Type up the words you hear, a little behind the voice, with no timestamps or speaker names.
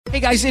Hey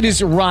guys, it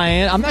is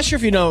Ryan. I'm not sure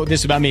if you know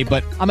this about me,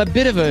 but I'm a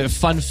bit of a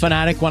fun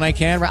fanatic when I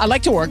can. I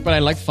like to work, but I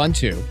like fun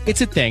too.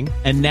 It's a thing.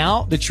 And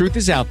now the truth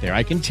is out there.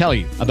 I can tell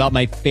you about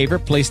my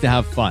favorite place to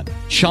have fun.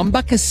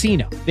 Chumba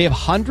Casino. They have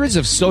hundreds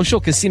of social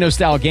casino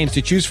style games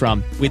to choose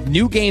from with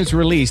new games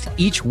released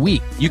each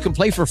week. You can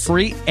play for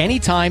free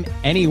anytime,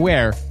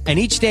 anywhere. And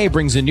each day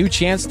brings a new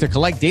chance to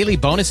collect daily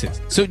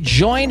bonuses. So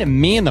join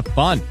me in the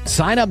fun.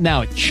 Sign up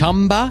now at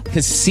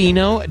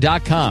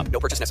ChumbaCasino.com. No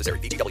purchase necessary.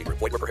 VGW.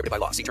 Void where prohibited by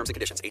law. See terms and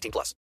conditions.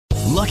 18+.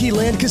 Lucky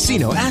Land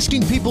Casino,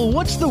 asking people,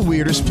 what's the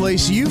weirdest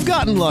place you've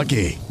gotten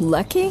lucky?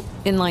 Lucky?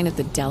 In line at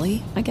the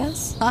deli, I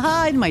guess?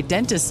 Aha, in my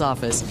dentist's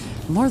office.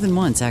 More than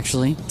once,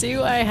 actually.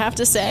 Do I have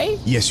to say?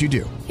 Yes, you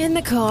do. In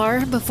the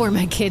car before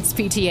my kids'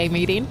 PTA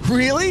meeting.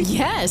 Really?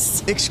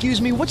 Yes. Excuse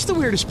me, what's the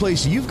weirdest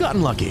place you've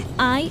gotten lucky?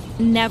 I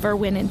never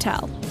win and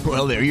tell.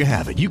 Well, there you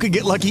have it. You can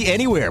get lucky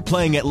anywhere,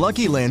 playing at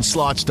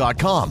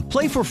LuckyLandSlots.com.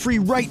 Play for free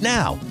right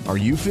now. Are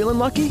you feeling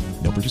lucky?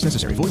 No purchase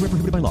necessary. Void where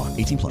prohibited by law.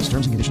 18+.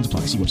 Terms and conditions apply.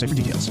 See website for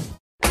details.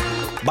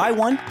 Buy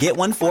one, get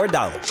one for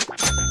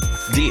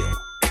 $1. Deal.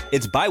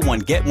 It's buy one,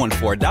 get one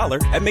for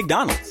 $1 at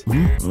McDonald's.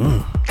 Mm-hmm.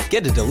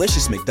 Get a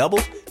delicious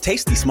McDouble,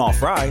 tasty small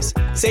fries,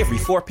 savory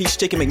 4-piece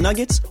chicken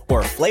McNuggets, or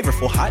a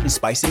flavorful hot and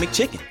spicy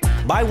McChicken.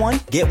 Buy one,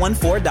 get one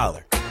for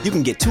 $1. You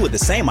can get two of the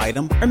same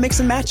item or mix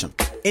and match them.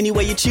 Any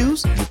way you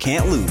choose, you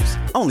can't lose.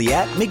 Only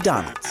at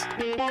McDonald's.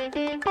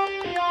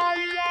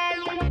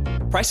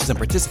 Prices and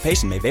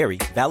participation may vary.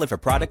 Valid for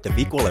product of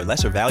equal or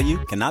lesser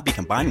value. Cannot be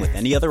combined with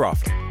any other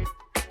offer.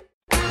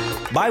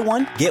 Buy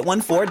one, get one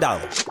for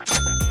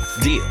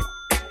 $1. Deal.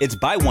 It's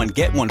buy one,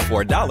 get one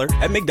for $1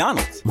 at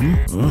McDonald's.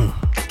 Mm-hmm.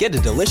 Get a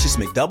delicious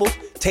McDouble,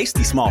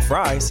 tasty small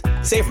fries,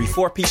 savory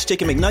 4-piece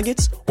chicken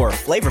McNuggets, or a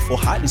flavorful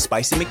hot and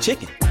spicy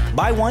McChicken.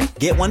 Buy one,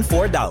 get one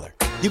for $1.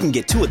 You can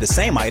get two of the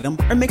same item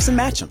or mix and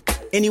match them.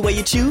 Any way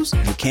you choose,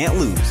 you can't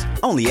lose.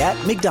 Only at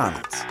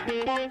McDonald's.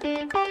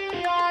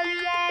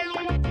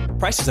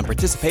 Prices and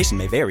participation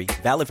may vary.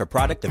 Valid for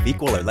product of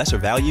equal or lesser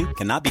value.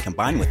 Cannot be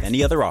combined with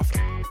any other offer.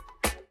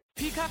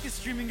 Peacock is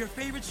streaming your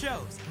favorite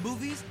shows,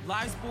 movies,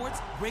 live sports,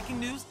 breaking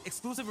news,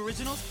 exclusive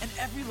originals, and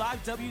every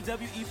live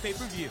WWE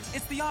pay-per-view.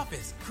 It's The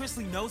Office, Chris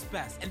Lee Knows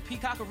Best, and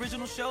Peacock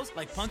original shows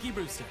like Punky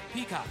Brewster.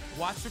 Peacock,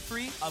 watch for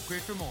free,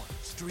 upgrade for more.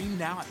 Stream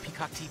now at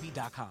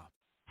peacocktv.com.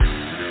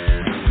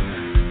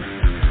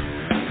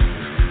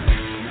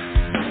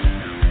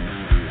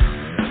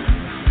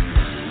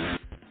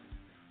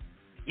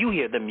 You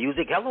hear the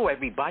music. Hello,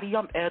 everybody.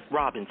 I'm Ed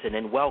Robinson,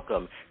 and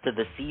welcome to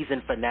the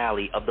season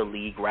finale of the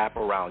League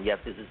Wraparound. Yes,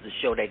 this is the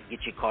show that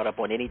gets you caught up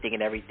on anything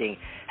and everything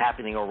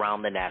happening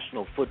around the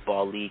National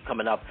Football League.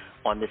 Coming up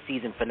on the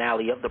season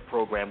finale of the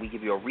program, we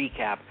give you a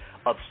recap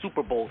of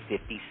Super Bowl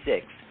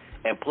 56.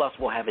 And plus,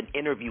 we'll have an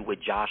interview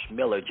with Josh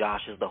Miller.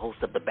 Josh is the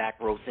host of the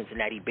Back Row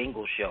Cincinnati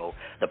Bengals show.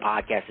 The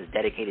podcast is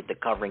dedicated to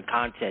covering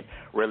content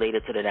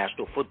related to the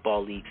National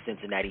Football League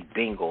Cincinnati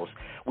Bengals.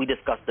 We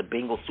discuss the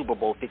Bengals Super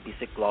Bowl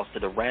 56 loss to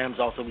the Rams.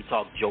 Also, we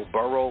talk Joe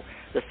Burrow,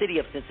 the city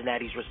of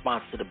Cincinnati's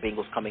response to the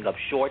Bengals coming up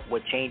short,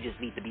 what changes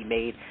need to be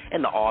made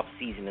in the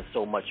offseason, and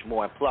so much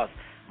more. And plus,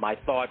 my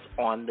thoughts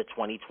on the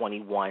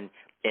 2021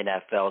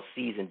 NFL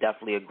season.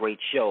 Definitely a great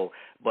show,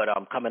 but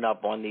coming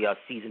up on the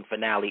season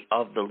finale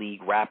of the League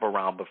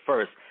Wraparound. But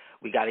first,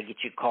 we got to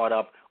get you caught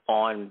up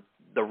on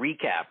the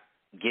recap,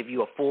 give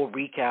you a full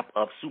recap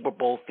of Super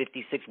Bowl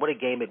 56, what a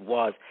game it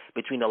was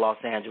between the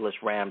Los Angeles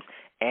Rams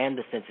and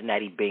the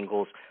Cincinnati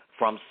Bengals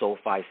from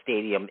SoFi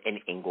Stadium in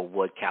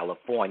Inglewood,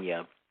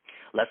 California.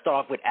 Let's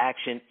start off with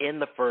action in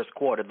the first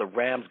quarter. The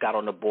Rams got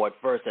on the board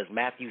first as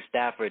Matthew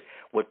Stafford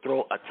would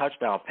throw a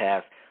touchdown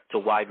pass to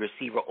wide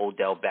receiver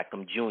Odell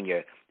Beckham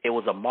Jr. It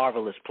was a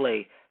marvelous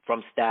play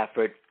from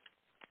Stafford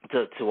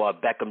to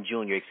Beckham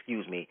Jr.,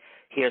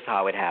 Here's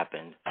how it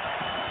happened.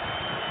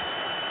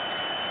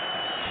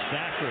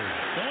 Stafford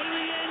going to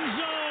the end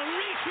zone,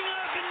 reaching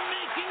up and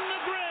making the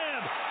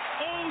grab.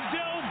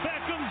 Odell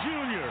Beckham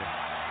Jr.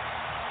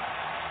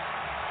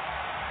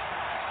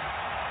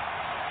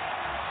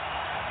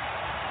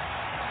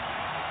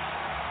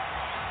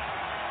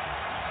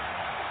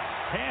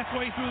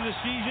 Halfway through the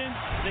season,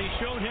 they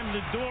showed him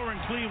the door in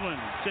Cleveland.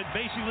 Said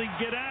basically,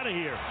 get out of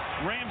here.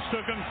 Rams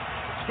took him,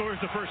 scores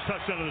the first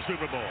touchdown of the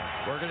Super Bowl.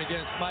 Working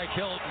against Mike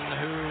Hilton,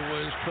 who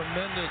was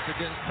tremendous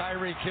against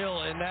Tyreek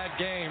Hill in that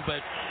game.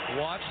 But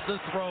watch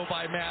the throw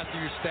by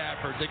Matthew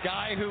Stafford, the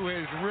guy who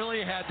has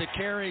really had to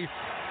carry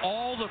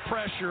all the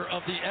pressure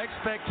of the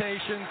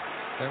expectations.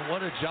 And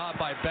what a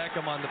job by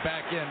Beckham on the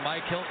back end.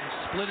 Mike Hilton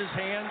split his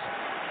hands,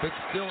 but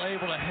still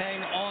able to hang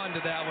on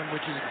to that one,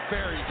 which is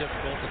very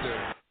difficult to do.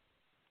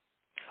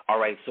 All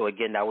right, so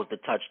again, that was the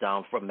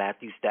touchdown from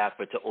Matthew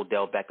Stafford to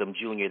Odell Beckham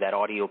Jr., that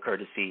audio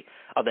courtesy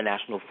of the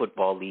National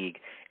Football League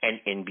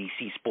and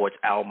NBC Sports.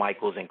 Al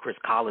Michaels and Chris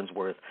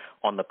Collinsworth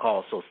on the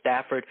call. So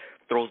Stafford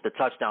throws the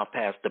touchdown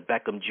pass to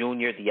Beckham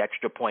Jr. The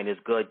extra point is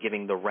good,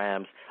 giving the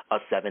Rams a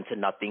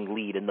 7-0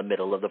 lead in the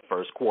middle of the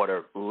first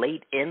quarter.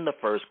 Late in the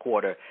first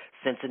quarter,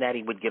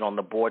 Cincinnati would get on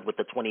the board with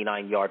the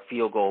 29-yard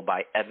field goal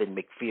by Evan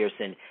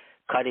McPherson.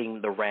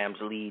 cutting the Rams'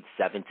 lead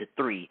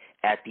 7-3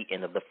 at the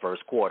end of the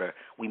first quarter.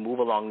 We move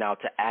along now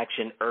to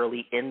action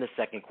early in the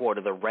second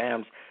quarter. The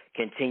Rams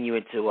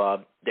continuing to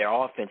their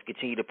offense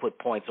continue to put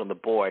points on the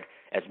board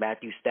as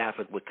Matthew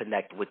Stafford would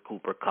connect with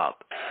Cooper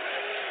Kupp.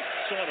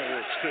 Sauna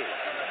works too.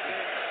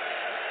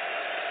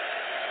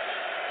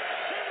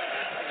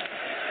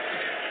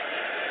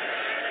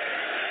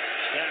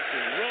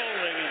 Stafford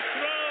rolling and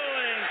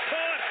throwing,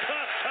 caught,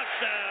 Kupp,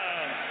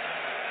 touchdown.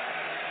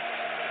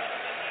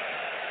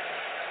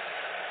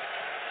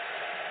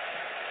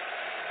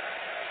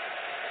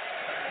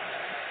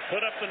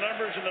 Put up the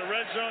numbers in the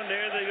red zone.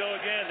 There they go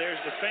again. There's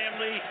the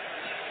family.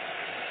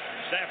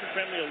 Stafford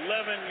family,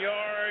 11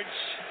 yards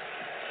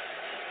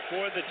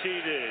for the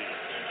TD.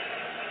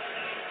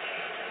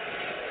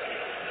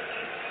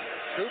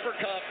 Cooper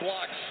Kupp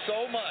blocks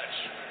so much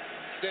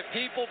that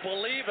people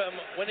believe him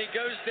when he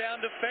goes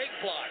down to fake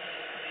block,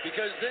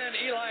 because then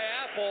Eli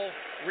Apple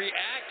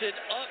reacted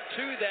up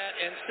to that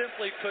and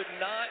simply could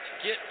not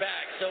get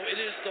back. So it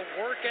is the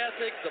work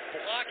ethic, the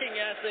blocking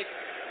ethic,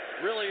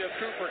 really, of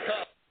Cooper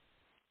Kupp.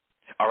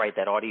 All right,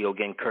 that audio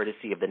again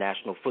courtesy of the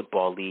National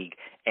Football League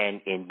and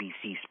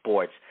NBC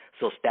Sports.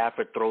 So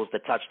Stafford throws the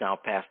touchdown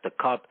pass to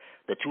Kupp.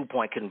 The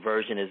two-point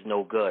conversion is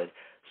no good.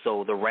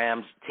 So the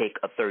Rams take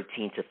a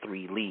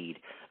 13-3 lead.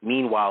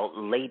 Meanwhile,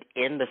 late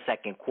in the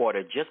second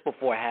quarter, just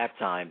before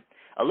halftime,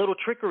 a little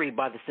trickery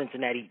by the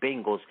Cincinnati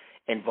Bengals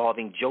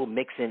involving Joe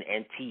Mixon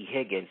and T.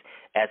 Higgins,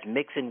 as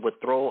Mixon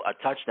would throw a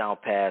touchdown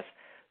pass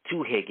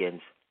to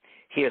Higgins.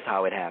 Here's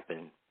how it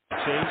happened.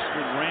 Chase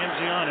with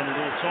Ramsey on him. A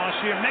little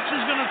toss here.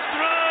 Mixon's going to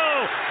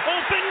throw.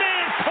 Open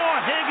man.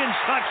 Caught. Higgins.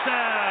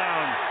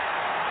 Touchdown.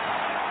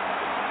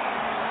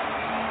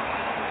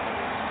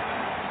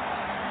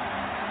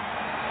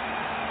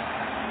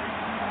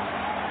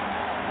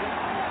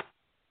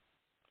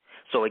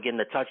 So again,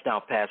 the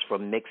touchdown pass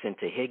from Mixon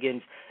to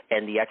Higgins,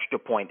 and the extra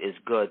point is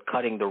good,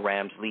 cutting the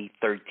Rams' lead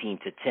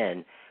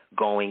 13-10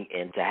 going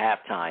into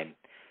halftime.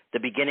 The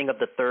beginning of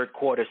the third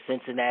quarter,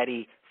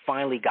 Cincinnati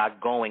finally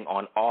got going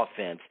on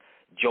offense.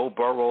 Joe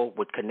Burrow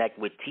would connect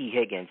with T.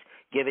 Higgins,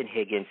 giving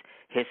Higgins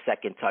his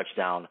second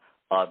touchdown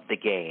of the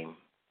game.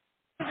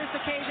 This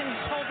occasion, he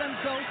told them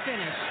go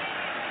finish.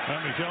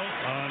 Tommy Joe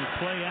on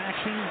play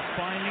action,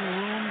 finding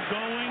room,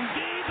 going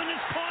deep, and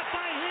it's caught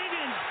by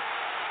Higgins.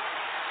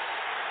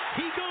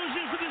 He goes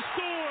in for the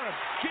score.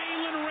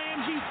 Jalen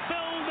Ramsey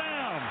fell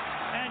down,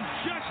 and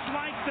just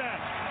like that,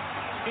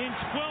 in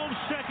 12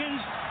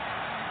 seconds,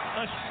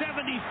 a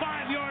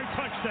 75-yard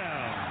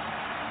touchdown.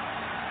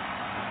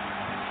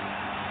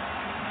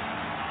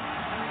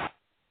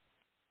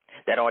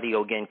 That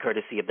audio again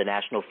courtesy of the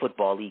National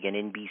Football League and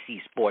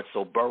NBC Sports.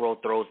 So Burrow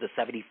throws the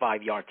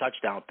 75-yard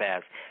touchdown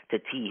pass to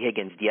T.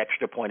 Higgins. The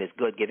extra point is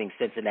good, giving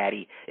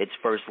Cincinnati its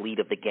first lead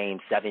of the game,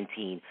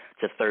 17-13.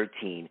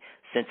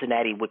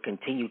 Cincinnati would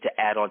continue to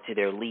add on to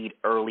their lead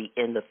early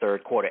in the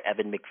third quarter.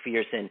 Evan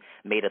McPherson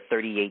made a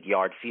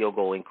 38-yard field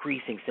goal,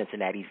 increasing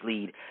Cincinnati's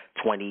lead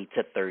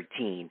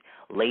 20-13.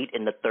 Late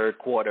in the third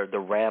quarter, the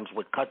Rams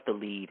would cut the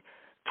lead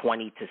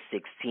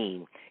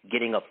 20-16,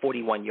 getting a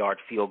 41-yard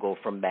field goal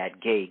from Matt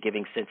Gay,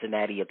 giving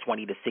Cincinnati a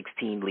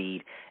 20-16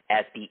 lead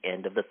at the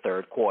end of the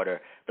third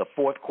quarter. The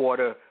fourth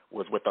quarter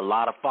was with a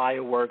lot of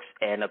fireworks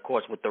and, of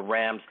course, with the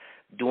Rams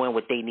doing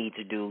what they need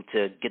to do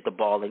to get the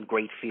ball in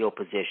great field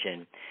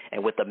position.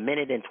 And with 1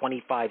 minute and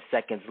 25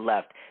 seconds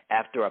left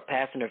after a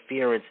pass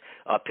interference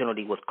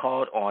penalty was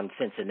called on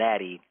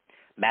Cincinnati,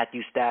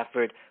 Matthew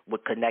Stafford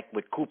would connect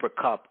with Cooper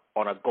Kupp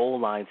on a goal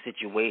line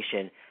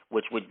situation,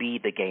 which would be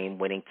the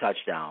game-winning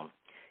touchdown.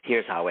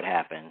 Here's how it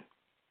happened.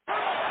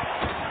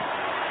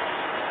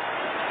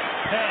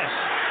 Pass.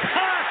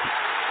 Kupp!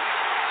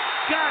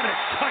 Got it.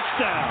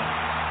 Touchdown.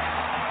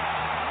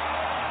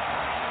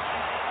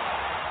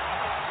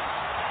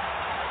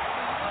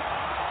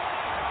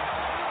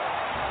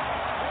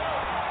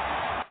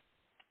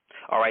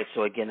 All right,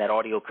 so again, that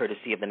audio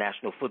courtesy of the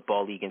National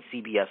Football League and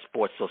CBS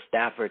Sports. So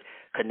Stafford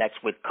connects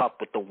with Kupp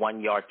with the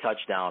 1-yard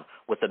touchdown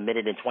with 1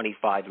 minute and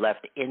 25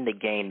 left in the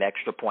game. The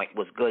extra point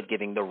was good,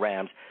 giving the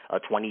Rams a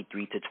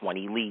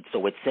 23-20 lead. So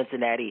with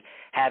Cincinnati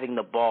having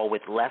the ball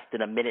with less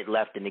than a minute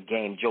left in the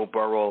game, Joe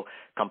Burrow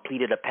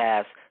completed a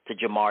pass to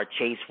Jamar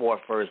Chase for a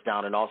first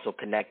down and also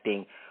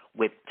connecting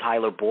with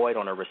Tyler Boyd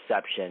on a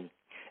reception.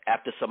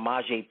 After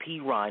Samaje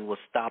Perine was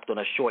stopped on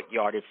a short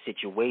yardage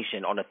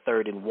situation on a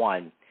 3rd and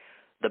 1,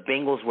 the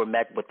Bengals were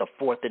met with a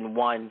 4th and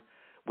 1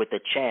 with a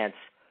chance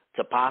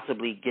to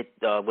possibly get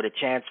with a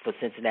chance for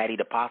Cincinnati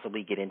to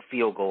possibly get in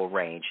field goal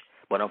range.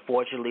 But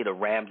unfortunately, the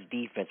Rams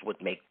defense would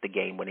make the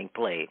game-winning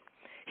play.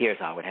 Here's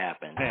how it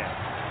happened.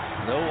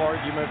 No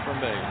argument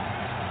from me.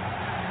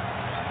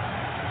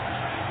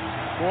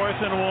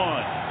 4th and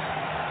 1.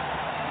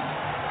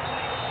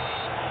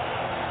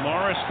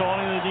 Morris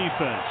calling the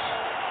defense.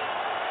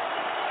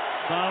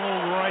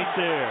 Donald right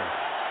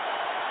there.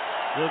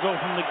 They'll go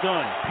from the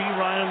gun.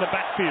 Perine in the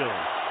backfield.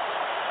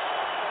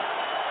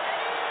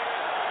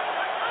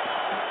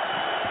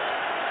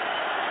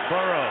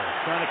 Burrow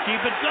Trying to keep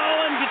it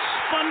going, gets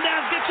spun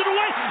down, gets it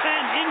away,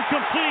 and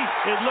incomplete.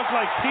 It looked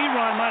like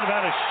Perine might have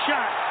had a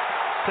shot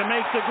to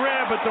make the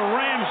grab, but the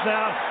Rams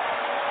now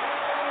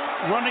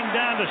running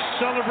down to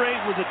celebrate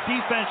with a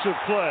defensive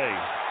play.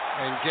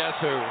 And guess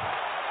who?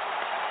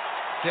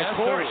 Guess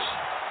of course.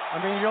 who?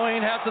 I mean, you don't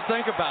even have to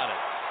think about it.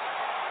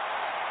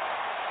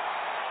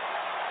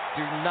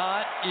 Do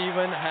not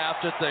even have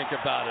to think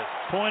about it.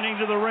 Pointing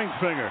to the ring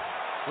finger.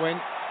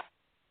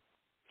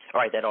 All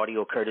right, that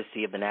audio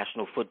courtesy of the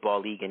National Football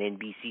League and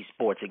NBC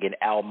Sports. Again,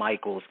 Al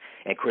Michaels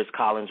and Chris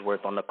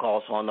Collinsworth on the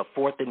call. So on the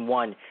 4th and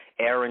 1,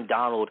 Aaron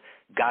Donald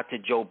got to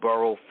Joe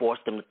Burrow,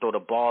 forced him to throw the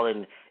ball,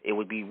 and it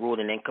would be ruled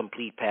an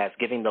incomplete pass,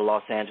 giving the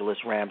Los Angeles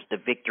Rams the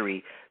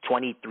victory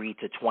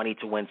 23-20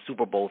 to win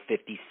Super Bowl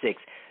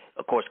 56.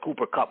 Of course,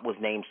 Cooper Kupp was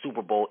named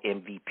Super Bowl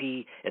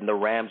MVP, and the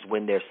Rams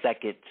win their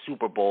second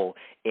Super Bowl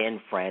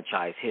in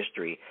franchise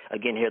history.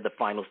 Again, here are the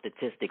final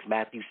statistics.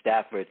 Matthew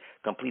Stafford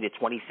completed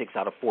 26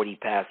 out of 40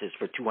 passes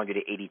for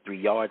 283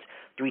 yards,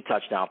 3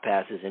 touchdown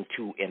passes, and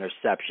 2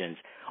 interceptions.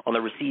 On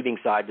the receiving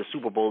side, the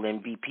Super Bowl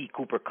MVP,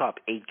 Cooper Kupp,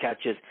 8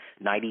 catches,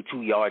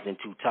 92 yards, and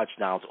 2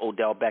 touchdowns.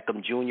 Odell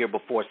Beckham Jr.,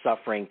 before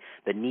suffering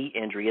the knee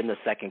injury in the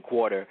second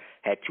quarter,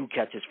 had 2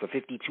 catches for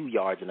 52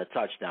 yards and a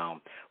touchdown.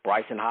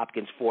 Bryson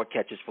Hopkins, 4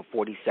 catches for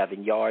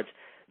 47 yards.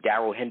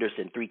 Darrell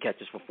Henderson, 3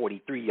 catches for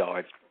 43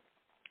 yards.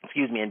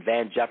 And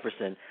Van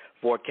Jefferson,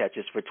 4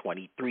 catches for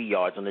 23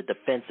 yards. On the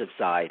defensive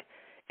side,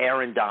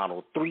 Aaron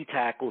Donald, 3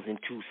 tackles and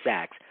 2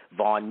 sacks.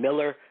 Von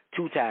Miller,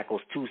 2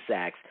 tackles, 2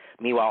 sacks.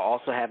 Meanwhile,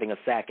 also having a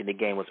sack in the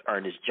game was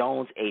Ernest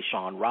Jones,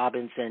 A'Shawn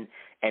Robinson,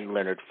 and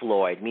Leonard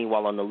Floyd.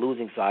 Meanwhile, on the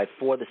losing side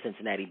for the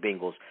Cincinnati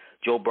Bengals,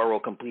 Joe Burrow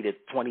completed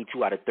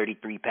 22 out of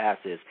 33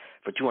 passes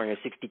for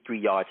 263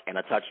 yards and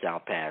a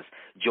touchdown pass.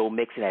 Joe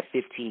Mixon had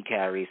 15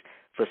 carries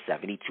for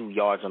 72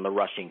 yards on the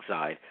rushing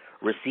side.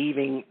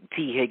 Receiving,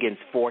 T. Higgins,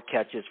 4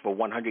 catches for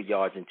 100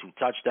 yards and 2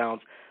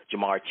 touchdowns.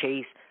 Jamar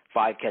Chase,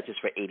 5 catches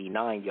for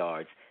 89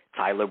 yards.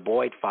 Tyler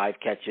Boyd, 5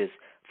 catches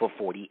for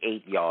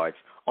 48 yards.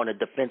 On the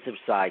defensive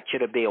side,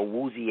 Chidobe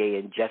Awuzie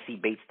and Jesse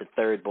Bates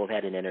III both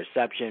had an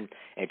interception,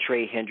 and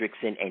Trey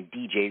Hendrickson and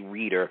DJ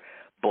Reader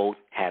both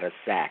had a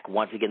sack.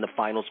 Once again, the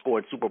final score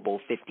in Super Bowl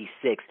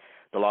 56,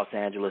 the Los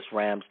Angeles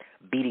Rams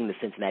beating the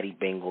Cincinnati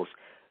Bengals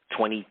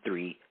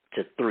 23-3.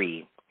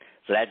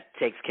 So that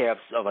takes care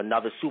of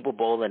another Super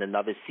Bowl and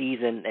another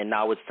season, and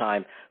now it's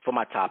time for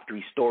my top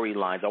 3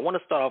 storylines. I want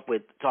to start off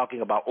with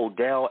talking about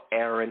Odell,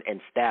 Aaron, and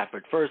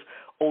Stafford. First,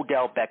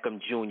 Odell Beckham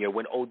Jr.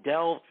 When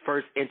Odell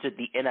first entered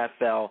the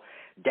NFL,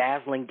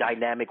 dazzling,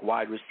 dynamic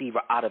wide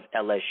receiver out of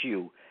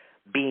LSU,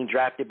 being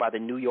drafted by the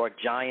New York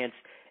Giants,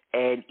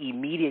 and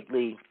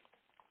immediately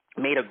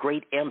made a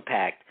great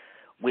impact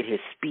with his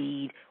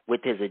speed,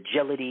 with his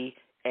agility.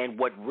 And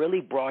what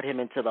really brought him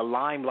into the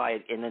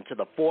limelight and into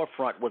the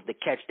forefront was the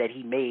catch that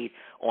he made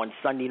on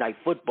Sunday Night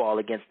Football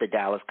against the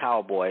Dallas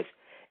Cowboys.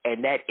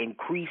 And that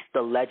increased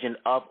the legend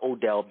of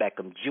Odell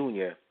Beckham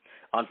Jr.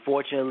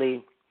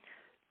 Unfortunately,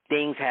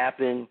 things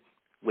happen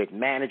with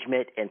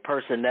management and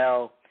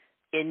personnel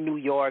in New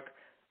York.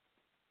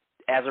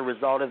 As a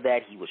result of that,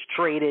 he was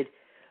traded.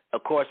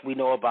 Of course, we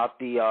know about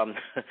the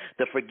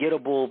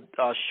forgettable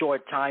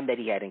short time that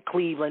he had in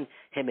Cleveland,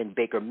 him and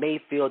Baker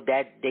Mayfield,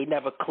 that they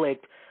never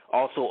clicked.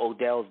 Also,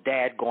 Odell's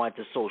dad going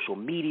to social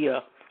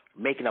media,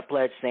 making a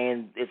pledge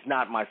saying it's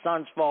not my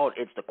son's fault,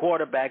 it's the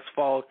quarterback's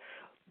fault.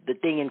 The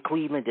thing in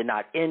Cleveland did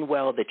not end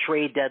well. The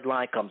trade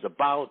deadline comes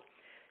about.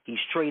 He's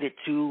traded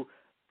to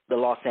the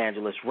Los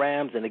Angeles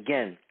Rams. And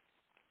again,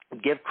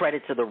 give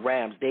credit to the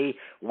Rams. They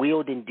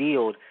wheeled and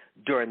dealed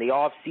during the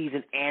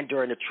offseason and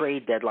during the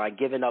trade deadline,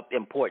 giving up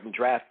important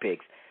draft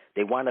picks.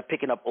 They wound up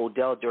picking up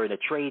Odell during the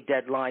trade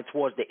deadline.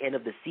 Towards the end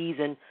of the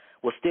season,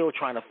 was still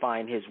trying to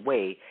find his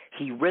way.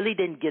 He really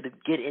didn't get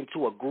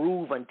into a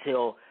groove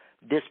until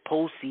this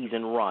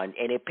postseason run,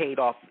 and it paid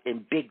off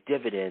in big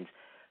dividends,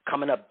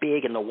 coming up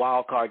big in the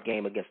wild card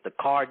game against the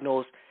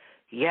Cardinals.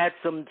 He had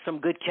some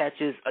good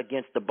catches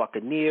against the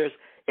Buccaneers.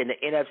 In the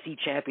NFC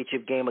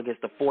Championship game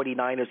against the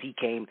 49ers, he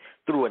came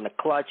through in the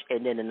clutch,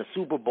 and then in the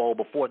Super Bowl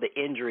before the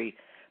injury,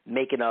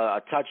 making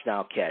a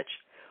touchdown catch.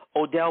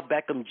 Odell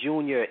Beckham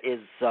Jr.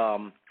 is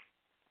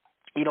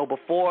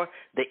before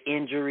the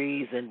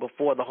injuries and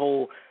before the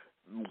whole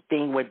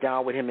thing went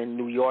down with him in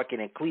New York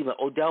and in Cleveland,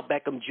 Odell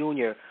Beckham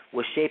Jr.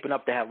 was shaping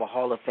up to have a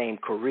Hall of Fame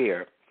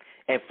career.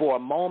 And for a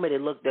moment,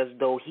 it looked as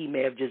though he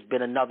may have just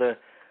been another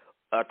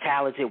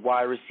talented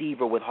wide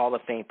receiver with Hall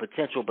of Fame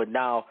potential. But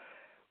now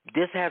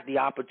this has the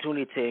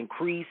opportunity to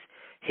increase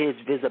his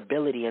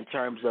visibility in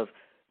terms of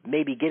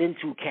maybe getting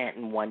to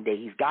Canton one day.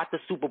 He's got the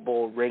Super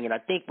Bowl ring, and I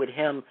think with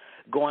him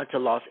going to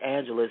Los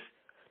Angeles,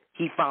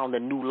 he found a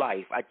new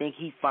life. I think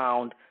he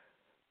found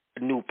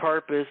a new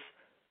purpose,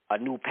 a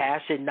new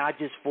passion, not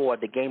just for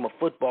the game of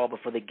football, but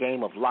for the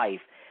game of life.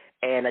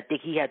 And I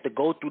think he had to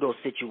go through those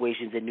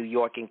situations in New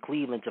York and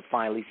Cleveland to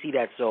finally see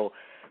that. So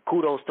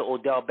kudos to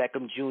Odell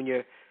Beckham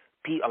Jr.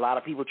 A lot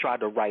of people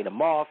tried to write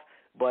him off,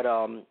 but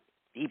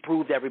he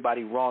proved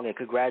everybody wrong, and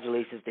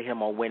congratulations to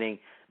him on winning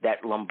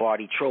that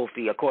Lombardi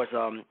trophy. Of course,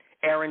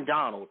 Aaron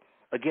Donald,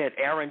 again,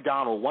 Aaron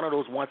Donald, one of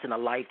those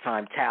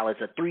once-in-a-lifetime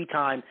talents, a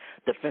 3-time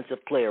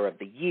Defensive Player of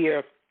the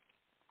Year.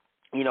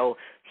 You know,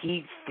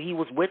 he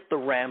was with the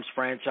Rams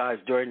franchise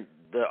during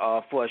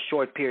for a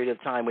short period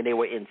of time when they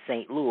were in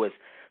St. Louis.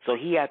 So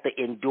he had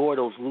to endure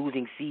those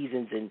losing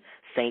seasons in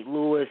St.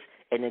 Louis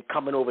and then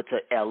coming over to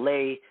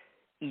L.A.,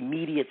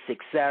 immediate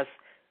success,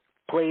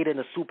 played in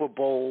the Super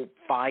Bowl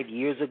 5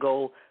 years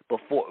ago.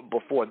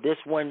 Before this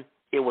one,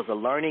 it was a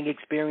learning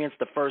experience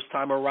the first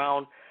time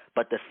around.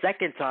 But the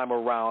second time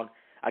around,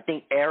 I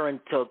think Aaron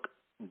took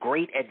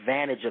great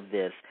advantage of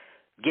this,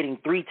 getting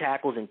 3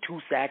 tackles and 2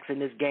 sacks in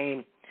this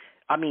game.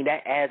 I mean,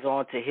 that adds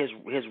on to his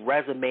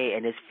resume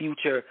and his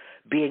future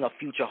being a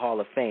future Hall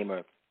of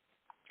Famer.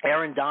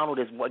 Aaron Donald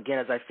is, again,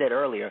 as I said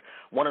earlier,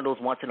 one of those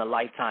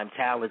once-in-a-lifetime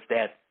talents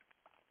that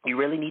we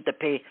really need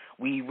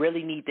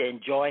to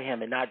enjoy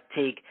him and not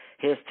take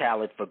his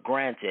talent for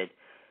granted.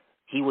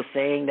 He was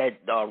saying that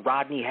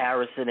Rodney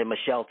Harrison and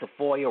Michelle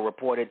Tafoya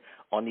reported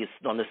on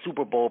the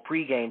Super Bowl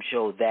pregame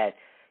show that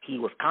he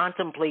was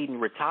contemplating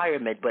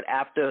retirement, but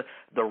after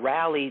the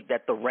rally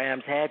that the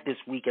Rams had this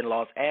week in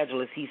Los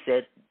Angeles, he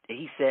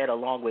said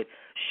along with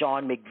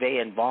Sean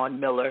McVay and Von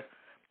Miller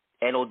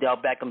and Odell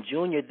Beckham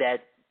Jr. that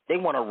they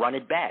want to run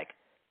it back.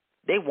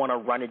 They want to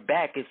run it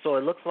back. And so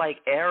it looks like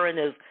Aaron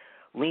is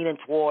leaning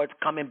towards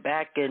coming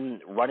back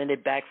and running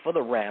it back for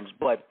the Rams.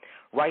 But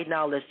right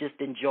now, let's just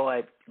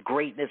enjoy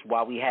greatness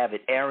while we have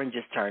it. Aaron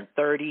just turned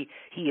 30.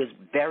 He is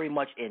very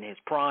much in his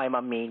prime.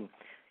 I mean,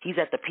 he's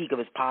at the peak of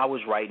his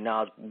powers right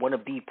now, one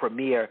of the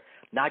premier,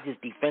 not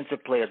just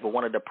defensive players, but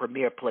one of the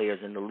premier players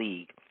in the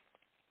league.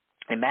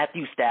 And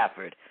Matthew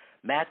Stafford,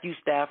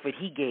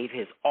 he gave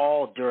his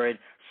all during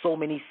so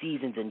many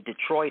seasons in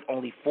Detroit,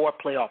 only 4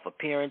 playoff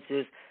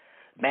appearances.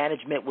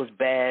 Management was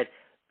bad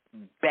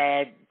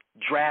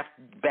draft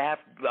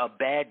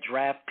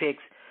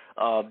picks.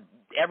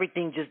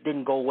 Everything just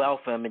didn't go well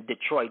for him in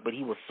Detroit, but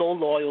he was so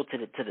loyal to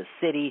the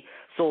city,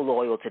 so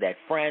loyal to that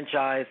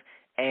franchise,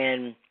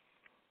 and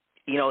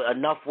you know,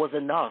 enough was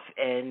enough,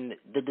 and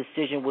the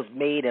decision was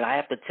made. And I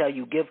have to tell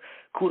you, give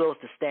kudos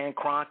to Stan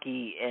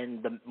Kroenke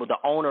and the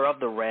owner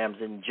of the Rams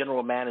and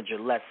general manager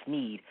Les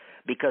Snead,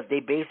 because they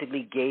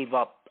basically gave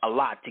up a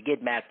lot to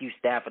get Matthew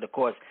Stafford. Of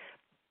course,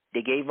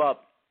 the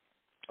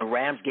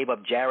Rams gave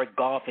up Jared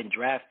Goff and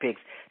draft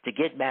picks to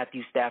get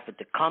Matthew Stafford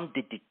to come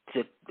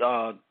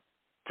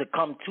to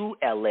come to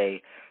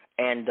L.A.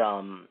 And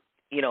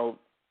you know,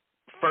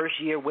 first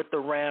year with the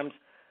Rams,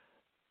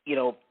 you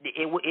know,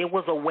 it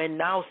was a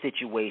win-now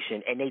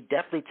situation, and they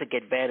definitely took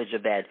advantage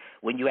of that.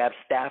 When you have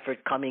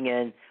Stafford coming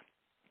in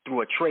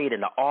through a trade in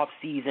the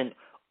offseason,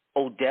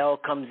 Odell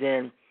comes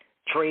in,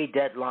 trade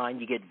deadline,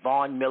 you get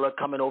Von Miller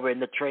coming over in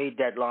the trade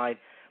deadline.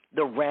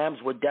 The Rams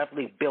were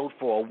definitely built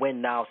for a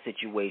win-now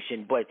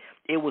situation, but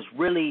it was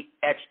really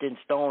etched in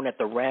stone that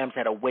the Rams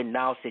had a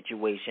win-now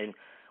situation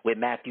with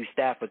Matthew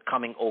Stafford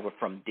coming over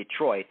from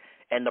Detroit,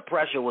 and the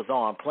pressure was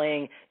on.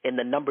 Playing in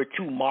the number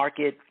 2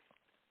 market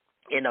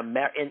in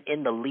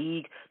the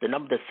league,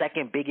 the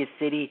second biggest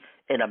city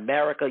in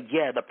America,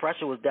 yeah, the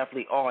pressure was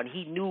definitely on.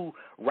 He knew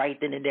right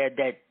then and there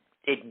that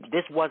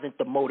this wasn't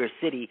the Motor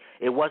City.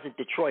 It wasn't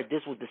Detroit.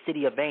 This was the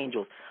City of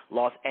Angels,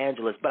 Los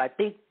Angeles. But I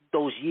think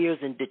those years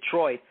in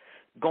Detroit,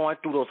 going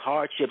through those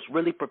hardships,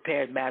 really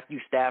prepared Matthew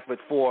Stafford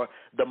for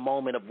the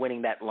moment of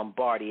winning that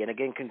Lombardi. And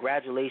again,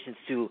 congratulations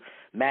to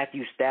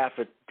Matthew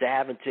Stafford to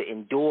having to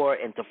endure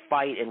and to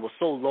fight, and was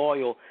so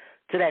loyal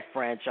to that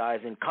franchise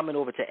and coming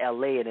over to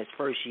L.A. in his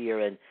first year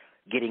and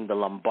getting the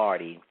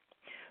Lombardi.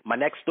 My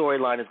next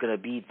storyline is going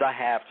to be the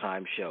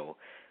halftime show.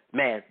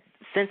 Man,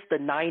 since the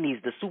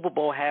 90s, the Super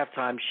Bowl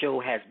halftime show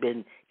has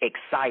been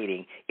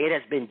exciting. It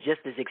has been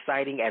just as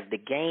exciting as the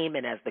game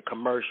and as the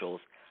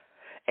commercials.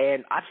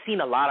 And I've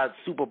seen a lot of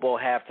Super Bowl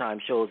halftime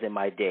shows in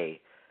my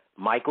day.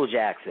 Michael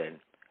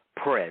Jackson,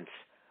 Prince,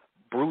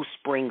 Bruce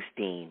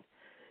Springsteen,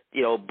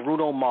 you know,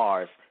 Bruno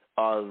Mars,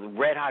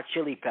 Red Hot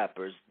Chili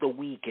Peppers, The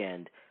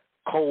Weeknd,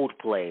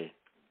 Coldplay,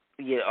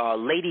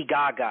 Lady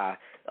Gaga,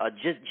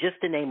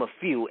 just to name a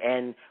few.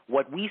 And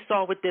what we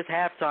saw with this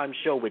halftime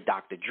show with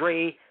Dr.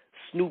 Dre,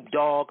 Snoop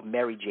Dogg,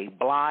 Mary J.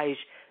 Blige,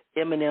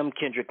 Eminem,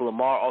 Kendrick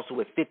Lamar, also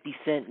with 50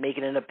 Cent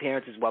making an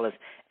appearance, as well as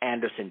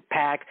Anderson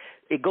 .Paak.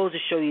 It goes to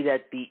show you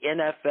that the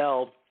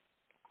NFL,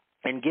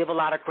 and give a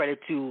lot of credit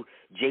to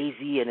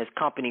Jay-Z and his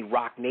company,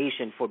 Rock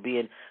Nation, for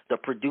being the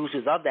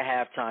producers of the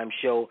halftime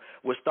show.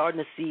 We're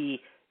starting to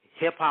see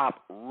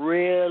hip-hop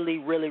really,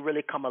 really,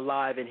 really come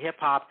alive, and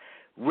hip-hop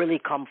really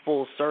come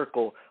full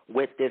circle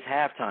with this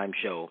halftime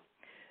show.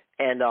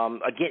 And,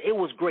 again, it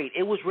was great.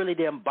 It was really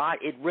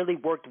it really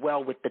worked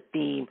well with the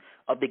theme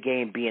of the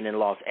game being in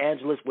Los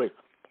Angeles, with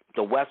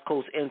the West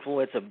Coast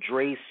influence of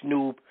Dre,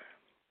 Snoop,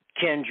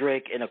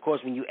 Kendrick, and, of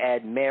course, when you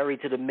add Mary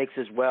to the mix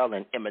as well,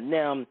 and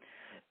Eminem,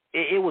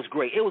 it was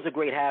great. It was a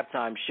great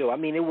halftime show. I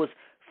mean, it was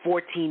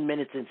 14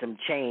 minutes and some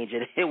change,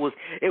 and it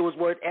was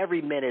worth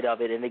every minute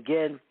of it. And,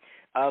 again,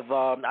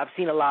 I've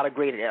seen a lot of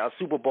great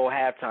Super Bowl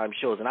halftime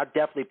shows, and I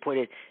definitely put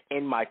it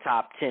in my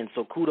top 10.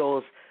 So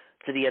kudos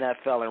to the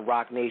NFL and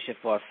Rock Nation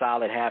for a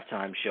solid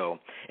halftime show.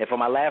 And for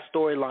my last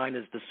storyline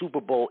is the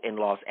Super Bowl in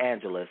Los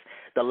Angeles.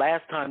 The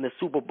last time the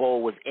Super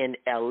Bowl was in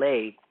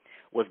L.A.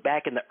 was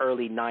back in the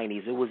early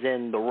 90s. It was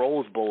in the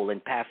Rose Bowl in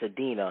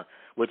Pasadena,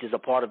 which is a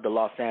part of the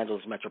Los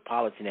Angeles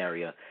metropolitan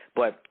area.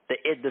 But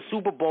the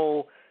Super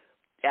Bowl,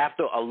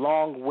 after a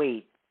long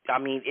wait,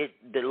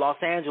 the Los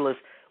Angeles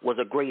was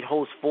a great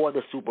host for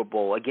the Super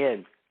Bowl.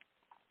 Again,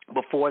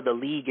 before the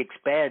league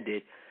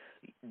expanded,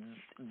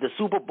 the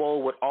Super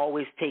Bowl would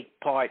always take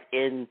part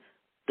in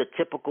the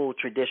typical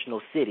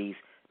traditional cities: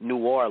 New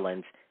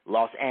Orleans,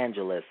 Los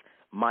Angeles,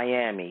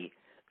 Miami,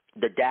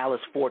 the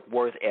Dallas-Fort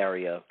Worth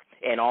area,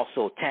 and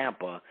also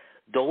Tampa.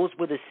 Those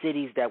were the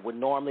cities that would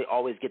normally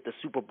always get the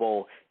Super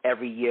Bowl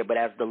every year. But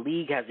as the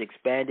league has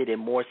expanded and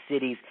more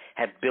cities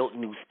have built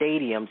new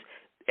stadiums,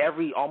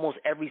 almost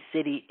every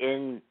city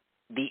in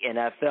the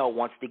NFL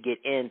wants to get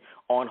in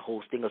on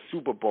hosting a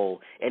Super Bowl.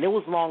 And it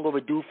was long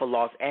overdue for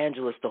Los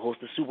Angeles to host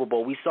a Super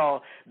Bowl. We saw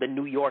the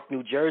New York,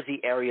 New Jersey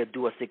area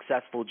do a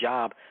successful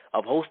job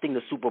of hosting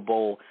the Super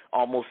Bowl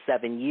almost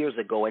 7 years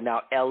ago, and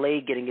now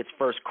L.A. getting its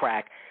first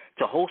crack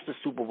to host the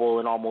Super Bowl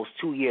in almost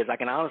 2 years. I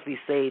can honestly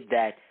say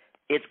that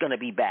it's going to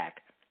be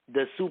back.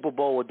 The Super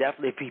Bowl will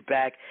definitely be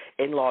back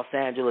in Los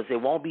Angeles. It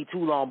won't be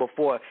too long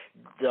before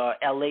the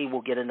L.A.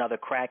 will get another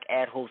crack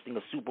at hosting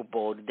a Super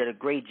Bowl. They did a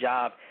great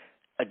job.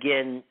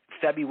 Again,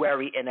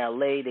 February in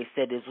L.A., they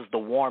said this was the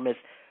warmest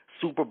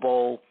Super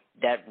Bowl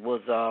that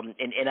was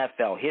in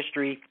NFL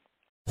history.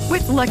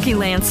 With Lucky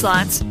Land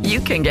Slots, you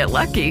can get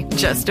lucky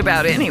just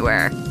about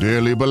anywhere.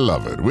 Dearly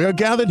beloved, we are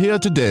gathered here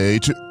today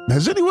to...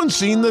 Has anyone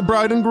seen the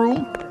bride and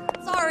groom?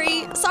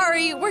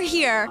 Sorry, we're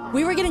here.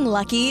 We were getting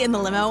lucky in the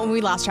limo and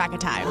we lost track of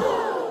time.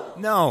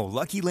 No,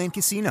 Lucky Land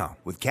Casino,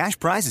 with cash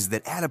prizes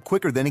that add up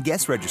quicker than a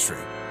guest registry.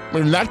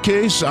 In that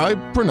case, I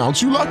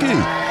pronounce you lucky.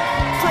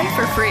 Play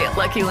for free at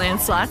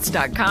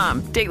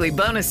LuckyLandSlots.com. Daily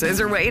bonuses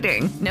are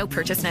waiting. No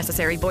purchase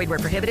necessary. Void where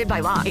prohibited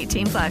by law.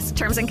 18+.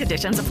 Terms and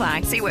conditions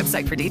apply. See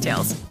website for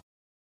details.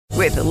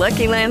 With the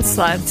Lucky Land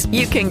Slots,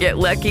 you can get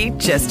lucky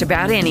just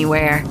about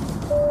anywhere.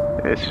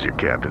 This is your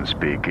captain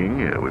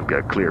speaking. We've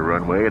got clear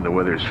runway and the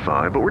weather's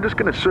fine, but we're just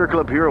going to circle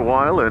up here a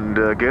while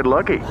and get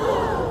lucky.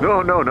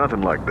 No,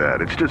 nothing like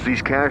that. It's just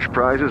these cash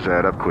prizes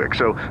add up quick.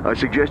 So I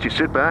suggest you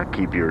sit back,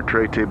 keep your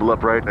tray table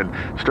upright, and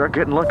start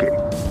getting lucky.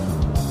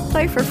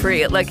 Play for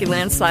free at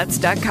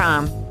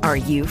LuckyLandSlots.com. Are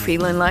you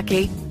feeling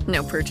lucky?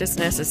 No purchase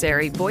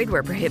necessary. Void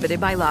where prohibited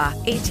by law.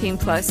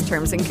 18+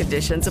 terms and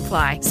conditions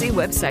apply. See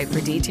website for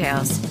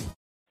details.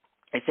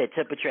 They said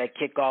temperature at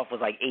kickoff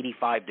was like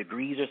 85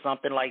 degrees or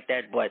something like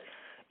that, but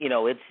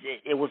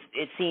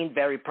it seemed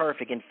very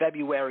perfect. In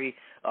February,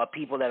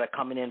 people that are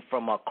coming in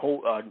from I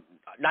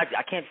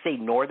can't say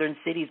northern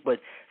cities,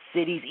 but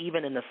cities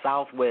even in the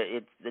south where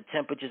the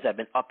temperatures have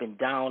been up and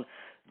down.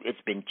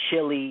 It's been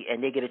chilly,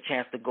 and they get a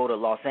chance to go to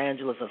Los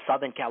Angeles or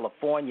Southern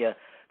California,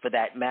 for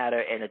that matter,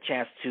 and a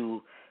chance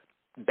to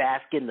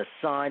bask in the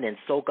sun and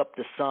soak up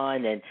the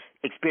sun and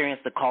experience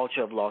the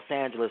culture of Los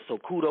Angeles. So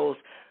kudos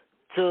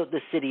to the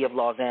city of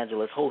Los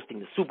Angeles hosting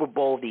the Super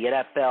Bowl, the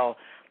NFL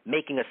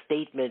making a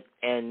statement,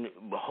 and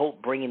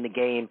hope bringing the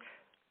game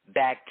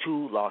back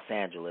to Los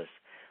Angeles.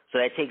 So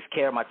that takes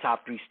care of my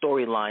top three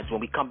storylines. When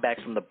we come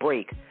back from the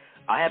break,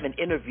 I have an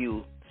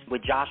interview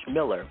with Josh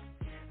Miller.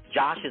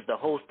 Josh is the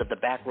host of the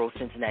Back Row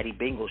Cincinnati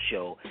Bengals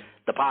show.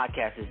 The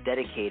podcast is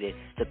dedicated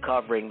to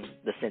covering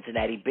the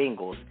Cincinnati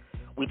Bengals.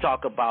 We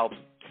talk about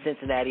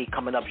Cincinnati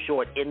coming up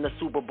short in the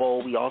Super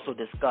Bowl. We also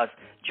discuss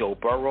Joe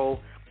Burrow,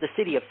 the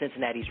city of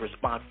Cincinnati's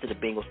response to the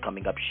Bengals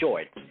coming up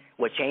short,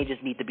 what changes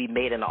need to be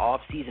made in the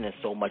offseason, and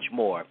so much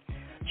more.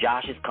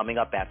 Josh is coming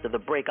up after the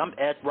break. I'm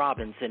Ed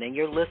Robinson, and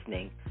you're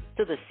listening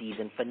to the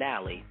season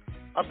finale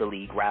of the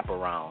League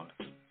Wraparound.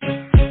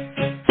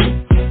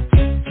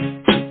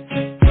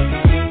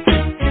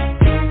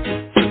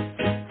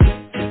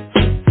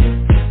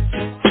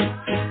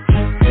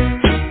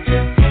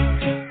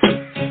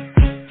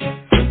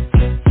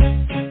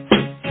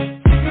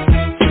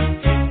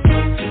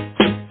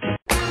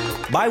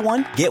 Buy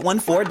one, get one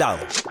for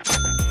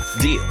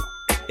 $1. Deal.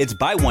 It's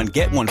buy one,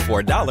 get one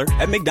for $1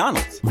 at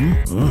McDonald's.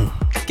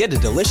 Mm-hmm. Get a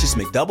delicious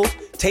McDouble,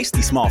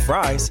 tasty small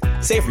fries,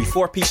 savory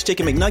 4-piece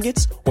chicken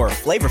McNuggets, or a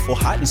flavorful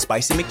hot and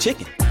spicy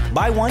McChicken.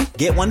 Buy one,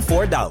 get one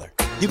for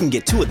 $1. You can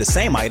get two of the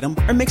same item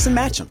or mix and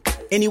match them.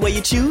 Any way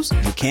you choose,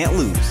 you can't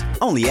lose.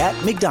 Only at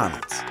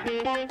McDonald's.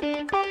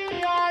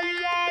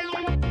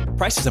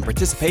 Prices and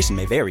participation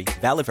may vary.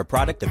 Valid for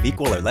product of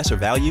equal or lesser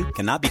value.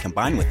 Cannot be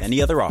combined with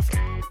any other offer.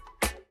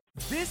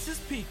 This is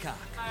Peacock.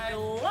 I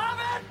love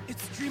it!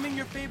 It's streaming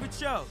your favorite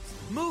shows,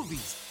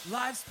 movies,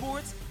 live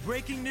sports,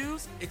 breaking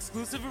news,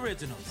 exclusive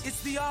originals.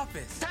 It's The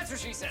Office. That's what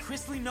she said.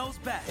 Chrisley Knows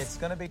Best. It's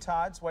gonna be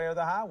Todd's Way or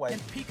the Highway.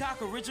 And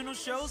Peacock original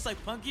shows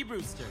like Punky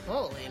Brewster.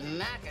 Holy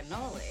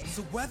macanoli.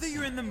 So whether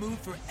you're in the mood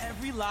for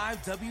every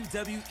live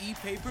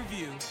WWE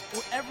pay-per-view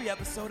or every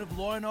episode of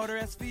Law & Order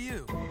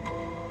SVU,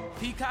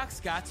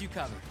 Peacock's got you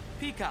covered.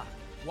 Peacock.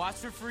 Watch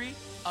for free,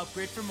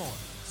 upgrade for more.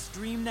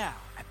 Stream now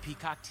at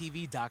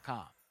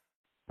peacocktv.com.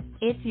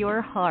 It's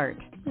your heart.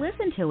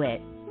 Listen to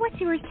it. What's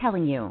yours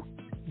telling you?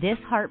 This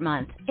Heart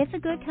Month, it's a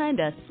good time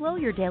to slow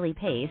your daily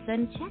pace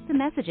and check the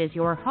messages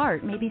your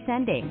heart may be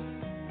sending.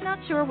 Not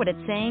sure what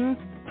it's saying?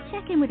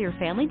 Check in with your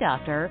family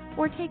doctor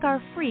or take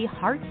our free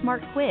Heart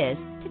Smart quiz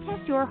to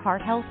test your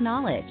heart health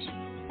knowledge.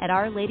 At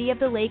Our Lady of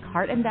the Lake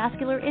Heart and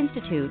Vascular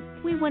Institute,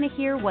 we want to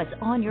hear what's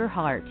on your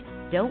heart.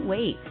 Don't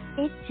wait.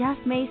 It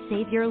just may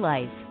save your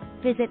life.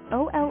 Visit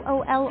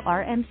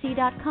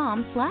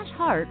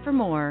OLOLRMC.com/heart for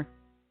more.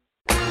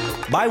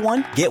 Buy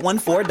one, get one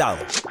for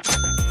 $1.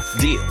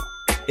 Deal.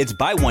 It's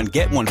buy one,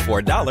 get one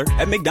for $1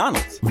 at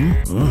McDonald's.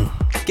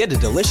 Get a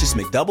delicious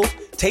McDouble,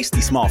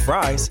 tasty small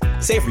fries,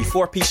 savory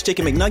 4-piece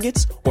chicken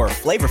McNuggets, or a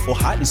flavorful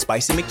hot and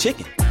spicy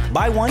McChicken.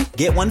 Buy one,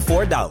 get one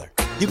for $1.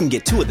 You can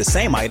get 2 of the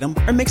same item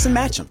or mix and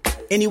match them.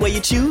 Any way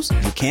you choose,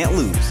 you can't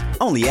lose.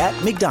 Only at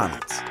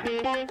McDonald's.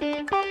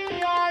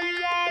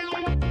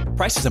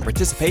 Prices and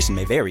participation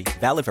may vary.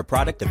 Valid for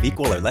product of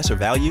equal or lesser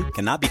value.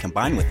 Cannot be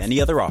combined with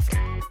any other offer.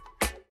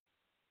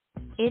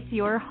 It's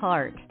your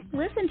heart.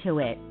 Listen to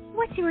it.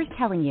 What's yours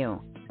telling you?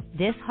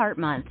 This Heart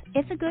Month,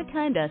 it's a good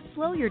time to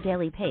slow your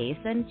daily pace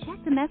and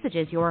check the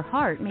messages your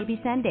heart may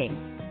be sending.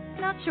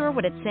 Not sure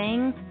what it's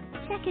saying?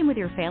 Check in with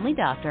your family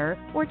doctor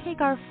or take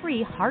our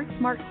free Heart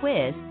Smart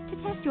quiz to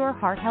test your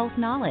heart health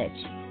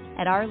knowledge.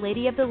 At Our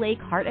Lady of the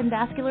Lake Heart and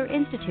Vascular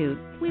Institute,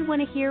 we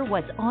want to hear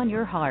what's on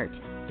your heart.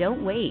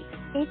 Don't wait.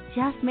 It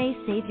just may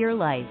save your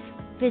life.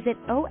 Visit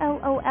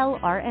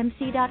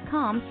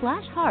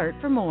OLOLRMC.com/heart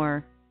for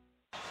more.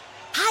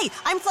 Hi,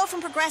 I'm Flo from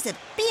Progressive.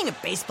 Being a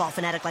baseball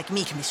fanatic like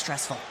me can be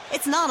stressful.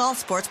 It's not all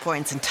sports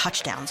points and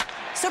touchdowns.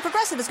 So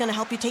Progressive is going to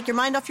help you take your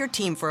mind off your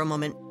team for a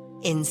moment.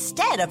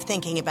 Instead of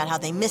thinking about how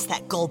they missed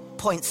that goal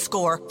point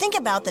score, think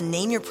about the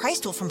Name Your Price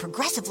tool from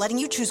Progressive, letting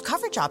you choose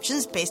coverage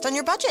options based on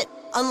your budget,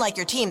 unlike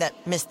your team that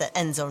missed the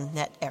end zone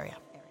net area.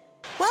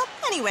 Well,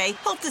 anyway,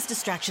 hope this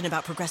distraction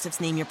about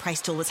Progressive's Name Your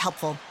Price tool was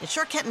helpful. It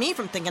sure kept me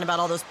from thinking about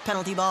all those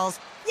penalty balls.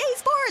 Yay,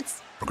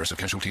 sports! Progressive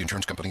Casualty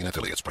Insurance Company and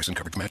Affiliates. Price and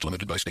coverage match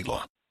limited by state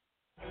law.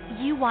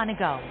 You want to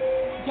go.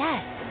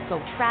 Yes. Go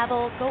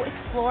travel, go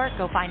explore,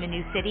 go find a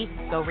new city,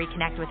 go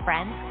reconnect with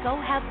friends, go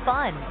have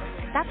fun.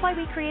 That's why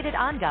we created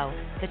OnGo,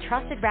 the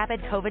trusted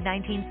rapid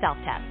COVID-19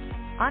 self-test.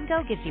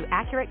 OnGo gives you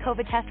accurate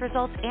COVID test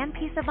results and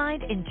peace of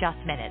mind in just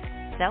minutes.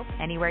 So,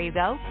 anywhere you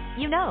go,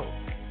 you know.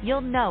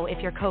 You'll know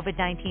if you're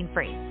COVID-19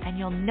 free, and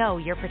you'll know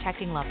you're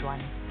protecting loved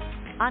ones.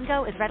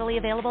 OnGo is readily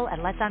available at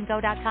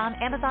letsongo.com,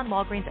 Amazon,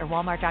 Walgreens, or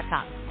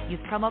Walmart.com. Use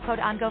promo code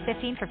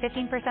ONGO15 for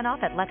 15%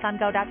 off at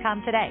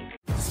letsongo.com today.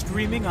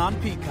 Streaming on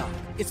Peacock.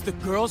 It's the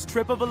girls'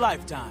 trip of a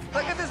lifetime.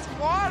 Look at this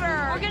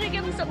water. We're going to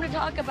give them something to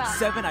talk about.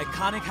 7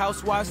 iconic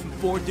housewives from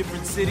 4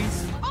 different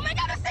cities. Oh my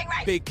God, a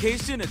stingray!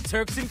 Vacation at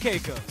Turks and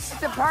Caicos.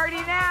 It's a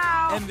party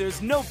now. And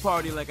there's no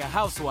party like a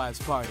housewives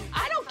party.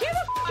 I don't give a f***.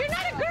 You're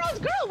not a girl's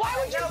girl. Why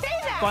would you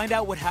say that? Find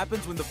out what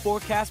happens when the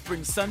forecast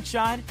brings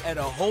sunshine and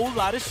a whole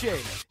lot of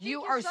shade.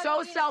 You are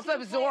so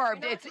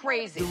self-absorbed. It's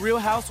crazy. The Real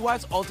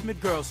Housewives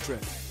Ultimate Girls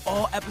Trip.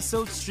 All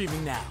episodes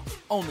streaming now.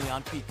 Only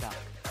on Peacock.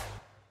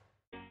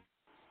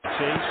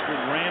 Chase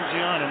with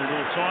Ramsey on him. A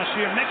little toss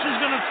here.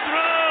 Mixon's going to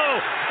throw.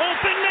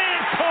 Open man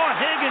caught.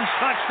 Higgins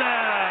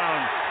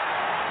touchdown.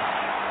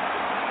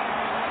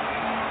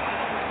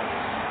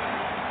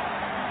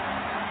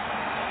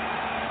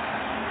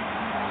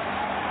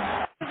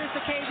 This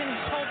occasion, he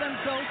told them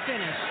go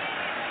finish.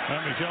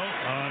 There we go.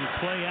 On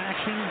play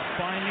action,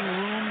 finding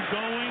room,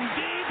 going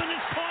deep, and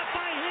it's caught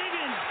by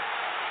Higgins.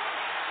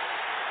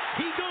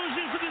 He goes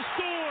in for the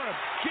score.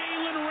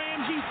 Jalen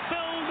Ramsey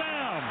fell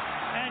down.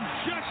 And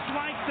just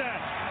like that,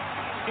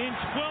 in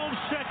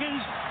 12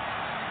 seconds,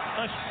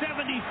 a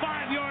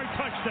 75-yard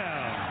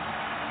touchdown.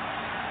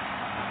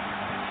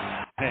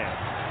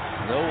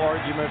 No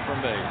argument from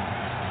me.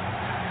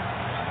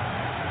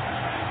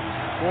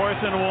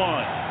 4th and 1.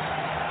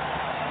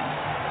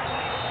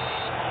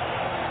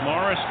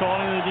 Morris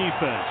calling the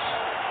defense.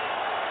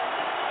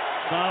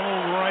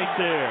 Donald right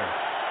there.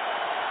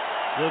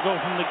 They'll go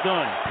from the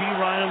gun. P.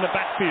 Ryan in the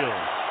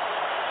backfield.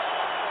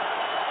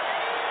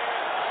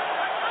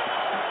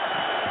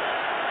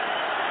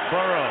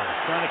 Burrow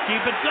trying to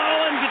keep it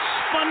going, gets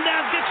spun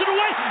down, gets it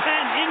away,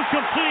 and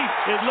incomplete.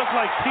 It looked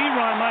like P.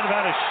 Ryan might have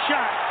had a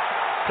shot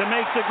to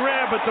make the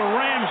grab, but the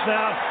Rams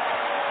now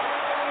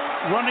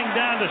running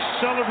down to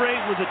celebrate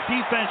with a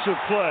defensive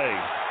play.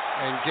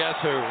 And guess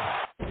who?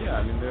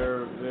 Yeah, I mean,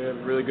 they have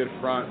a really good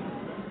front.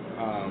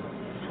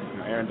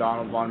 Aaron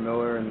Donald, Von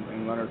Miller, and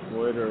Leonard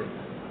Floyd are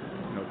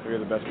 3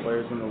 of the best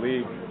players in the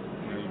league.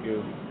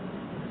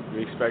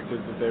 We expected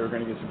that they were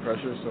going to get some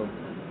pressure, so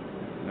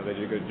they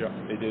did a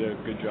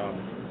good job.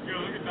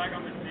 Looking back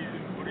on the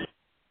season,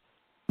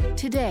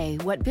 Today,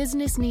 what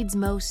business needs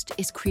most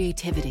is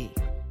creativity.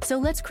 So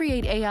let's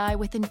create AI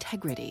with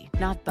integrity,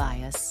 not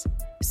bias.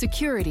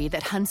 Security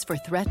that hunts for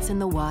threats in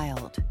the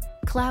wild.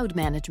 Cloud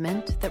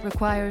management that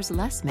requires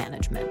less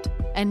management.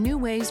 And new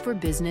ways for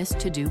business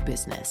to do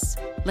business.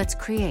 Let's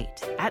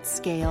create, at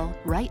scale,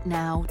 right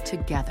now,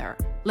 together.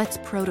 Let's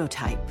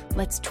prototype.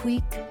 Let's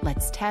tweak.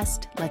 Let's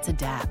test. Let's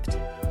adapt.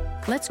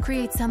 Let's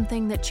create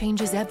something that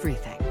changes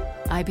everything.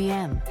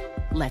 IBM.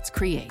 Let's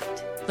create.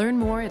 Learn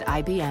more at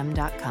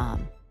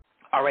IBM.com.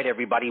 All right,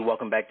 everybody,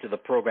 welcome back to the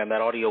program.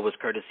 That audio was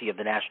courtesy of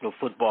the National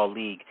Football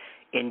League,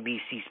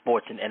 NBC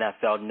Sports and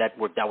NFL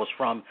Network. That was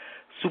from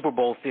Super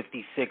Bowl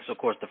 56. Of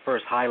course, the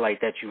first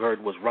highlight that you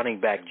heard was running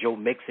back Joe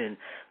Mixon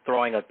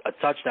throwing a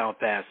touchdown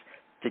pass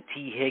to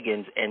T.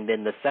 Higgins, and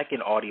then the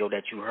second audio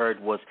that you heard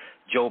was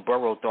Joe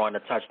Burrow throwing a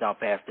touchdown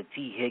pass to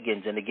T.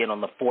 Higgins. And again,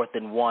 on the 4th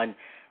and 1,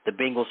 the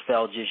Bengals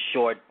fell just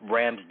short.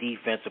 Rams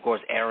defense, of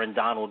course, Aaron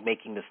Donald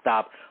making the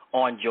stop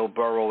on Joe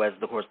Burrow as,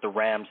 of course, the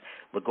Rams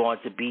were going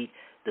to beat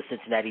the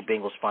Cincinnati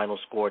Bengals. Final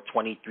score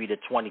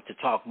 23-20. To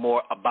talk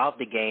more about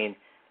the game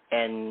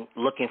and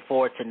looking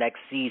forward to next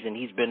season,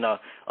 he's been a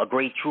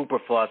great trooper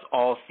for us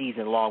all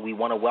season long. We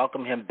want to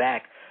welcome him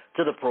back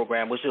to the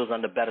program. Wish it was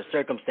under better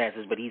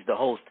circumstances, but he's the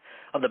host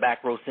of the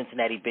Back Row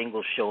Cincinnati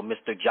Bengals show,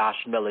 Mr. Josh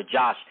Miller.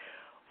 Josh,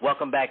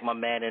 welcome back, my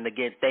man, and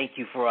again, thank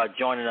you for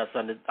joining us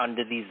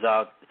under these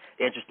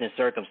interesting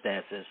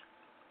circumstances.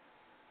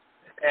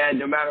 And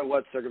no matter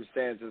what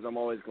circumstances, I'm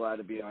always glad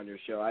to be on your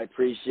show. I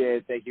appreciate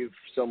it. Thank you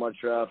so much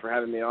for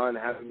having me on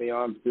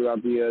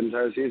throughout the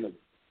entire season.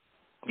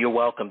 You're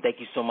welcome. Thank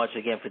you so much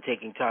again for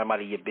taking time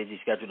out of your busy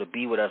schedule to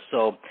be with us.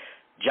 So,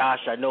 Josh,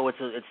 I know it's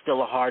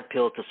still a hard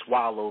pill to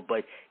swallow,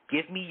 but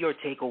give me your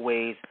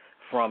takeaways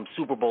from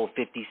Super Bowl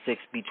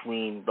 56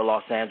 between the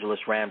Los Angeles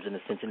Rams and the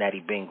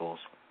Cincinnati Bengals.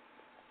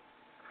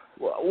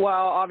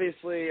 Well,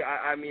 obviously,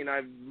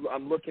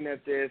 I'm looking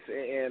at this,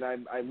 and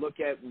I look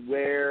at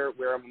where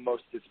I'm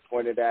most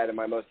disappointed at. Am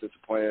I most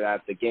disappointed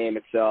at the game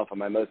itself?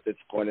 Am I most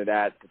disappointed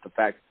at the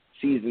fact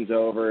season's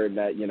over and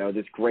that,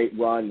 this great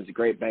run, this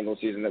great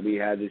Bengals season that we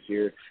had this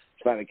year, it's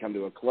finally come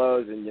to a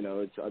close, and,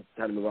 it's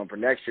time to move on for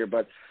next year.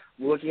 But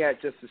looking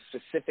at just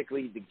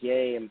specifically the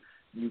game,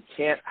 you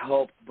can't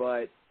help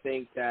but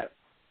think that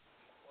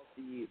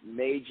the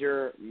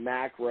major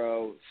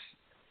macro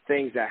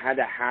things that had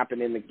to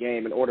happen in the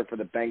game in order for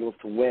the Bengals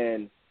to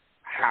win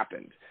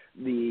happened.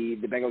 The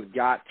Bengals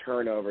got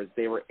turnovers.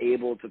 They were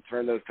able to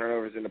turn those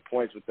turnovers into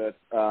points with the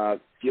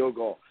field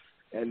goal.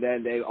 And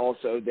then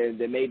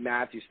they made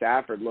Matthew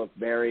Stafford look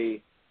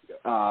very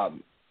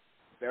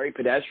very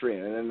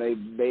pedestrian. And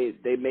then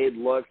they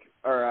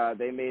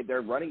made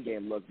their running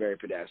game look very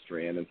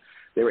pedestrian. And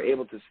they were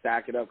able to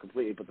stack it up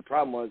completely. But the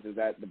problem is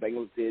that the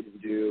Bengals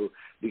didn't do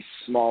the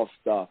small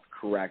stuff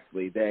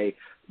correctly. They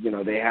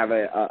have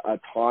a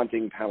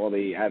taunting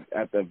penalty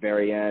at the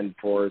very end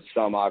for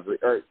not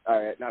a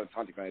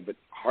taunting penalty, but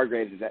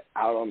Hargraves is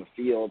out on the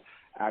field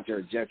after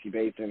a Jesse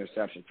Bates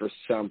interception for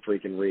some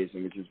freaking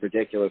reason, which is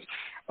ridiculous.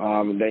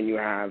 And then you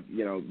have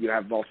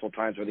multiple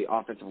times where the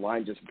offensive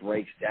line just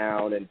breaks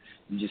down, and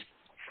you just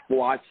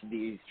watch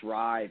these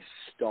drives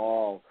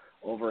stall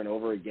over and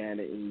over again,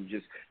 and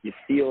you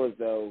feel as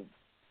though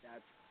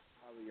that's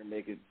probably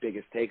your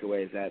biggest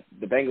takeaway, is that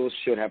the Bengals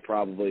should have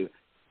probably,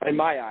 in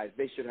my eyes,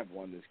 they should have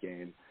won this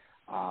game,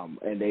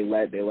 and they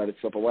let it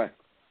slip away.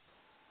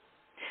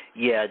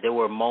 Yeah, there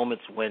were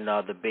moments when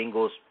the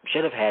Bengals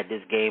should have had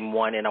this game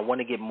won, and I want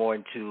to get more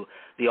into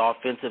the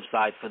offensive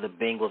side for the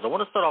Bengals. I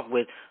want to start off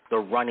with the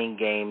running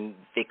game.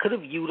 They could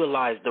have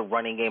utilized the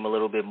running game a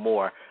little bit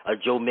more.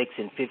 Joe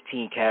Mixon,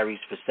 15 carries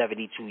for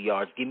 72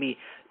 yards. Give me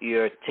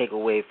your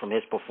takeaway from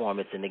his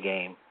performance in the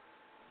game.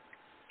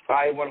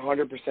 I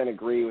 100%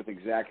 agree with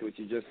exactly what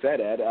you just said,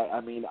 Ed.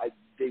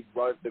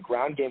 The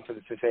ground game for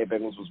the Cincinnati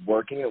Bengals was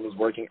working. It was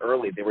working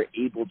early. They were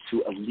able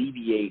to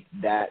alleviate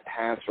that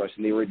pass rush,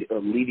 and they were able to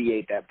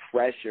alleviate that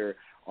pressure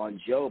on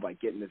Joe by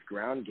getting this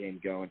ground game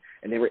going.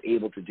 And they were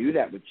able to do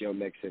that with Joe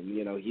Mixon.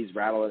 He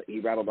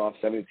rattled off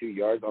 72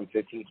 yards on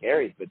 15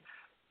 carries. But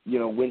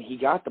when he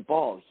got the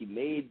ball, he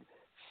made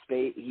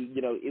space.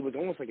 It was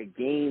almost like a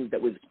game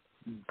that was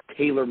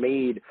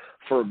tailor-made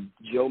for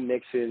Joe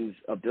Mixon's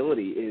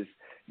ability.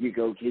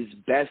 His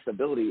best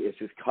ability is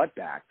his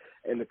cutback,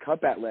 and the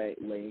cutback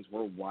lanes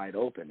were wide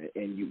open,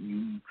 and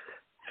you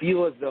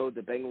feel as though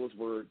the Bengals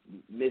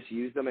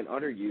misused them and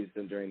underused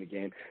them during the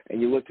game.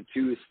 And you looked at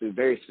two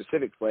very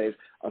specific plays: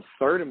 a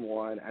 3rd and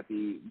 1 at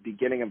the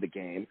beginning of the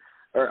game,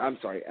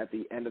 at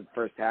the end of the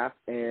first half,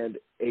 and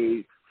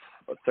a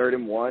 3rd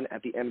and 1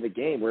 at the end of the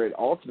game, where it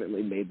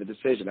ultimately made the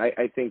decision.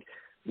 I think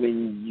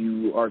when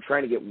you are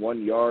trying to get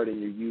 1 yard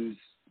and you use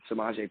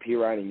Samaje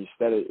Perine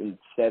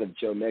instead of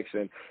Joe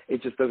Mixon,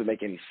 it just doesn't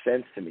make any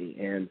sense to me.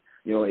 And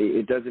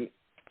it doesn't.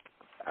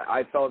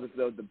 I felt as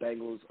though the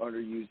Bengals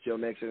underused Joe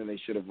Mixon, and they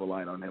should have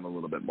relied on him a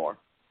little bit more.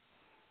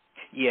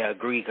 Yeah,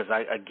 agree. Because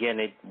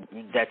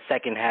that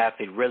second half,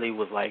 it really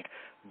was like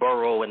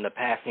Burrow in the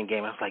passing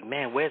game. I was like,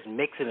 man, where's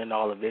Mixon in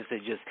all of this? It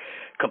just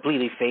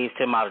completely phased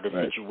him out of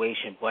the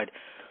situation. But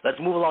let's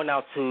move along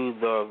now to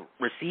the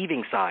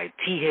receiving side.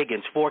 T.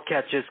 Higgins, 4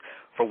 catches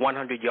for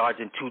 100 yards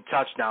and 2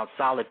 touchdowns.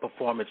 Solid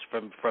performance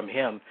from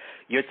him.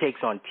 Your takes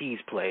on T's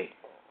play?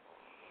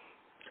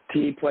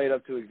 T played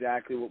up to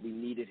exactly what we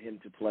needed him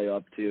to play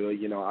up to.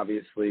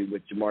 Obviously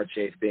with Jamar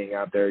Chase being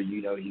out there,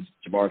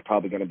 Jamar's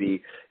probably going to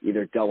be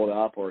either doubled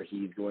up or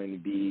he's going to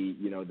be,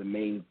 the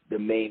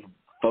main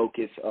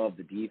focus of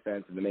the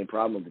defense and the main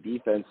problem of the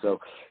defense. So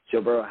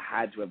Joe Burrow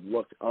had to have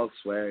looked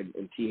elsewhere,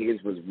 and T.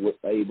 Higgins was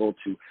able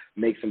to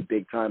make some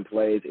big-time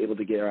plays, able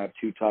to have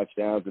 2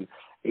 touchdowns, and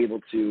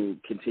able to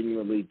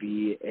continually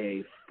be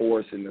a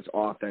force in this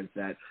offense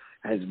that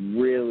has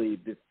really,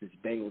 this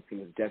Bengals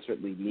team is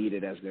desperately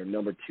needed as their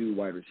number 2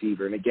 wide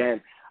receiver. And again,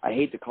 I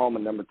hate to call him a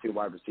number 2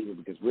 wide receiver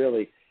because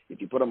really,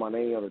 if you put him on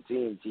any other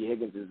team, T.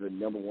 Higgins is the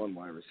number 1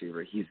 wide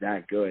receiver. He's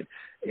that good.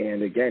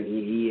 And again,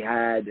 he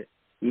had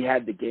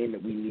the game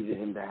that we needed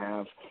him to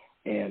have.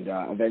 And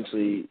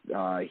eventually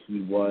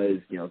he was,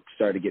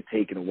 started to get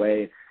taken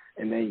away.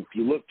 And then if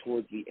you look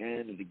towards the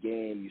end of the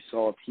game, you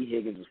saw T.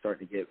 Higgins was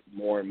starting to get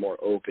more and more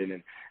open,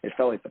 and it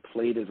felt like the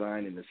play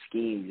design and the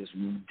scheme just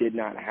did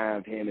not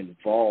have him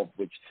involved,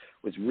 which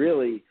was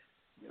really,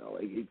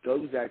 it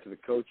goes back to the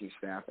coaching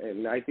staff.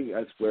 And I think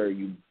that's where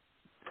you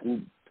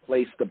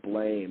place the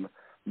blame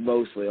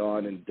mostly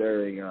on, and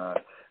during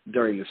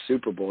the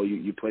Super Bowl,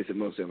 you place it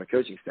mostly on the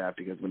coaching staff,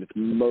 because when it's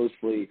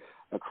mostly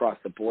across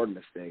the board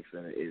mistakes,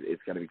 then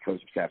it's got to be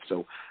coaching staff.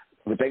 So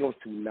the Bengals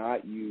do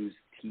not use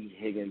T.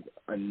 Higgins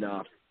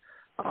enough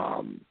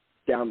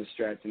down the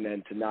stretch, and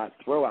then to not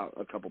throw out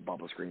a couple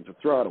bubble screens or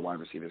throw out a wide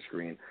receiver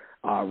screen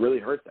really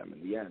hurt them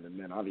in the end. And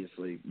then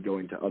obviously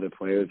going to other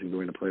players and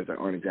going to players that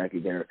aren't exactly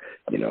their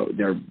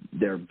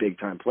big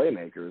time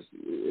playmakers,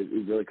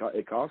 it really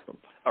cost them.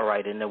 All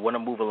right, and I want to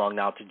move along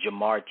now to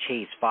Jamar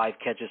Chase, 5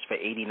 catches for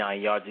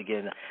 89 yards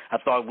again. I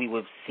thought we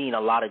would have seen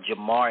a lot of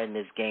Jamar in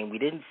this game. We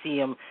didn't see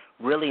him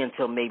really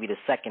until maybe the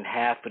second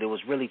half, but it was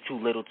really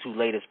too little, too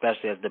late,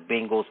 especially as the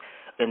Bengals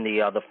in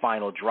the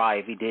final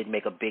drive. He did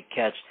make a big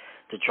catch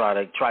to try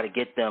to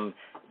get him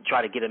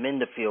in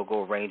the field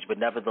goal range, but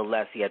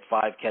nevertheless, he had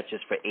 5 catches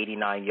for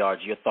 89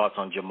 yards. Your thoughts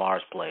on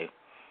Jamar's play?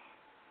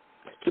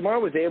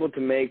 Jamar was able to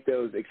make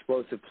those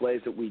explosive plays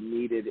that we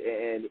needed,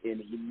 and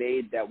he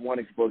made that one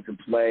explosive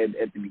play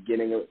at the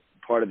beginning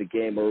part of the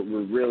game where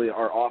really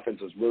our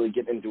offense was really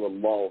getting into a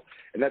lull,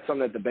 and that's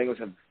something that the Bengals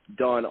have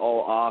done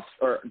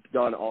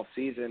all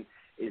season.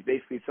 Is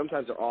basically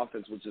sometimes our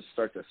offense will just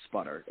start to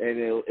sputter, and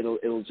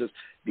it'll just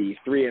be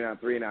 3 and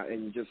out,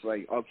 and you're just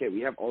like, okay,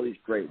 we have all these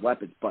great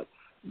weapons, but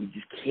we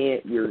just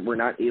can't. We're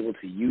not able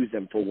to use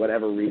them for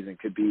whatever reason. It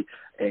could be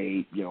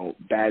a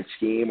bad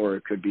scheme, or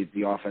it could be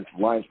the offensive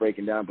line's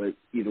breaking down. But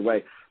either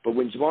way, but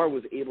when Jamar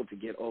was able to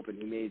get open,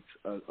 he made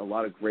a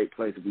lot of great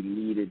plays that we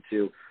needed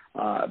to.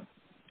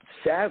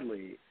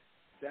 Sadly,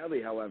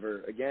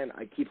 however, again,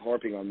 I keep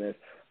harping on this.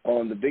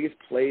 On the biggest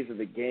plays of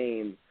the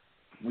game,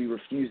 we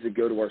refuse to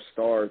go to our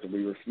stars, and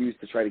we refuse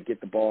to try to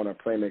get the ball in our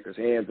playmakers'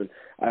 hands. And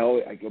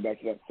I go back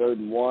to that 3rd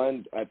and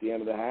 1 at the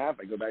end of the half.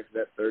 I go back to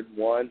that 3rd and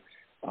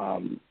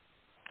 1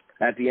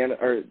 at the end,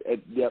 or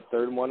at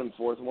 3rd and 1 and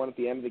 4th and 1 at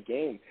the end of the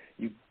game.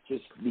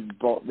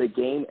 The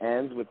game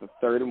ends with a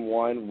 3rd and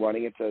 1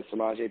 running it to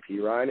Samaje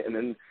Perine, and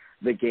then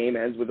the game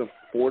ends with a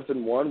 4th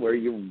and 1 where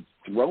you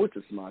throw it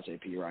to Samaje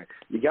Perine.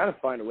 You got to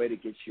find a way to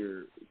get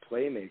your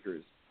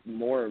playmakers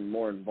more and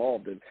more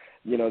involved, and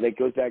that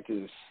goes back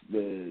to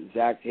the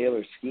Zach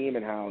Taylor scheme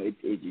and how it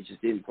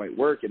just didn't quite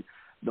work. And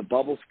the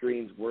bubble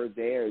screens were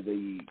there.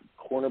 The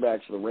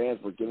cornerbacks for the Rams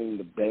were giving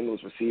the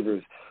Bengals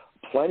receivers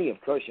plenty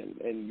of cushion,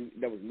 and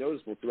that was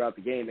noticeable throughout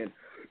the game, and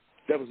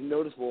that was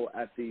noticeable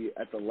at the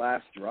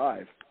last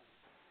drive.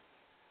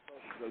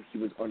 You felt as though he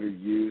was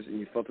underused, and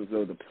you felt as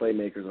though the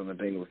playmakers on the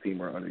Bengals team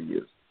were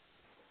underused.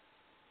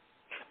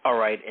 All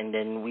right, and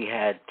then we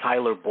had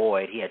Tyler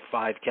Boyd. He had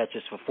 5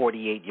 catches for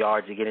 48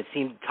 yards. Again, it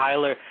seemed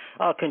Tyler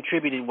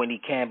contributed when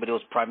he can, but it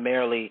was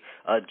primarily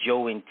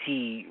Joe and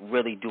T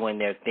really doing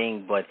their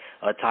thing. But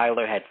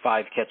Tyler had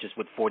 5 catches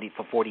for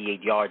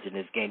 48 yards in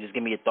this game. Just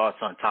give me your thoughts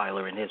on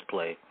Tyler and his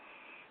play.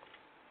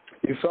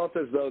 You felt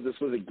as though this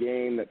was a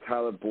game that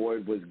Tyler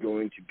Boyd was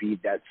going to be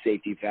that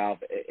safety valve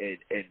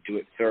and do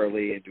it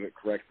thoroughly and do it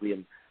correctly,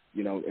 and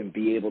and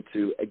be able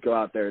to go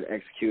out there and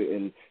execute.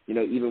 And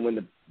even when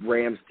the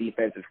Rams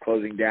defense is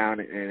closing down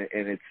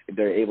and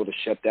they're able to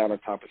shut down our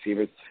top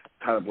receivers,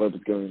 Tyler Boyd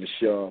was going to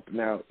show up.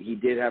 Now, he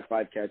did have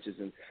 5 catches,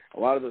 and a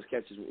lot of those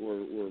catches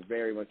were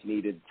very much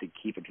needed to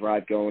keep a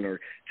drive going or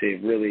to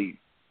really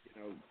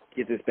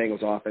get this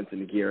Bengals offense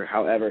into gear.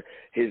 However,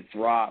 his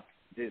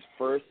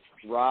first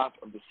drop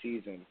of the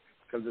season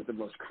comes at the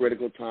most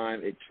critical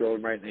time. It threw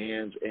him right in the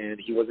hands, and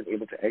he wasn't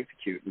able to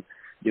execute. And,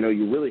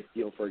 you really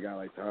feel for a guy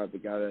like Todd, the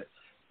guy that,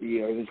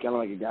 he's kind of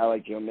like a guy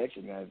like Joe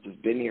Mixon that has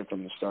just been here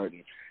from the start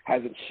and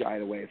hasn't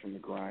shied away from the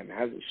grind,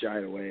 hasn't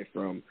shied away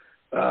from,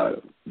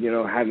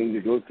 having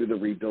to go through the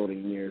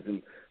rebuilding years.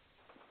 And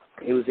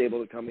he was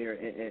able to come here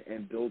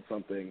and build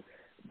something.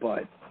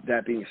 But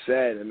that being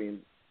said, I mean,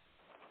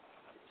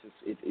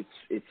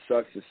 it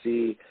sucks to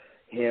see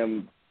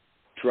him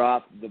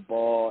drop the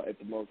ball at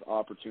the most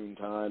opportune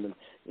time, and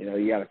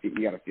you got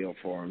to feel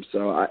for him.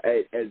 So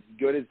as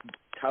good as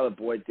Tyler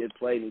Boyd did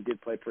play, and he did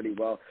play pretty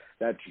well,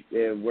 that's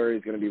where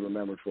he's going to be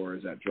remembered for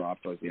is that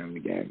drop towards the end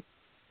of the game.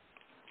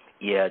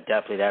 Yeah,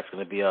 definitely. That's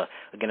going to be a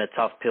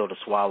tough pill to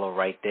swallow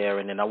right there.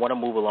 And then I want to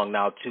move along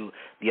now to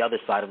the other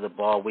side of the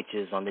ball, which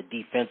is on the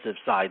defensive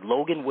side.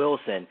 Logan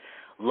Wilson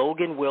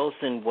Logan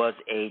Wilson was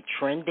a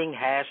trending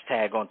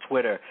hashtag on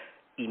Twitter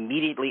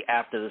immediately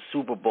after the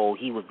Super Bowl.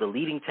 He was the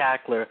leading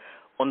tackler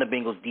on the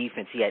Bengals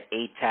defense. He had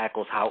 8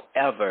 tackles.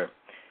 However,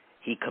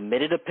 he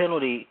committed a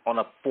penalty on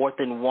a 4th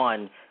and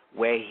 1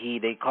 where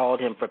they called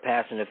him for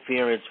pass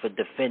interference for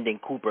defending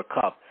Cooper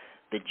Kupp.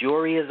 The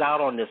jury is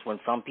out on this one.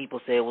 Some people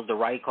say it was the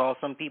right call.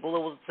 Some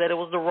people said it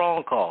was the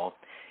wrong call.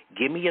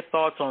 Give me your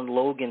thoughts on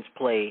Logan's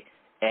play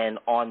and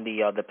on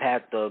the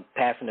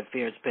pass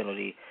interference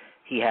penalty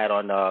he had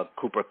on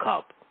Cooper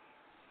Kupp.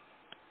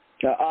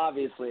 Now,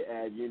 obviously,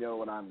 Ed, you know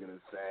what I'm going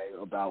to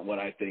say about what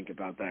I think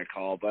about that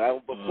call.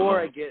 But before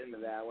I get into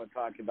that, I want to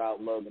talk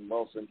about Logan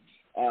Wilson.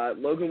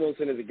 Logan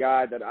Wilson is a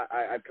guy that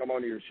I've come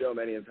onto your show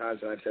many times,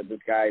 and I've said this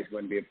guy is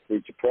going to be a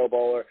future Pro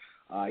Bowler.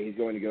 He's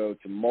going to go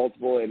to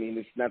multiple. I mean,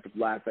 this is not the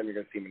last time you're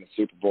going to see him in the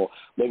Super Bowl.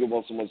 Logan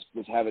Wilson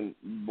was having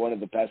one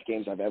of the best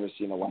games I've ever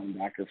seen a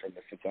linebacker from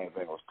the Cincinnati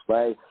Bengals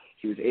play.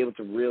 He was able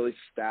to really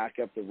stack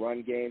up the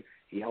run game.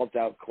 He helped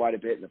out quite a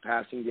bit in the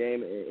passing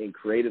game and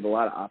created a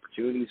lot of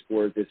opportunities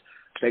for this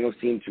Bengals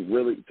team to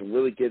really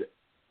get,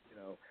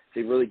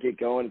 to really get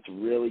going, to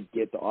really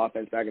get the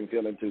offense back in the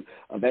field, and to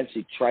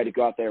eventually try to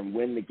go out there and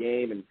win the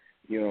game and,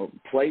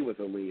 play with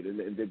a lead.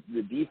 And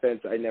the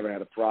defense I never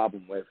had a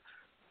problem with.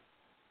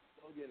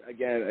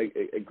 Again,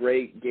 a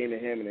great game to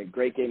him, and a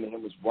great game to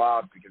him was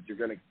wild because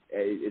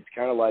it's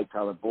kind of like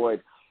Tyler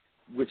Boyd.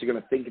 What you're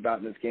going to think about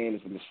in this game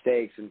is the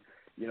mistakes. And,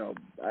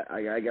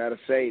 I got to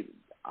say,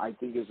 I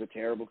think it's a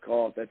terrible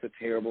call. That's a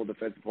terrible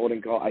defensive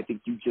holding call. I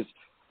think you just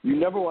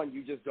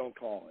don't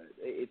call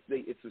it.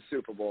 It's the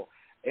Super Bowl.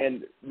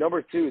 And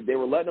number 2, they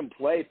were letting him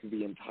play through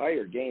the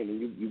entire game.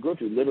 And you go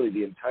through literally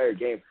the entire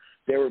game.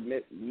 They were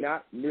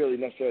not really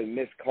necessarily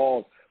missed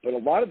calls, but a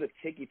lot of the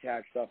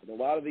ticky-tack stuff and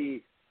a lot of the,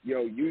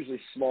 usually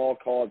small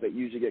calls that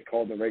usually get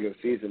called in the regular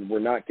season were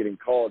not getting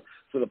called.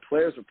 So the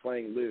players were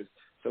playing loose.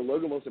 So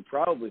Logan Wilson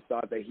probably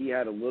thought that he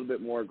had a little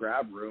bit more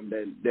grab room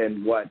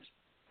than what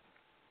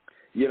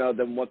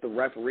the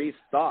referees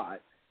thought.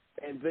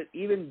 But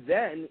even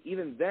then,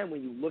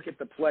 when you look at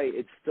the play,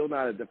 it's still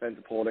not a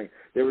defensive holding.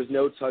 There was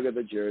no tug of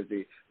the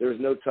jersey. There was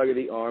no tug of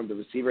the arm. The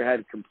receiver had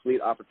a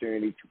complete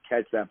opportunity to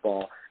catch that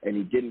ball, and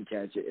he didn't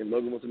catch it. And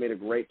Logan Wilson made a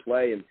great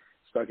play and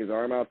stuck his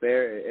arm out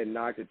there and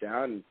knocked it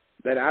down. And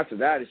then after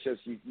that, it's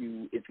just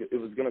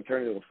it was going to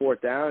turn into a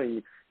 4th down,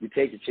 and you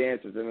take your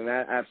chances. And then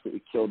that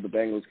absolutely killed the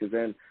Bengals because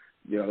then,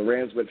 the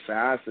Rams went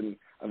fast and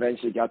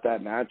eventually got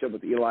that matchup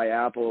with Eli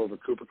Apple over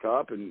Cooper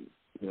Kupp, and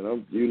you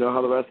know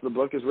how the rest of the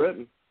book is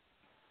written.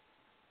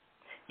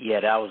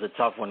 Yeah, that was a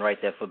tough one right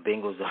there for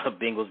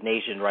Bengals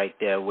Nation right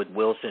there with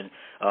Wilson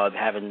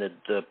having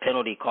the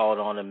penalty called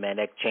on him, man.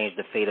 That changed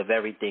the fate of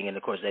everything. And,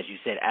 of course, as you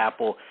said,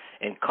 Apple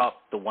and Kupp,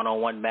 the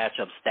one-on-one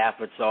matchup,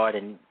 Stafford saw it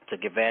and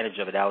took advantage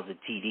of it. That was a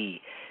TD.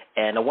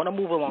 And I want to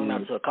move along now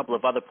to a couple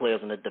of other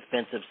players on the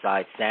defensive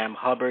side. Sam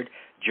Hubbard,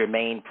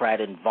 Jermaine Pratt,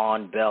 and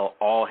Von Bell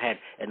all had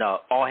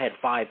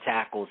 5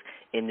 tackles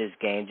in this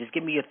game. Just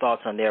give me your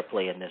thoughts on their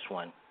play in this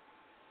one.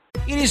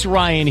 It is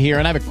Ryan here,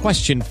 and I have a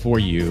question for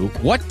you.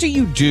 What do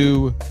you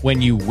do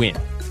when you win?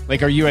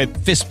 Like, are you a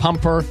fist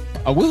pumper,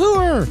 a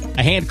woohooer,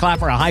 a hand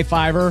clapper, a high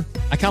fiver?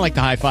 I kind of like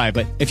the high five,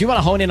 but if you want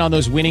to hone in on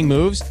those winning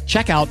moves,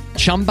 check out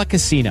Chumba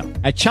Casino.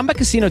 At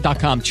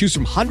ChumbaCasino.com, choose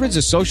from hundreds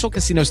of social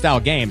casino-style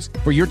games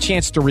for your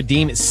chance to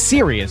redeem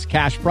serious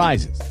cash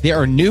prizes. There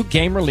are new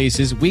game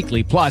releases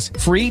weekly, plus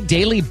free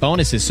daily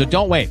bonuses. So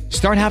don't wait.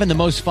 Start having the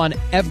most fun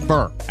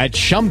ever at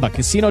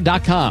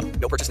ChumbaCasino.com.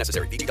 No purchase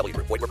necessary. VGW.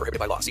 Void were prohibited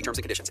by law. See terms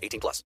and conditions.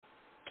 18+.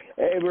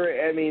 They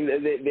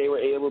were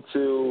able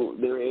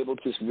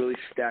to really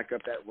stack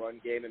up that run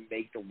game and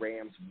make the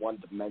Rams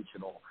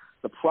one-dimensional.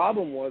 The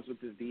problem was with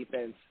this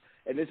defense,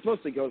 and this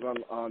mostly goes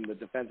on the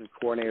defensive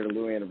coordinator,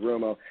 Lou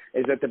Anarumo,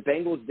 is that the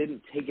Bengals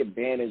didn't take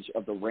advantage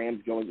of the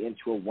Rams going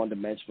into a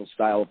one-dimensional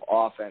style of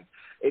offense.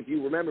 If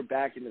you remember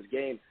back in this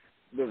game,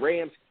 the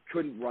Rams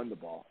couldn't run the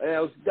ball. And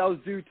that was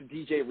due to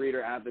DJ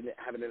Reader having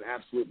an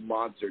absolute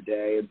monster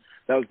day, and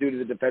that was due to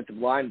the defensive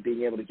line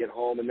being able to get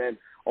home, and then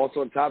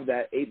also on top of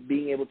that,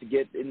 being able to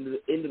get into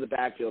the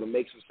backfield and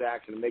make some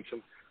sacks and make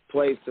some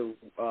plays to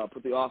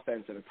put the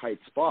offense in a tight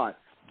spot.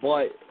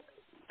 But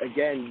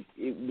again,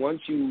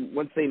 once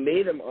they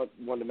made him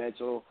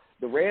one-dimensional,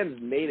 the Rams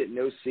made it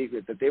no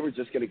secret that they were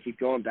just going to keep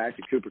going back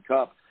to Cooper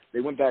Kupp. They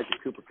went back to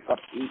Cooper Kupp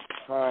 8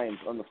 times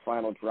on the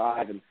final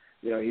drive, and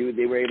they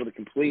were able to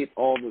complete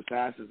all those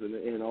passes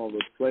and all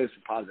those plays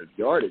for positive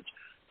yardage.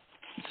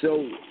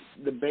 So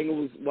the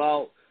Bengals,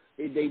 while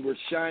they were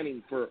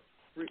shining for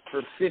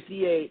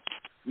 58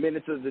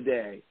 minutes of the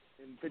day,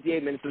 in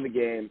 58 minutes of the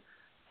game,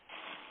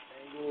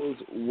 the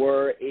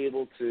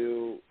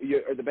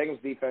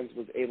Bengals defense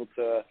was able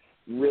to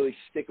really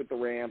stick with the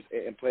Rams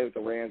and play with the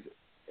Rams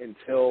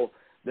until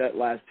that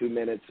last 2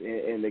 minutes,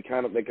 and they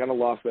kind of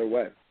lost their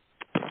way.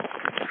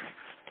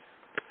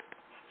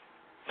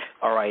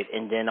 All right,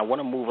 and then I want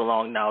to move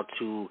along now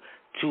to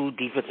 2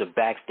 defensive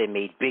backs that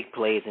made big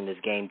plays in this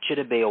game.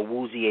 Chidobe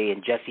Awuzie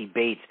and Jesse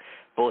Bates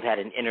both had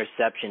an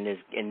interception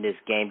in this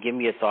game. Give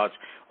me your thoughts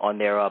on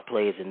their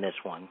plays in this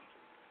one.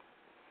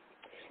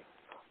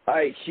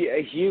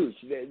 Huge.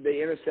 The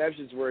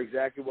interceptions were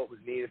exactly what was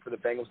needed for the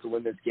Bengals to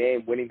win this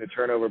game. Winning the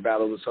turnover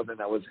battle was something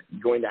that was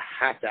going to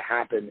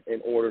happen in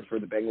order for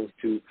the Bengals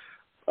to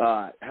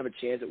have a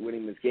chance at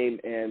winning this game,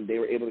 and they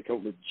were able to come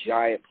up with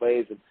giant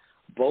plays. And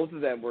both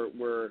of them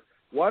were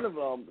one of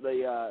them,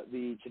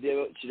 the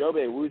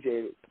Chidobe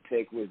Awuzie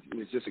pick was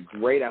just a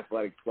great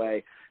athletic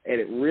play, and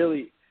it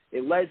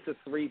led to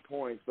 3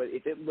 points. But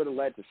if it would have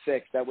led to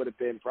 6, that would have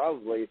been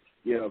probably,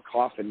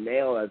 coffin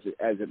nail as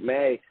it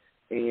may.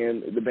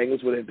 And the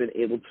Bengals would have been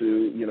able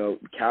to,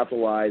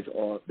 capitalize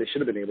on. They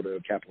should have been able to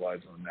capitalize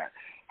on that.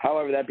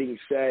 However, that being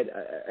said,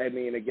 I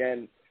mean,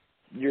 again,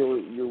 you're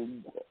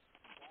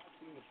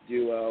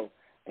duo,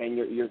 and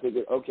you're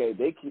thinking, okay,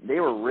 they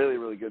were really,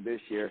 really good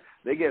this year.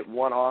 They get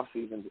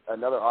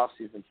another off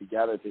season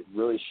together to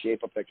really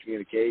shape up that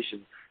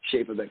communication,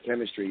 shape up that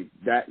chemistry.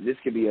 This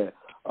could be a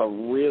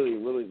really,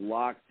 really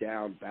locked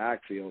down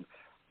backfield.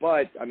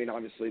 But, I mean,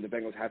 obviously the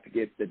Bengals have to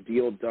get the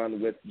deal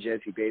done with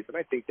Jesse Bates, and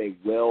I think they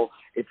will.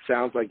 It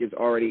sounds like it's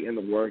already in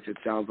the works. It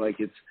sounds like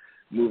it's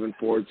moving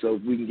forward. So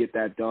if we can get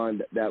that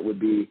done, that would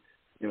be,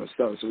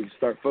 so we can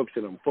start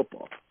focusing on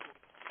football.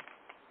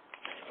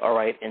 All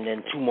right, and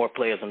then 2 more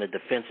players on the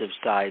defensive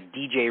side.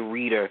 DJ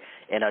Reader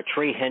and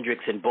Trey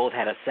Hendrickson both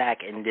had a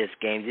sack in this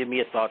game. Give me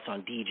your thoughts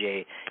on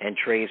DJ and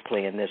Trey's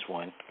play in this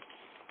one.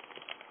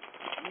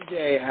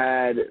 DJ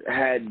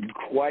had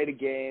quite a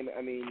game.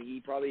 I mean,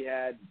 he probably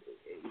had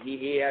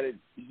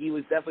he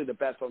was definitely the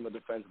best on the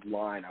defensive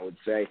line, I would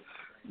say.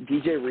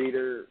 DJ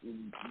Reader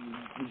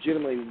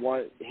legitimately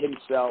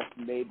himself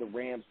made the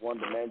Rams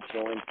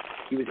one-dimensional, and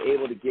he was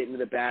able to get into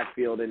the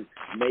backfield and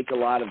make a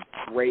lot of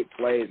great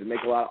plays and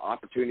make a lot of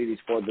opportunities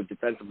for the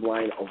defensive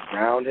line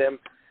around him.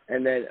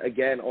 And then,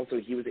 again,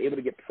 also he was able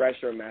to get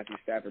pressure on Matthew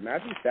Stafford.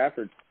 Matthew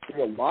Stafford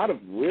threw a lot of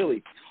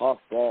really tough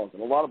balls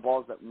and a lot of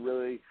balls that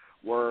really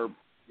were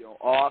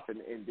off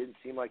and didn't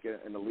seem like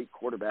an elite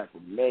quarterback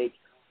would make.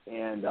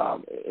 And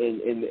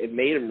it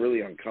made him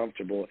really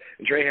uncomfortable.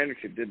 And Trey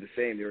Hendrickson did the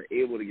same. They were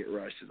able to get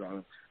rushes on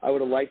him. I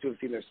would have liked to have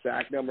seen their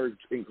sack numbers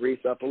increase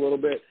up a little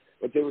bit,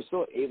 but they were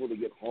still able to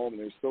get home,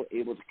 and they were still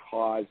able to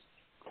cause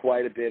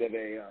quite a bit of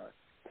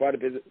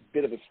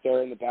a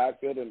stir in the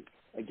backfield. And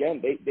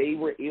again, they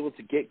were able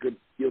to get good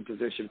field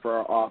position for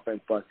our offense,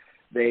 but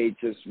the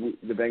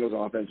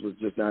Bengals offense was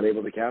just not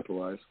able to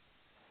capitalize.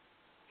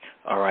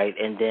 All right,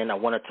 and then I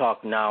want to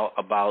talk now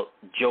about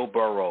Joe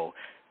Burrow.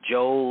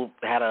 Joe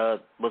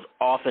was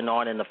off and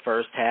on in the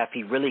first half.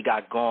 He really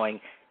got going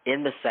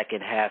in the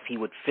second half. He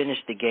would finish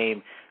the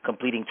game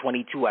completing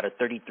 22 out of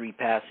 33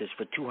 passes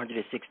for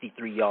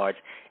 263 yards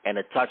and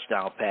a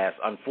touchdown pass.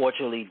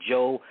 Unfortunately,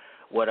 Joe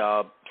would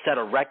set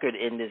a record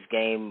in this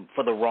game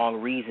for the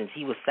wrong reasons.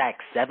 He was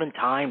sacked 7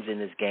 times in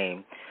this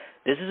game.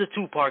 This is a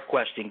 2-part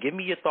question. Give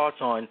me your thoughts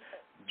on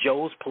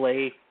Joe's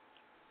play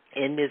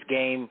in this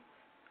game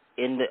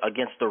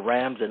against the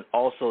Rams, and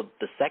also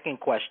the second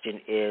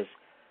question is,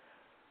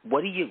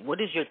 what is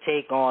your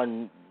take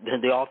on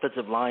the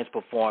offensive line's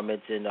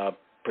performance in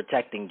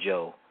protecting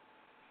Joe?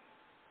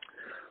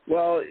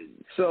 Well,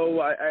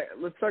 so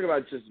let's talk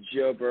about just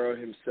Joe Burrow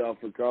himself,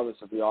 regardless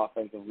of the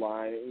offensive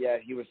line. Yeah,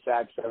 he was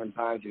sacked 7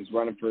 times. He was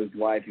running for his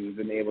life. He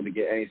wasn't able to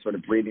get any sort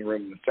of breathing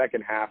room in the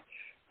second half.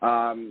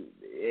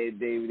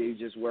 They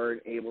just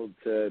weren't able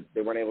to.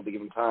 They weren't able to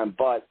give him time.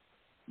 But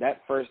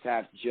that first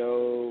half,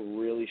 Joe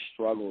really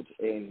struggled,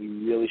 and he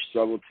really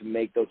struggled to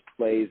make those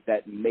plays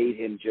that made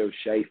him Joe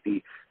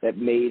Shiesty, that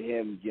made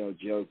him,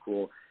 Joe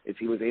Cool. If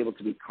he was able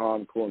to be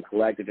calm, cool, and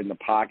collected in the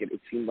pocket, it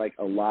seemed like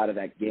a lot of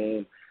that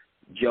game,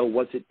 Joe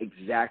wasn't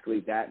exactly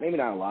that. Maybe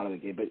not a lot of the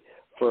game, but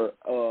for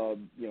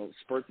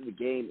spurts of the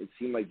game, it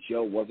seemed like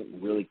Joe wasn't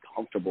really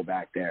comfortable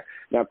back there.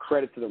 Now,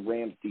 credit to the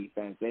Rams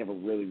defense. They have a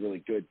really,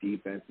 really good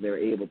defense. They're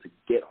able to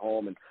get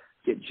home and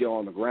get Joe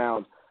on the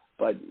ground.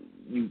 But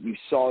you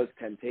saw his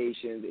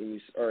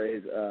temptations or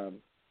his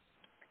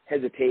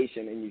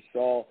hesitation, and you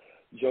saw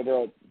Joe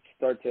Burrow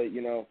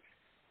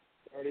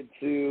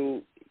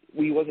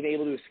he wasn't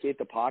able to escape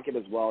the pocket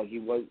as well. He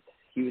was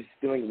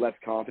feeling less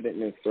confident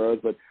in his throws,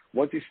 but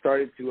once he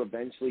started to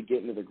eventually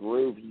get into the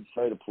groove, he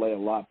started to play a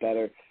lot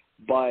better.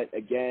 But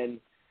again,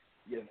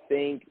 you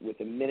think with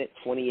a minute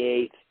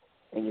 28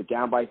 and you're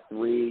down by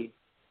 3,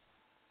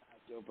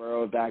 Joe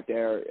Burrow back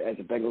there, as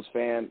a Bengals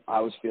fan, I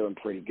was feeling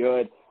pretty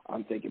good.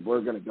 I'm thinking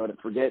we're going to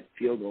forget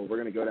field goal. We're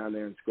going to go down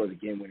there and score the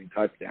game-winning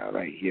touchdown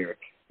right here.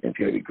 It's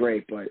going to be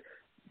great, but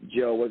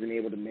Joe wasn't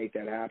able to make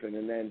that happen.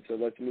 And then, so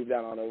let's move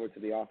that on over to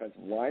the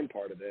offensive line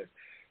part of this.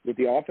 With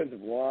the offensive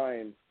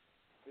line,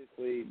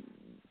 obviously,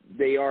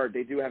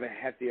 they do have a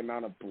hefty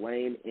amount of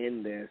blame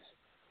in this,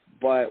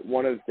 but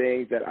one of the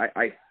things that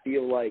I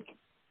feel like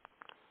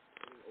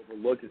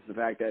overlooked is the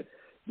fact that,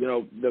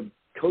 the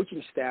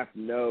coaching staff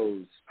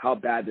knows how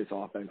bad this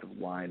offensive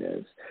line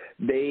is.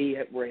 They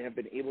have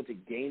been able to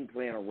game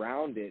plan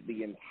around it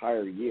the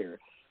entire year.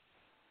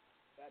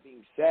 That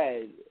being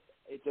said,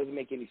 it doesn't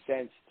make any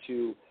sense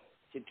to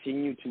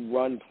continue to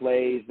run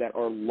plays that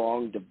are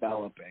long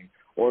developing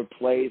or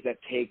plays that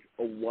take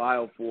a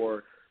while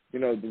for,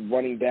 the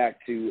running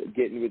back to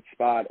get into its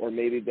spot, or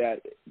maybe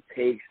that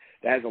takes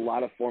that has a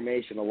lot of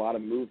formation, a lot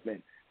of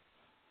movement,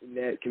 and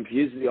that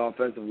confuses the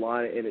offensive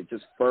line, and it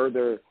just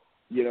further,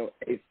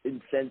 it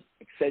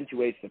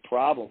accentuates the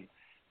problem.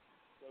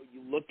 So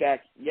you look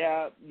back,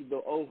 the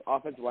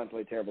offensive line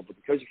played terrible, but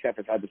the coaching staff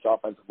has had this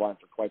offensive line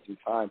for quite some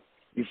time.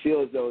 You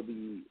feel as though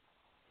the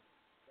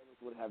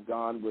Bengals would have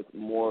gone with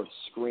more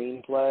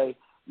screenplay.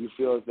 You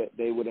feel as that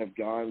they would have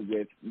gone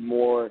with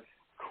more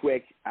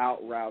quick out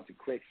routes and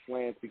quick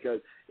slants,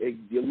 because if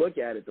you look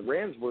at it, the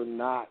Rams were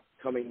not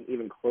coming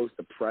even close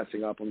to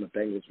pressing up on the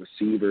Bengals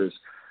receivers.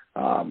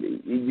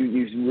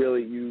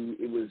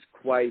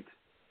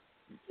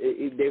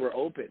 They were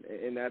open,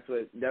 and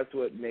that's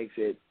what makes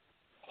it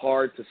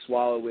hard to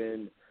swallow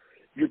when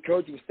your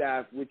coaching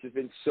staff, which has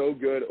been so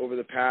good over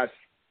the past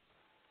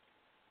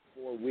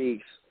 4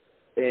 weeks,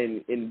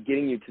 in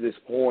getting you to this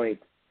point,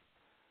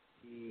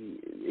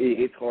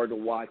 it's hard to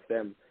watch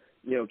them,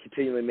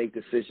 continually make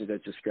decisions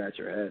that just scratch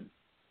your head.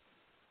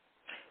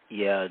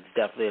 Yeah, it's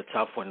definitely a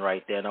tough one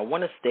right there. And I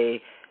want to stay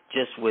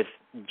just with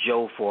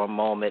Joe for a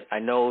moment. I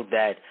know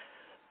that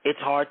it's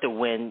hard to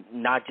win,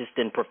 not just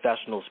in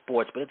professional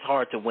sports, but it's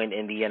hard to win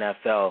in the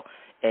NFL.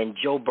 And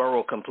Joe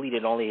Burrow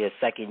completed only his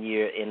second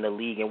year in the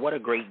league, and what a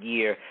great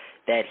year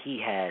that he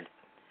had.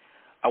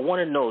 I want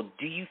to know,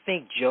 do you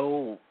think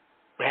Joe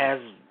has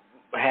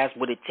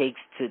what it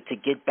takes to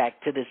get back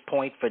to this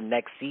point for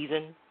next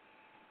season?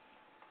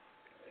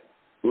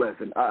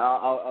 Listen,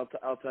 I'll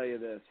tell you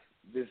this.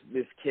 This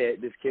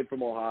kid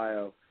from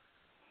Ohio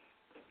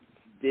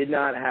did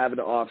not have an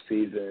off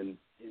season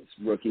his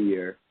rookie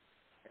year,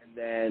 and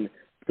then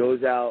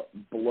goes out,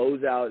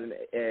 blows out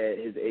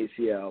his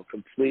ACL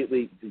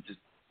completely, just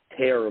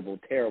terrible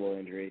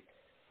injury.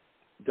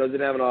 Doesn't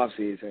have an off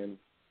season,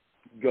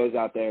 goes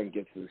out there and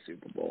gets to the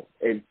Super Bowl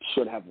and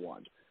should have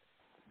won.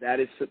 That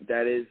is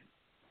something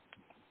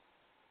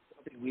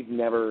we've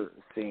never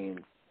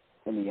seen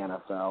in the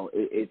NFL.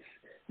 It's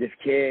this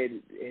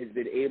kid has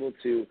been able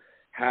to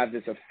have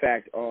this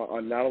effect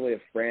on not only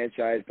a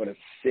franchise but a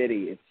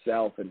city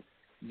itself, and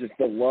just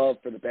the love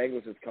for the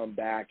Bengals has come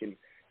back, and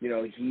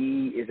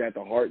he is at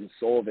the heart and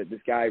soul of it.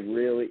 This guy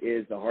really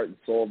is the heart and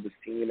soul of this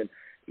team, and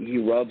he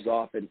rubs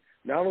off. And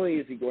not only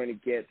is he going to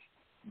get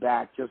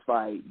back just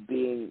by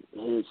being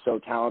so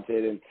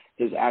talented and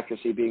his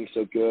accuracy being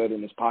so good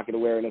and his pocket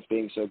awareness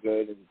being so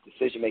good and his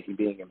decision-making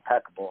being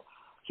impeccable,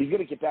 he's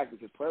going to get back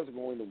because players are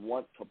going to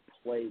want to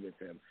play with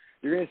him.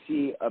 You're going to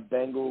see a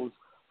Bengals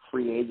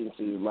free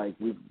agency like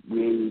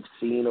we've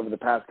seen over the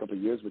past couple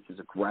of years, which is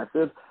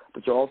aggressive,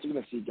 but you're also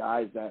going to see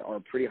guys that are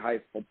pretty high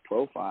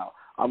profile.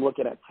 I'm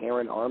looking at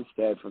Terron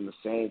Armstead from the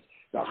Saints,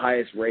 the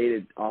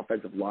highest-rated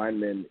offensive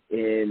lineman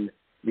in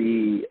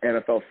the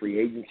NFL free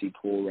agency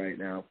pool right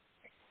now.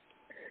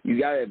 You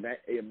got to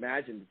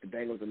imagine that the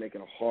Bengals are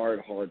making a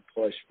hard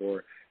push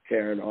for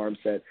Terron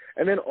Armstead.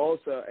 And then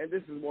also, and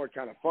this is more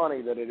kind of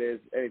funny than it is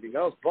anything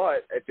else,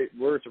 but if it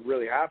were to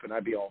really happen,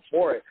 I'd be all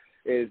for it,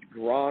 is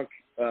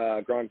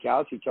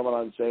Gronkowski coming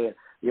on and saying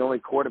the only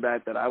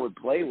quarterback that I would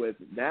play with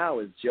now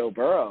is Joe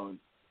Burrow. And,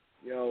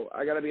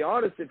 I got to be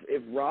honest,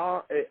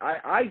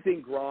 I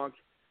think Gronk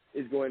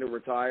is going to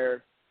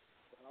retire.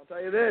 I'll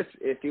tell you this,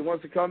 if he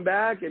wants to come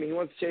back and he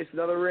wants to chase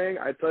another ring,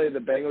 I tell you the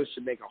Bengals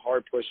should make a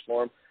hard push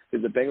for him,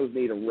 because the Bengals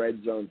need a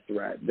red zone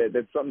threat.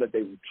 That's something that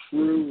they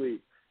truly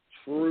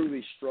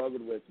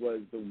struggled with,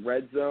 was the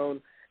red zone,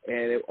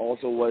 and it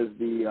also was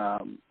the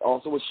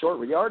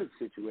short yardage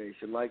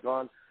situation, like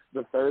on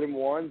the 3rd and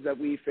 1s that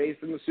we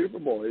faced in the Super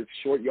Bowl. It's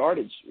short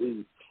yardage,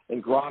 and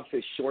Gronk's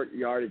a short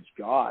yardage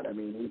god. I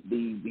mean,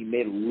 he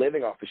made a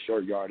living off of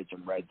short yardage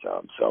and red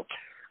zone. So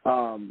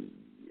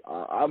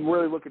I'm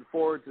really looking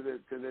forward to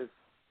this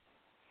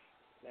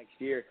next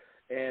year,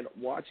 and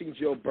watching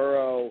Joe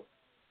Burrow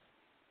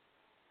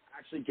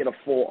actually get a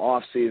full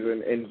off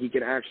season, and he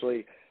can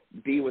actually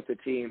be with the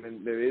team,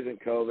 and there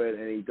isn't COVID,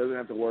 and he doesn't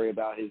have to worry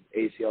about his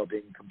ACL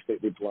being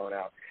completely blown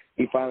out.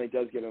 He finally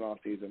does get an off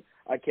season.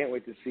 I can't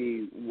wait to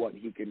see what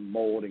he can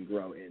mold and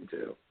grow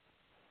into.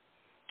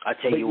 I'll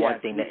tell you one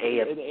thing,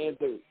 a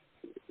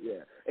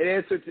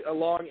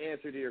long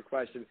answer to your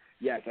question,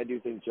 yes, I do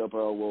think Joe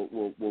Burrow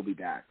will be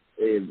back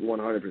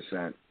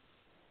 100%.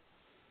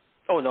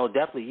 Oh, no,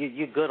 definitely.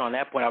 You're good on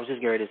that point. I was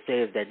just going to say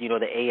is that, the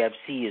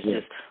AFC is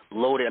just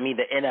loaded. I mean,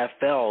 the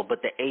NFL,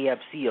 but the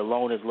AFC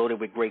alone is loaded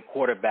with great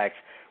quarterbacks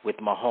with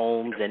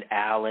Mahomes and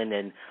Allen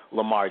and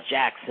Lamar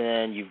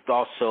Jackson. You've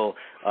also,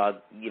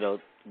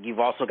 you've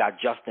also got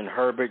Justin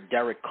Herbert,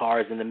 Derek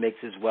Carr is in the mix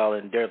as well,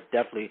 and there's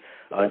definitely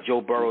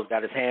Joe Burrow's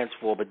got his hands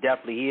full, but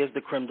definitely he is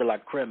the creme de la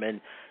creme,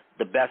 and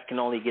the best can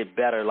only get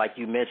better, like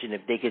you mentioned,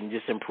 if they can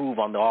just improve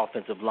on the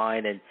offensive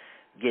line and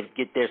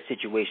get their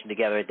situation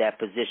together at that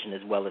position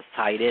as well as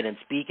tight end. And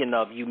speaking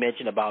of, you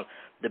mentioned about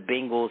the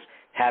Bengals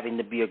having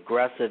to be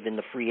aggressive in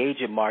the free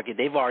agent market.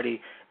 They've already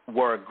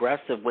were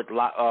aggressive with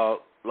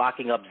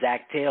locking up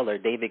Zach Taylor.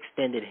 They've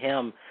extended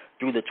him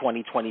through the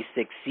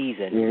 2026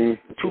 season.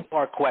 Mm-hmm.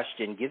 Two-part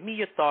question. Give me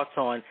your thoughts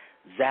on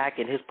Zach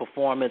and his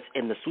performance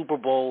in the Super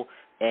Bowl,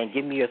 and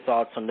give me your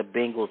thoughts on the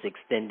Bengals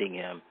extending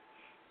him.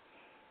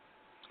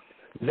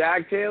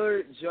 Zach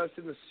Taylor, just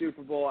in the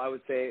Super Bowl, I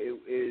would say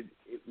it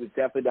was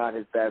definitely not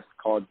his best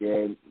called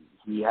game.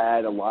 He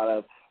had a lot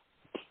of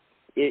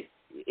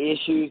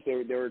issues.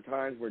 There were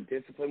times where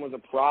discipline was a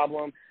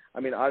problem. I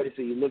mean,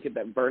 obviously, you look at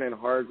that Vernon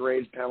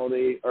Hargreaves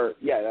penalty,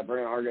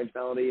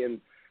 and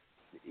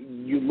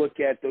you look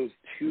at those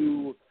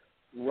two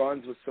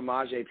runs with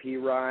Samaje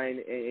Perine,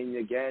 and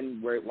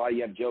again, while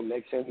you have Joe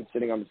Mixon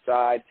sitting on the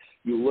side,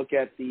 you look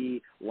at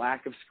the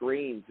lack of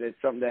screens. It's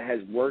something that has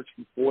worked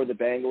for the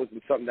Bengals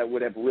and something that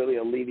would have really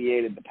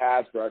alleviated the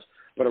pass rush,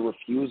 but a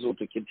refusal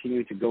to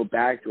continue to go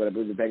back to it. I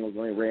believe the Bengals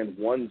only ran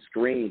one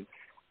screen.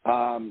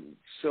 And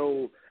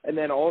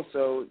then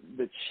also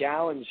the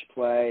challenge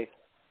play,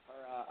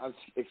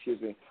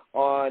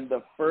 on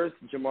the first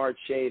Jamar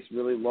Chase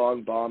really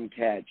long bomb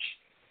catch.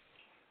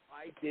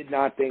 I did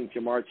not think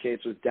Jamar Chase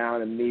was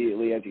down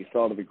immediately as he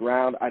fell to the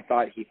ground. I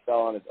thought he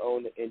fell on his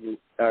own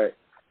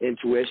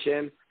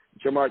intuition.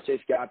 Jamar Chase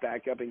got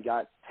back up and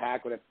got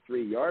tackled at the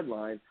 3-yard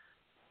line.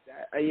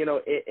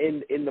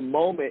 In the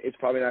moment, it's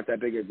probably not that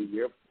big of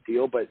a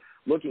deal, but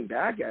looking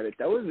back at it,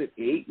 that was an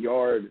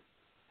 8-yard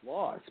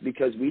loss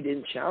because we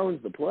didn't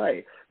challenge the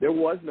play. There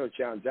was no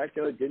challenge. Zach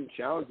Taylor didn't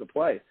challenge the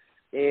play.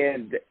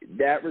 And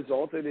that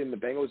resulted in the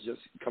Bengals just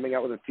coming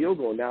out with a field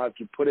goal. Now, if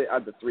you put it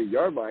at the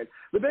 3-yard line,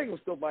 the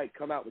Bengals still might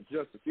come out with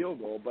just a field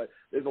goal, but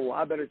there's a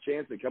lot better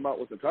chance to come out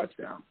with a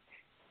touchdown.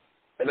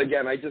 And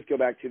again, I just go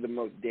back to the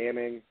most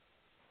damning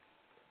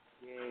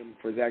game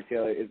for Zach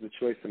Taylor is the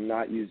choice to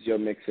not use Joe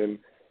Mixon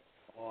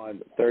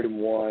on 3rd and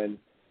 1,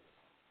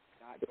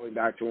 not going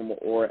back to him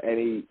or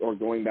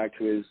going back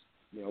to his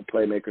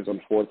playmakers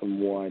on 4th and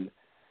 1.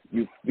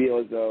 You feel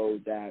as though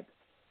that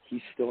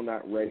he's still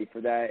not ready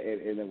for that,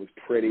 and it was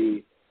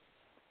pretty.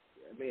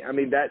 I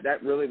mean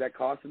that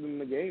cost him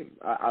the game.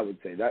 I would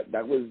say that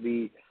was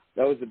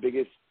the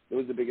biggest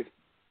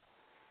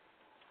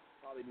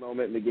probably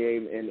moment in the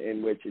game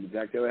in which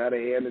Zach Taylor had a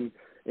hand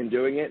in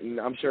doing it, and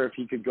I'm sure if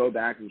he could go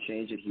back and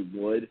change it, he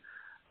would.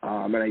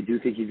 And I do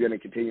think he's going to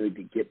continue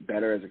to get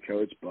better as a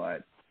coach,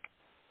 but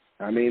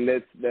I mean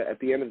at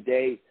the end of the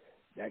day,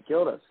 that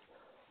killed us.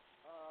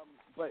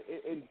 But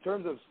in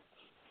terms of,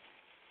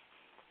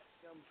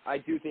 I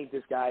do think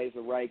this guy is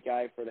the right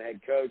guy for the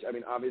head coach. I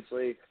mean,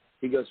 obviously,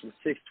 he goes from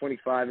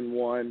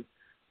 6-25-1,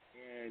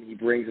 and he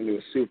brings him to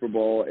a Super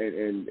Bowl,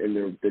 and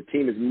the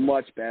team is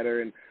much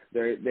better, and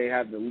they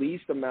have the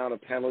least amount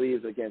of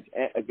penalties against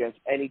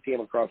any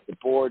team across the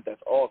board.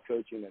 That's all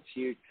coaching. That's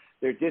huge.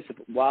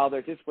 While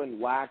their discipline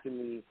lacked in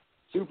the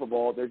Super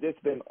Bowl, their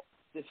discipline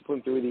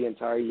through the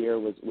entire year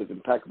was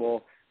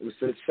impeccable. It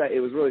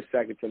was really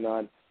second to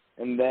none.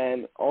 And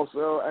then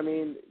also, I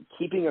mean,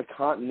 keeping a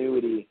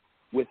continuity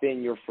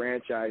within your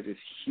franchise is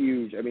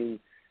huge. I mean,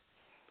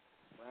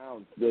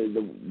 Browns,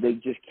 they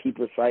just keep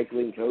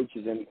recycling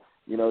coaches, and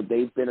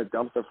they've been a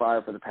dumpster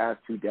fire for the past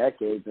 2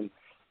 decades. And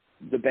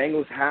the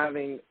Bengals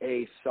having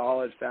a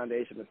solid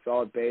foundation, a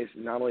solid base,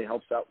 not only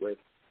helps out with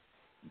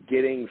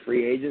getting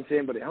free agents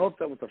in, but it helps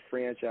out with the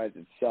franchise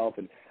itself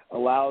and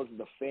allows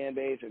the fan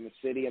base and the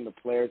city and the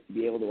players to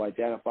be able to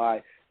identify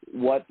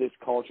what this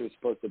culture is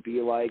supposed to be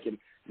like. And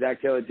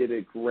Zach Taylor did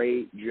a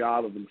great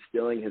job of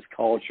instilling his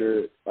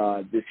culture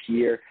this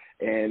year,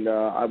 and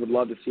I would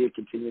love to see it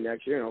continue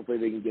next year, and hopefully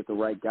they can get the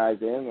right guys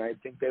in, and I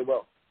think they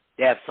will.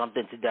 They have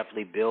something to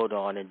definitely build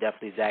on, and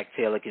definitely Zach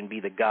Taylor can be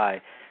the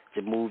guy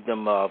to move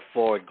them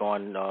forward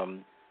going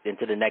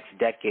into the next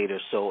decade or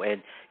so.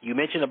 And you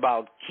mentioned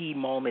about key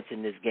moments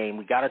in this game.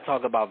 We got to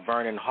talk about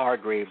Vernon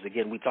Hargreaves.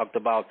 Again, we talked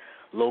about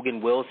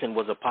Logan Wilson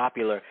was a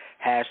popular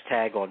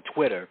hashtag on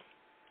Twitter.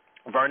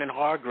 Vernon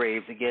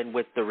Hargreaves, again,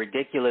 with the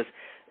ridiculous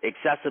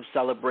excessive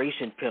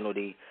celebration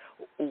penalty.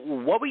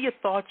 What were your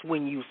thoughts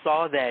when you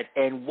saw that,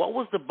 and what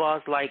was the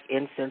buzz like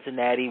in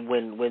Cincinnati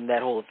when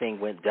that whole thing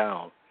went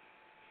down?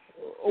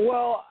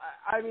 Well,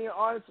 I mean,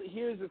 honestly,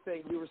 here's the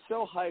thing. We were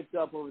so hyped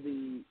up over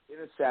the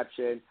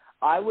interception.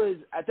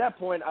 At that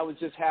point, I was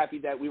just happy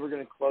that we were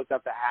going to close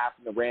out the half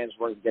and the Rams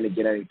weren't going to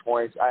get any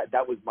points.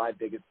 That was my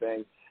biggest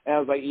thing. And I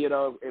was like,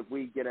 if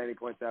we get any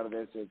points out of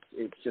this,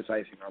 it's just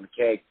icing on the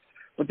cake.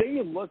 But then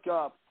you look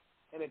up,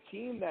 and a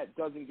team that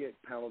doesn't get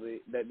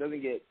penalty, that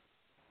doesn't get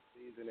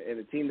and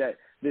a team that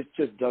this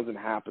just doesn't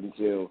happen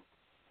to,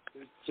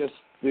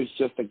 there's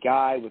just a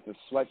guy with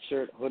a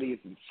sweatshirt, hoodies,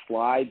 and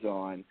slides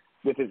on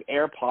with his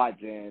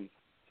AirPods in,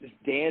 just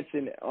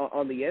dancing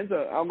on the end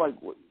zone. I'm like,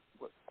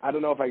 I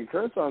don't know if I can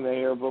curse on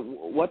there, but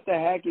what the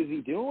heck is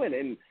he doing?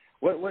 And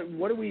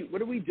what are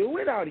we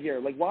doing out here?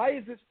 Like, why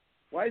is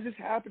this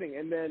happening?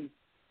 And then,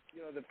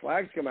 the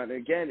flags come out, and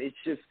again, it's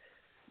just,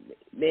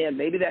 man,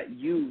 maybe that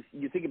youth,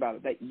 you think about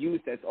it, that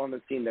youth that's on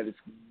this team that has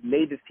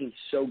made this team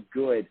so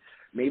good,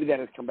 maybe that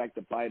has come back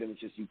to bite him. It's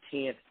just you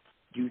can't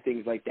do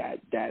things like that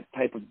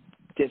type of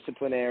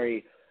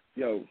disciplinary,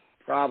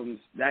 problems.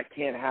 That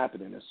can't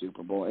happen in a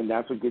Super Bowl, and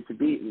that's what gets you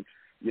beaten.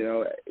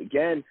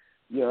 Again,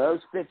 that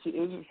was 15. It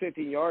was a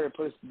 15-yarder,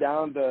 put us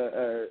down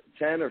the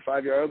 10 or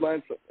 5-yard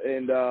line,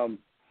 and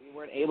we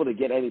weren't able to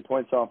get any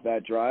points off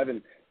that drive,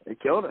 and it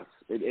killed us.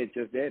 It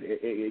just did.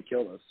 It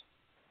killed us.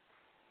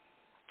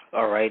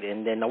 All right,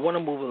 and then I want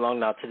to move along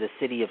now to the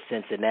city of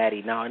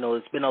Cincinnati. Now, I know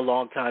it's been a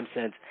long time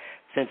since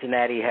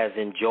Cincinnati has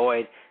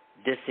enjoyed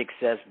this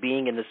success,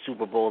 being in the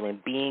Super Bowl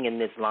and being in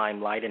this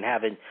limelight and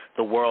having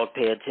the world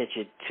pay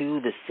attention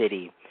to the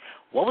city.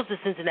 What was the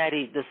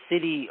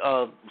city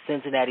of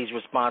Cincinnati's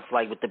response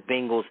like with the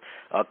Bengals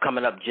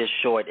coming up just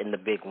short in the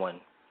big one?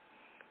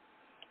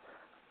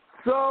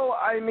 So,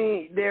 I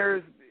mean,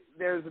 there's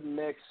a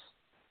mix.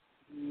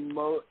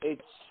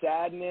 It's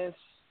sadness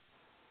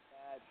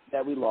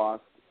that we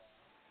lost.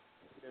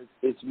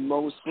 It's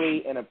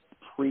mostly an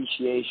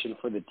appreciation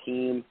for the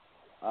team.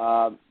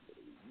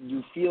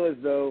 You feel as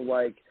though,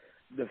 like,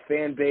 the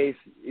fan base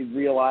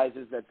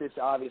realizes that this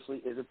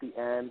obviously isn't the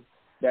end,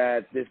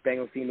 that this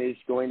Bengals team is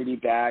going to be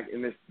back,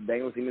 and this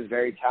Bengals team is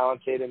very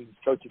talented, and the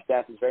coaching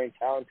staff is very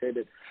talented.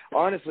 And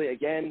honestly,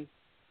 again,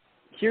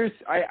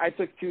 I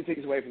took two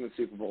things away from the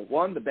Super Bowl.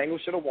 One, the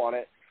Bengals should have won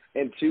it,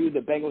 and two, the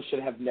Bengals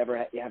should have never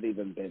have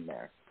even been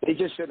there. They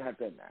just shouldn't have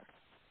been there.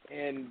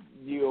 And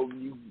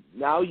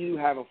now you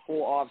have a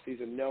full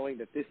offseason knowing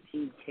that this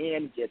team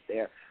can get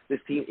there. This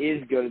team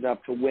is good enough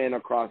to win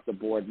across the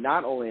board,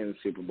 not only in the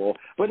Super Bowl,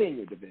 but in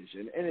your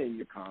division and in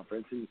your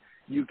conference. And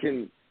you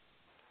can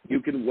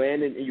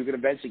win, and you can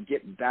eventually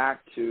get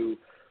back to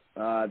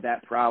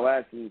that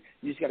prowess. And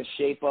you just got to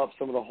shape up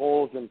some of the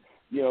holes. And,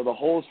 the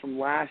holes from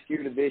last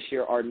year to this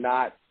year are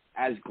not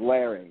as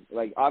glaring.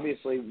 Like,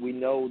 obviously, we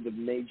know the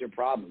major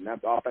problem.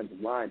 That's the offensive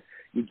line.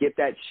 You get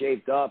that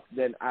shaped up,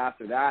 then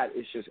after that,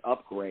 it's just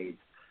upgrades.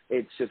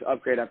 It's just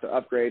upgrade after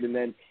upgrade, and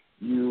then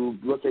you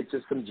look at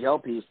just some gel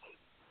pieces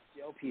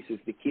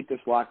to keep this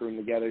locker room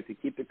together, to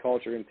keep the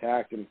culture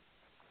intact. And,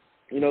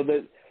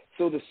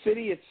 so the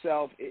city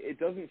itself, it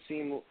doesn't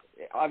seem,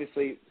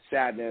 obviously,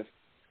 sadness.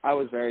 I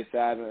was very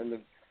sad,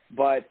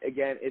 but,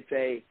 again, it's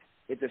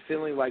a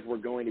feeling like we're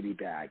going to be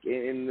back.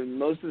 And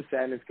most of the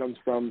sadness comes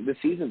from the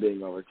season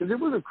being over, because it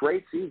was a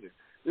great season.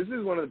 This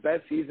is one of the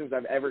best seasons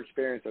I've ever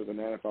experienced as an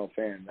NFL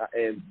fan,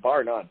 and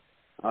bar none.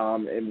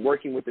 And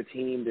working with the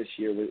team this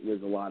year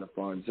was a lot of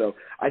fun. So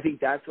I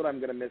think that's what I'm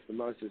going to miss the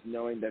most, is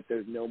knowing that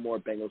there's no more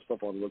Bengals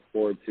football to look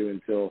forward to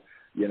until,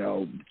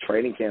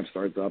 training camp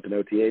starts up and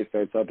OTA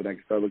starts up, and I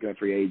can start looking at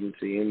free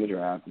agency and the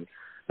draft. And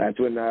that's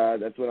when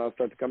I'll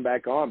start to come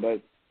back on.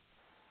 But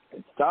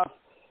it's tough.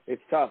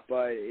 It's tough,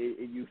 but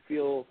you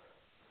feel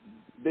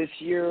this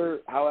year,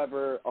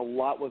 however, a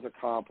lot was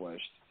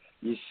accomplished.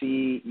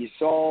 You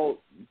saw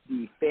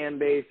the fan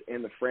base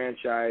and the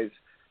franchise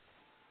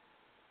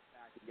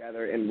back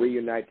together and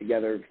reunite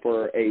together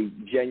for a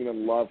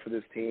genuine love for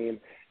this team.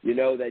 You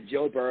know that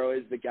Joe Burrow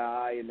is the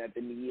guy, and that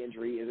the knee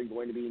injury isn't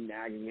going to be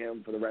nagging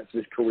him for the rest of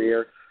his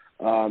career.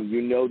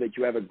 You know that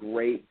you have a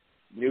great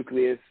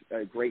nucleus,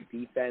 a great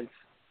defense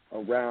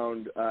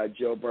around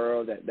Joe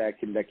Burrow that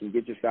can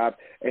get you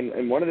stopped.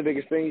 And one of the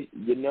biggest things,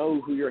 you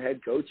know who your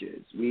head coach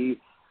is.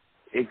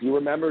 If you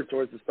remember,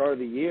 towards the start of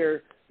the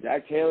year,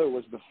 Zach Taylor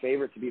was the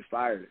favorite to be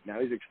fired. Now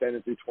he's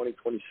extended through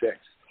 2026.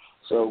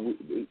 So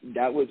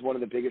that was one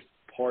of the biggest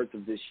parts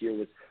of this year,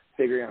 was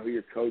figuring out who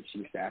your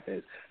coaching staff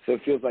is. So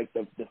it feels like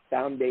the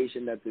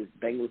foundation that this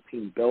Bengals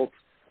team built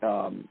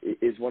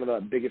is one of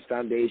the biggest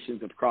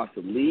foundations across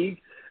the league.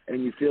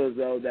 And you feel as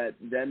though that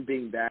them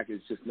being back is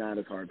just not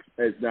as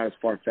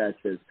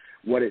far-fetched as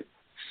what it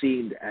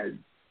seemed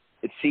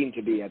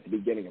to be at the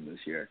beginning of this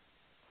year.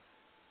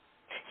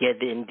 Yeah,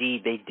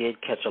 indeed, they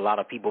did catch a lot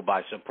of people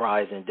by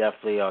surprise, and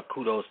definitely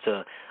kudos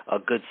to a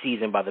good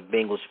season by the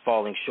Bengals,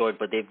 falling short,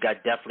 but they've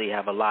definitely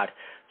have a lot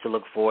to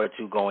look forward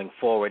to going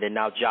forward. And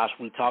now, Josh,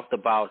 we talked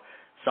about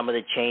some of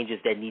the changes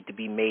that need to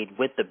be made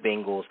with the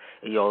Bengals.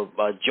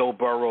 Joe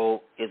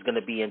Burrow is going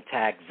to be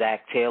intact.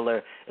 Zach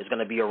Taylor is going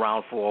to be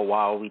around for a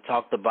while. We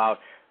talked about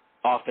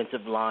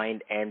offensive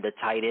line and the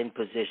tight end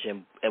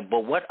position.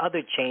 But what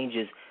other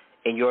changes,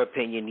 in your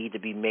opinion, need to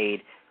be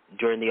made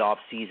during the off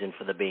season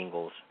for the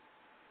Bengals?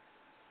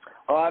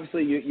 Well,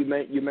 obviously, you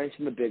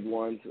mentioned the big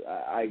ones.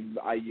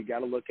 You got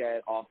to look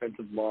at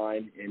offensive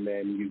line, and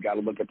then you got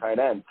to look at tight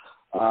end.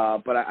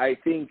 But I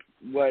think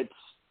what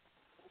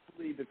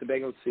that the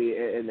Bengals see,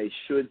 and they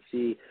should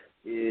see,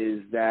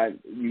 is that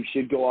you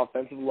should go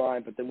offensive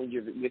line. But then with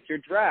your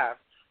draft,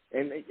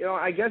 and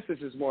I guess this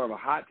is more of a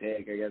hot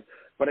take,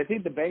 but I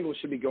think the Bengals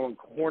should be going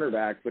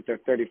cornerback with their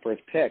 31st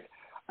pick.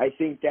 I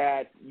think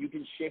that you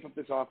can shape up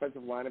this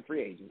offensive line in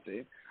free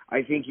agency.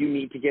 I think you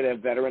need to get a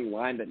veteran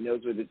line that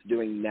knows what it's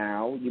doing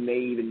now. You may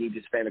even need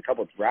to spend a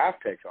couple of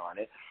draft picks on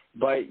it.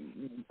 But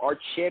our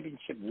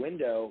championship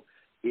window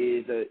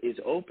is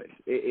open.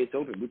 It's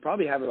open. We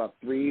probably have about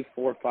 3,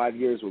 4, 5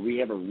 years where we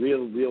have a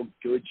real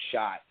good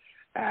shot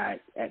at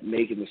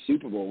making the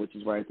Super Bowl, which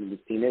is where I think this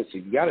team is. So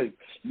you got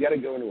to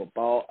go into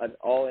an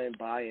all-in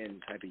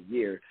buy-in type of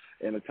year,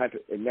 and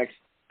the next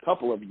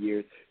couple of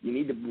years, you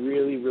need to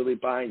really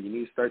buy in. You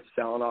need to start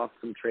selling off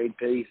some trade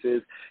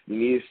pieces. You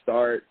need to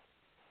start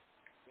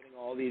getting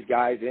all these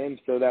guys in,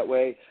 so that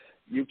way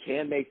you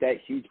can make that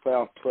huge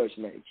playoff push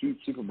and that huge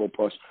Super Bowl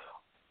push.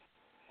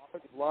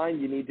 Offensive line,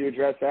 you need to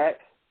address that.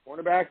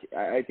 Cornerback,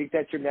 I think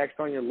that's your next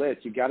on your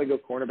list. You got to go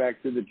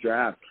cornerback through the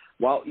draft.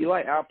 While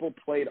Eli Apple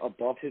played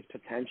above his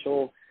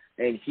potential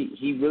and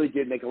he really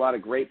did make a lot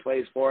of great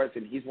plays for us,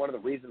 and he's one of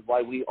the reasons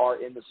why we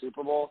are in the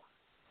Super Bowl.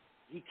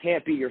 He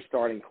can't be your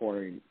starting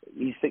corner.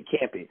 He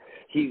can't be.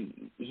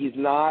 He's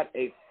not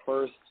a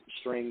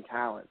first-string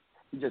talent.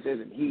 He just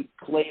isn't. He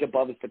played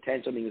above his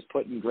potential, and he was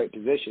put in great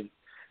position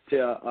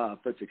for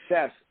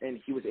success, and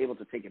he was able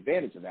to take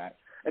advantage of that.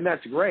 And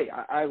that's great.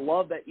 I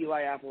love that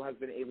Eli Apple has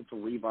been able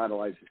to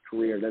revitalize his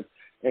career.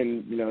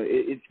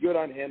 It's good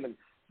on him. And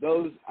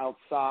those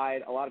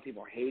outside, a lot of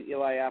people hate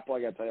Eli Apple.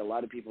 I got to tell you, a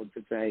lot of people in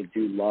Cincinnati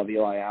do love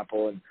Eli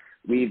Apple, and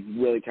we've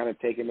really kind of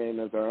taken him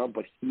as our own.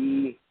 But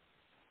he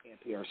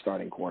can't be our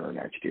starting corner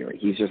next year.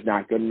 He's just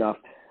not good enough.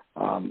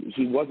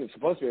 He wasn't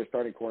supposed to be our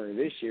starting corner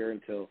this year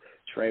until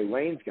Trey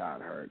Waynes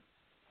got hurt.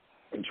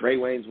 And Trey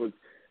Waynes was,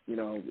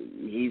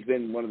 he's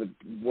been one of the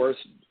worst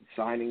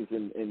signings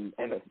in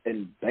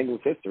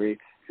Bengals history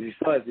because he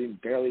still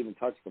hasn't barely even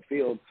touched the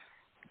field.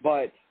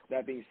 But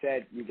that being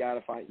said, you got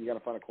to find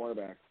a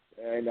cornerback.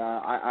 And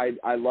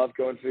I love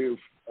going through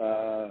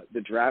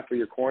the draft for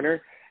your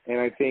corner. And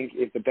I think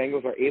if the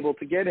Bengals are able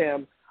to get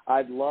him,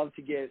 I'd love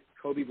to get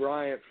Kobe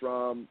Bryant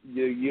from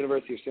the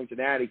University of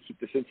Cincinnati, keep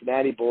the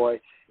Cincinnati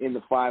boy in the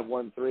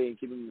 5-1-3 and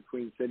keep him in the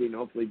Queen City, and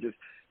hopefully just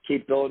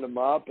keep building him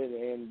up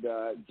and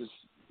just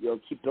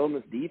keep building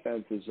this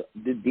defense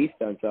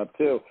up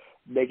too,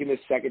 making this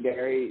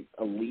secondary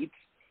elite.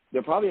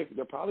 They're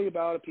probably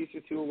about a piece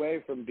or two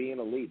away from being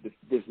elite.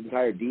 This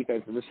entire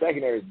defense, and the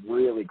secondary is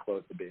really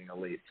close to being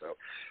elite.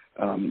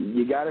 So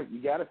you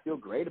gotta feel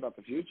great about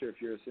the future if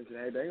you're a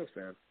Cincinnati Bengals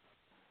fan.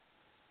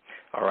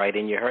 All right,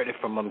 and you heard it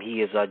from him.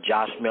 He is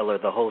Josh Miller,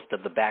 the host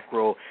of the Back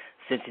Row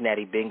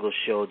Cincinnati Bengals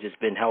show, just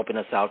been helping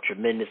us out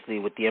tremendously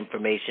with the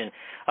information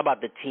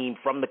about the team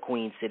from the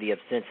Queen City of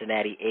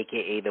Cincinnati,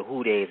 a.k.a. the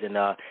Who Days. And,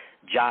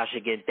 Josh,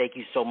 again, thank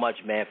you so much,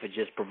 man, for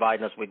just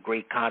providing us with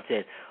great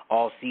content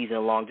all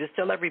season long. Just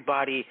tell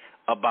everybody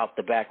about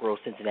the Back Row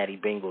Cincinnati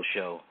Bengals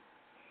show.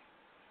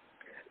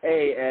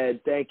 Hey, Ed,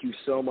 thank you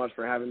so much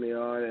for having me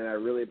on, and I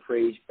really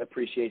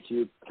appreciate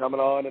you coming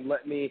on and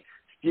letting me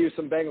spew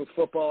some Bengals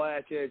football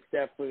at you. It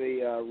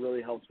definitely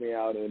really helps me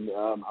out, and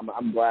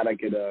I'm glad I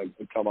could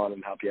come on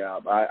and help you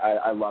out.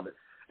 I love it.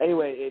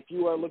 Anyway, if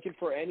you are looking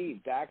for any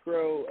Back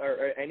Row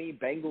or any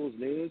Bengals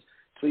news,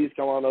 please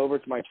come on over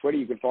to my Twitter.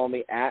 You can follow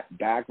me at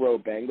Back Row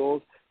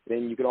Bengals.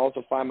 Then you can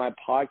also find my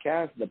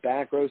podcast, the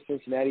Back Row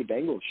Cincinnati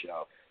Bengals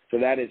Show. So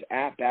that is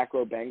at Back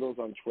Row Bengals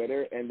on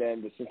Twitter, and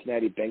then the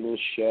Cincinnati Bengals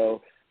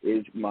Show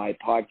is my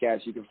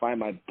podcast. You can find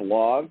my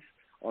blogs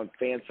on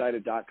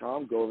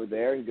fansided.com. Go over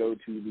there and go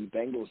to the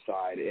Bengals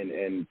side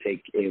and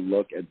take a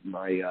look at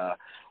my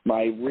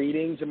my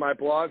readings and my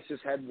blogs.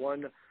 Just had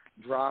one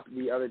drop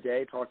the other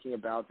day talking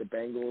about the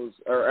Bengals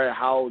or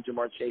how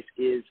Jamar Chase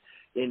is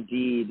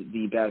indeed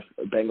the best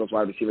Bengals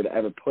wide receiver to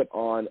ever put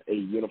on a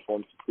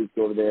uniform. So please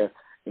go over there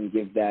and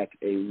give that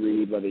a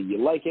read, whether you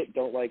like it,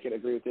 don't like it,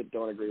 agree with it,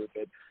 don't agree with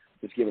it.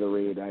 Just give it a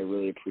read. I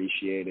really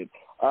appreciate it.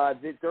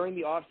 During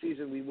the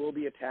offseason, we will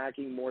be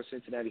attacking more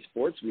Cincinnati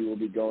sports. We will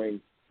be going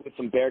with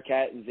some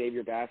Bearcat and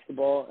Xavier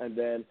basketball, and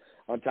then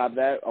on top of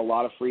that, a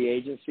lot of free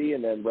agency,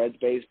 and then Reds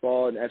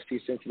baseball and FC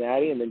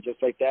Cincinnati, and then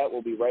just like that,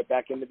 we'll be right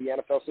back into the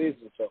NFL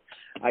season. So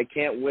I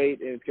can't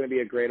wait, and it's going to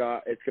be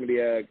it's going to be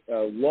a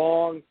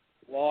long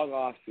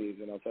off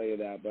season. I'll tell you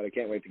that, but I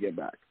can't wait to get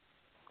back.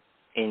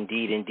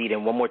 Indeed, indeed.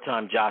 And one more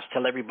time, Josh,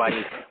 tell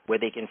everybody where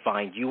they can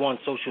find you on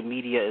social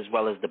media as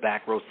well as the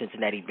Back Row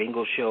Cincinnati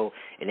Bengals Show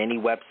and any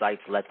websites.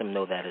 Let them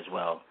know that as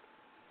well.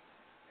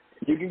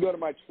 You can go to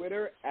my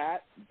Twitter,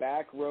 at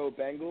Back Row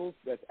Bengals.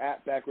 That's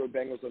at Back Row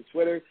Bengals on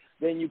Twitter.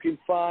 Then you can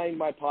find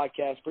my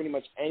podcast pretty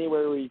much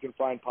anywhere where you can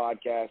find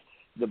podcasts.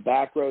 The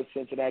Back Row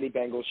Cincinnati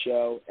Bengals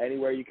Show.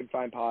 Anywhere you can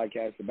find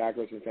podcasts, the Back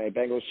Row Cincinnati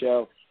Bengals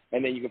Show.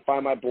 And then you can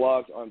find my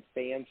blogs on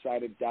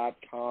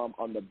fansided.com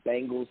on the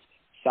Bengals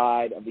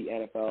side of the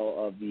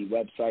NFL of the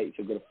website.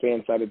 So go to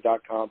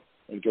fansided.com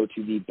and go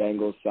to the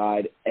Bengals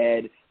side.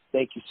 Ed,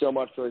 thank you so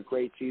much for a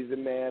great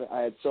season, man.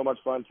 I had so much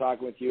fun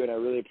talking with you, and I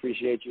really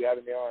appreciate you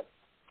having me on.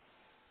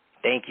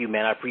 Thank you,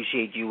 man. I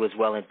appreciate you as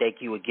well, and thank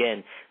you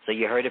again. So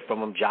you heard it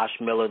from him, Josh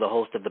Miller, the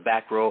host of the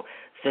Back Row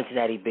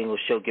Cincinnati Bengals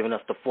Show, giving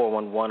us the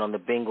 411 on the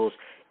Bengals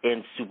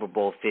in Super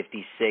Bowl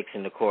 56,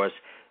 and, of course,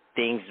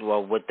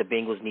 what the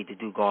Bengals need to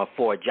do going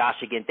forward. Josh,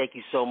 again, thank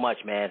you so much,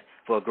 man,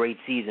 for a great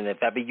season.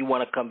 If ever you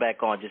want to come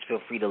back on, just feel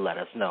free to let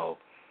us know.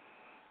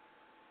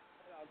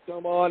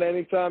 Come on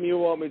anytime you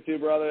want me to,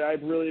 brother. I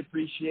really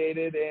appreciate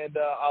it, and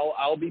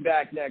I'll be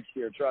back next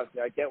year. Trust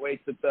me. I can't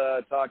wait to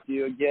talk to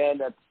you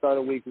again at the start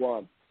of week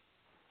one.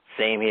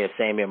 Same here,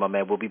 my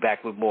man. We'll be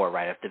back with more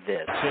right after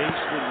this.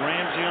 Chase with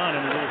Ramsey on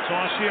him. A little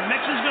toss here.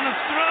 Mixon's going to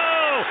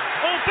throw.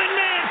 Open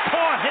man.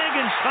 Caught.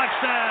 Higgins.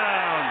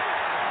 Touchdown.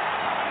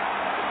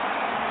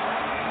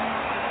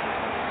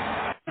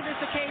 For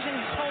this occasion,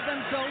 he told them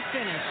go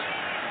finish.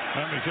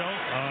 Let me go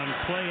on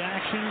play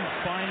action.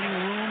 Finding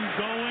room.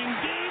 Going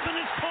deep. And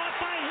it's caught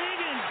by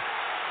Higgins.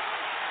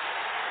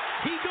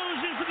 He goes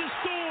in for the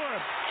score.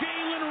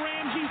 Jalen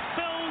Ramsey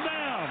fell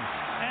down.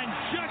 And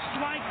just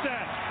like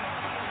that,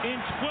 in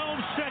 12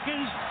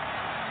 seconds,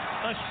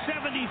 a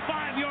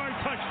 75-yard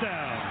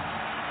touchdown.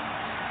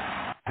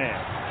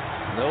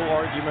 No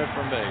argument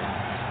from me.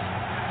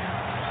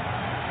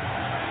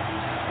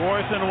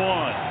 4th and 1.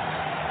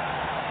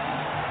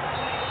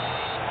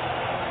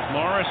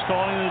 Morris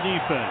calling the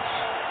defense.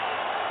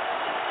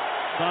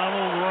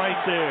 Donald right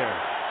there.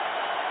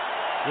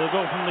 They'll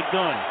go from the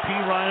gun. P.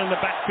 Ryan in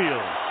the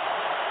backfield.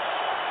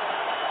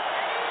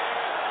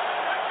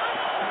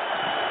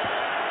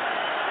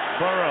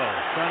 Burrow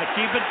trying to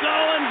keep it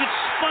going. Gets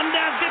spun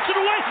down. Gets it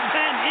away.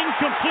 And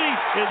incomplete.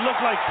 It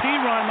looked like P.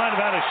 Ryan might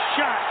have had a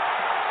shot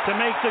to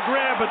make the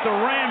grab, but the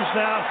Rams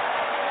now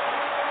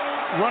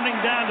running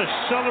down to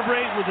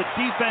celebrate with a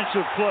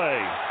defensive play.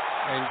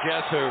 And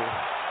guess who?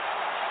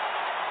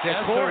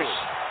 Of course.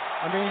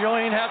 I mean, you don't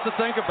even have to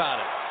think about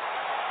it.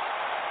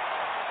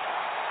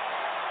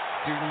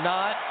 Do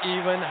not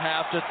even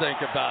have to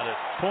think about it.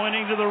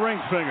 Pointing to the ring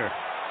finger.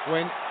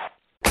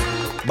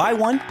 Buy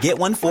one, get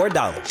one for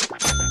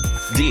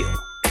 $1. Deal.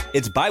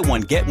 It's buy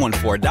one, get one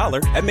for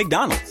 $1 at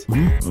McDonald's.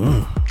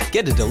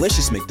 Get a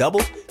delicious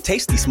McDouble,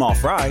 tasty small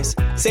fries,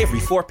 savory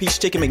 4-piece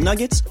chicken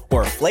McNuggets,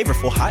 or a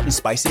flavorful hot and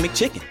spicy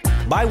McChicken.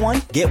 Buy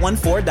one, get one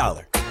for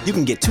 $1. You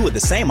can get 2 of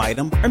the same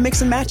item or mix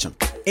and match them.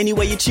 Any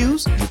way you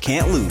choose, you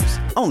can't lose.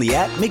 Only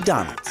at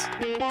McDonald's.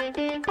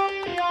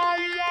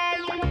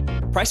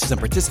 Prices and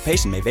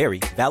participation may vary.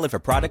 Valid for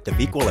product of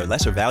equal or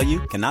lesser value.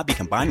 Cannot be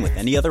combined with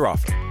any other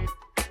offer.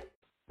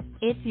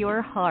 It's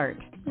your heart.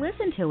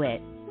 Listen to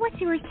it. What's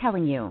yours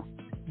telling you?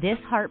 This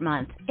Heart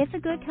Month, it's a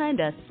good time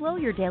to slow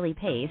your daily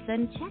pace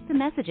and check the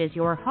messages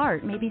your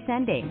heart may be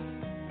sending.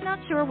 Not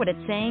sure what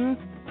it's saying?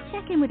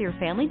 Check in with your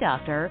family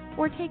doctor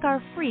or take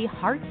our free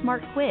Heart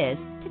Smart quiz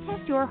to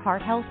test your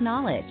heart health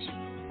knowledge.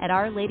 At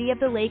Our Lady of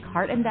the Lake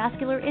Heart and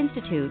Vascular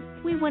Institute,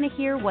 we want to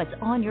hear what's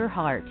on your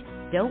heart.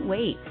 Don't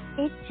wait.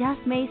 It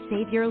just may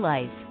save your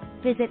life.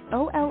 Visit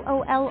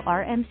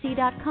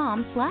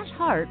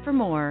OLOLRMC.com/heart for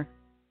more.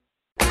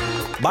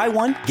 Buy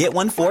one, get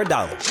one for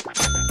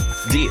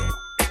 $1. Deal.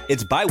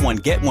 It's buy one,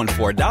 get one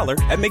for $1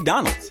 at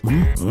McDonald's.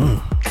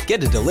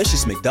 Get a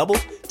delicious McDouble,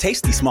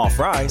 tasty small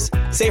fries,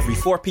 savory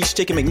 4-piece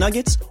chicken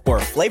McNuggets, or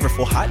a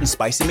flavorful hot and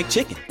spicy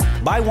McChicken.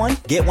 Buy one,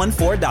 get one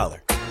for $1.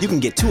 You can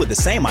get 2 of the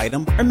same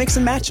item or mix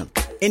and match them.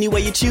 Any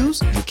way you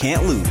choose, you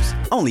can't lose.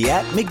 Only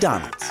at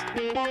McDonald's.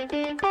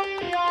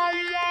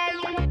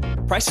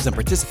 Prices and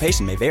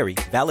participation may vary.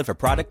 Valid for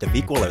product of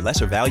equal or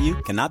lesser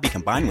value. Cannot be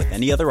combined with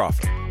any other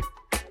offer.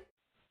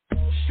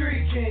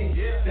 Street King,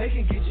 they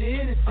can get you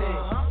anything.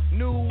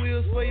 New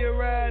wheels for your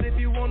ride if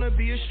you want to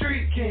be a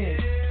street king.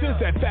 Since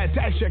that fat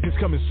tax check is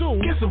coming soon,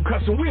 get some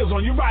custom wheels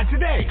on your ride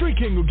today. Street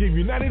King will give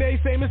you 90 days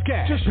same as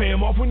cash. Just pay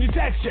them off when your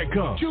tax check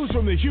comes. Choose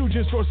from the huge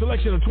in-store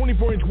selection of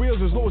 24-inch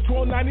wheels as low as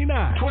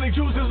 $12.99,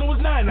 22s as low as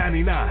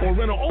 $9.99, or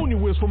rental-only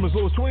wheels from as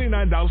low as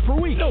 $29 per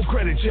week. No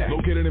credit check.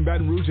 Located in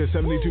Baton Rouge at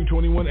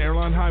 7221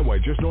 Airline Highway,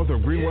 just north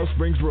of Greenwell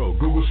Springs Road.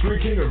 Google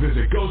Street King or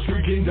visit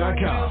GoStreetKing.com.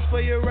 Wheels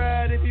for your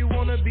ride if you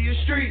want to be a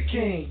street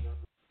king.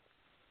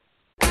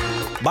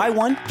 Buy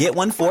one, get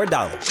one for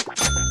 $1.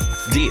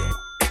 Deal.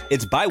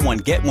 It's buy one,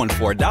 get one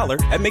for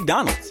 $1 at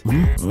McDonald's.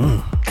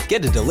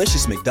 Get a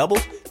delicious McDouble,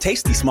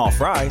 tasty small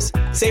fries,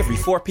 savory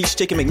 4-piece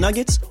chicken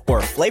McNuggets, or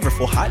a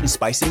flavorful hot and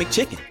spicy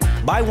McChicken.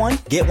 Buy one,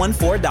 get one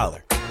for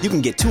 $1. You can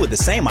get 2 of the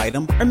same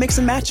item or mix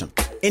and match them.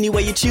 Any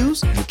way you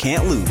choose, you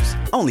can't lose.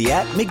 Only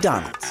at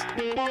McDonald's.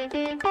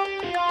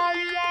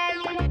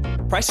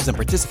 Prices and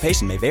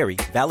participation may vary.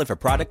 Valid for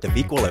product of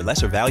equal or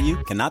lesser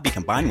value. Cannot be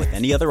combined with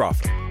any other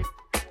offer.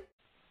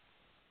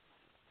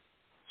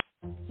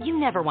 You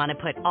never want to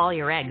put all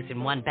your eggs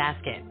in one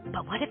basket.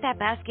 But what if that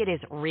basket is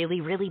really,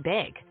 really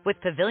big?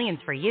 With Pavilions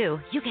for You,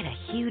 you get a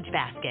huge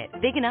basket,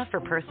 big enough for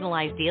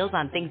personalized deals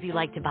on things you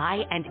like to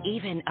buy and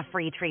even a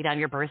free treat on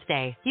your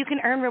birthday. You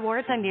can earn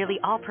rewards on nearly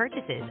all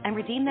purchases and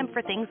redeem them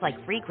for things like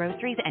free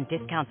groceries and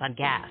discounts on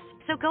gas.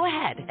 So go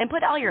ahead and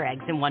put all your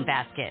eggs in one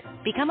basket.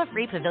 Become a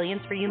free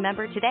Pavilions for You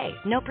member today.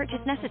 No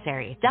purchase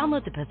necessary.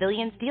 Download the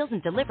Pavilions Deals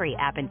and Delivery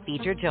app and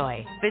feed your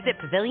joy. Visit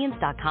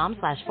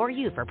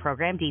pavilions.com/4U for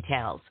program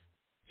details.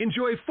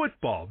 Enjoy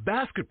football,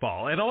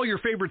 basketball, and all your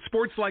favorite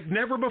sports like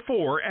never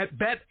before at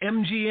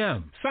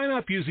BetMGM. Sign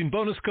up using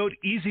bonus code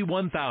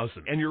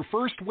EASY1000, and your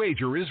first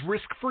wager is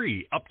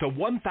risk-free up to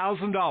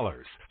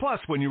 $1,000. Plus,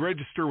 when you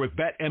register with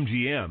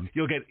BetMGM,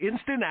 you'll get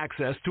instant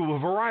access to a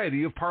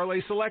variety of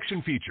parlay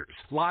selection features,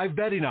 live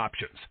betting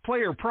options,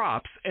 player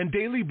props, and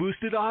daily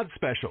boosted odds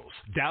specials.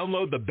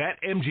 Download the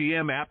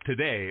BetMGM app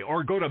today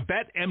or go to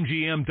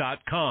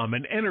BetMGM.com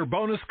and enter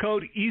bonus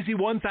code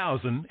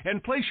EASY1000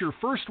 and place your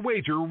first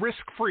wager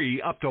risk-free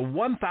up to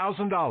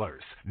 $1,000.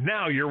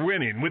 Now you're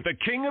winning with the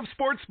king of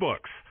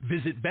sportsbooks.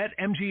 Visit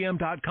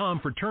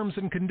BetMGM.com for terms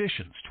and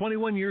conditions.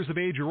 21 years of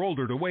age or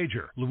older to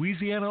wager.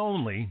 Louisiana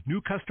only.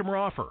 New customer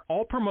offer.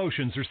 All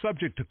promotions are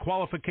subject to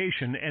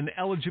qualification and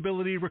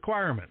eligibility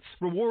requirements.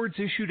 Rewards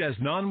issued as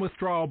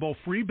non-withdrawable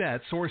free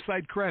bets or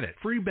site credit.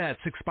 Free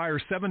bets expire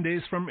 7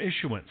 days from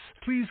issuance.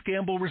 Please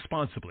gamble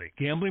responsibly.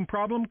 Gambling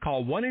problem?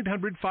 Call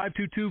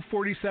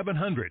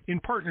 1-800-522-4700 in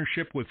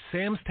partnership with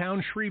Sam's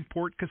Town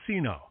Shreveport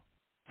Casino.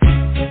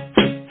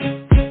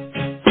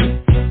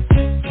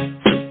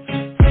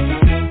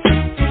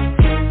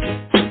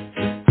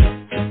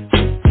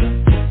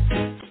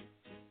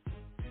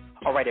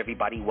 right,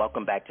 everybody,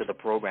 welcome back to the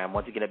program.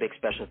 Once again, a big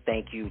special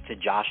thank you to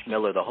Josh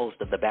Miller, the host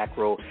of the Back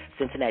Row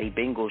Cincinnati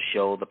Bengals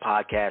show. The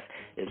podcast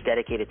is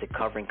dedicated to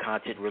covering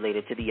content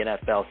related to the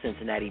NFL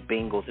Cincinnati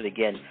Bengals. And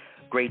again,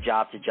 great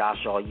job to Josh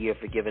all year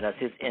for giving us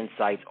his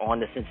insights on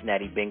the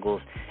Cincinnati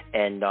Bengals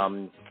and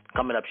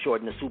coming up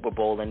short in the Super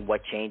Bowl and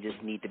what changes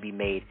need to be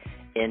made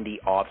in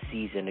the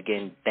offseason.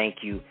 Again,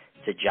 thank you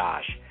to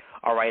Josh.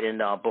 All right,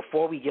 and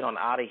before we get on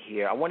out of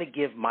here, I want to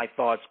give my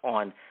thoughts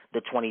on the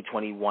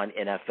 2021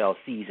 NFL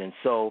season.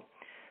 So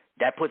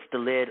that puts the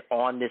lid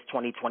on this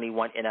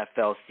 2021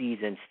 NFL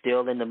season,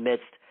 still in the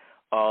midst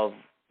of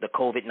the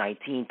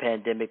COVID-19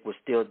 pandemic. We're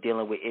still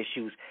dealing with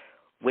issues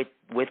with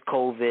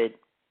COVID,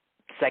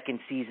 second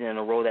season in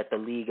a row that the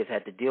league has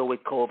had to deal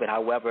with COVID.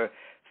 However,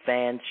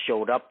 fans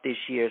showed up this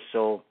year,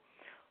 so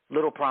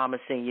little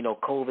promising. You know,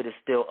 COVID is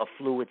still a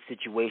fluid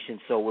situation,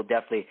 so we'll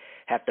definitely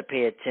have to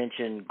pay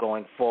attention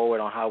going forward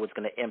on how it's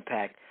going to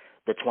impact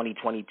the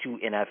 2022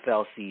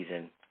 NFL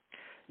season.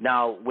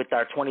 Now, with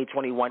our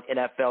 2021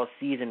 NFL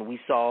season,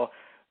 we saw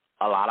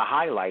a lot of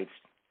highlights.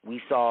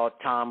 We saw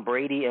Tom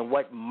Brady and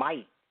what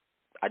might,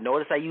 I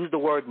noticed I used the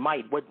word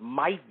might, what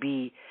might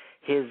be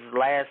his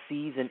last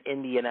season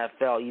in the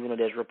NFL, even though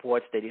there's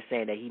reports that he's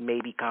saying that he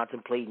may be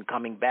contemplating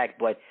coming back.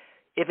 But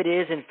if it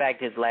is, in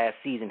fact, his last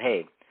season,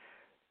 hey,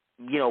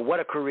 you know, what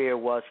a career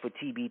was for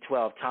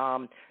TB12.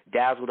 Tom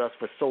dazzled us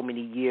for so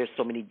many years,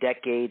 so many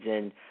decades,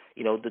 and,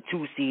 you know, the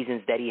 2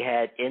 seasons that he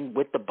had in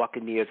with the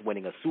Buccaneers,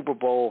 winning a Super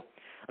Bowl.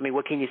 I mean,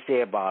 what can you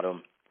say about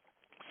him?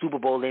 Super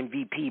Bowl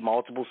MVP,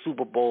 multiple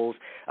Super Bowls.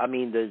 I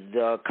mean,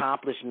 the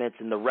accomplishments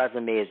and the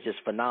resume is just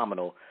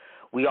phenomenal.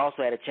 We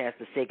also had a chance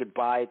to say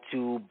goodbye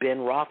to Ben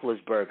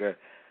Roethlisberger.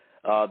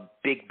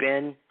 Big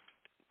Ben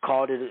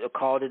called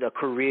it a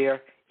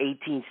career,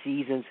 18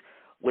 seasons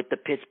with the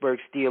Pittsburgh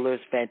Steelers.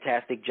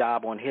 Fantastic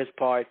job on his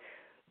part,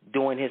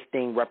 doing his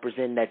thing,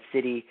 representing that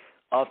city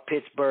of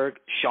Pittsburgh.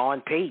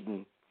 Sean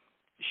Payton,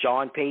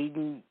 I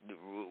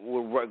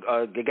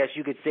guess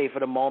you could say for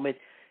the moment,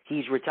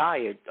 he's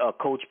retired.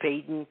 Coach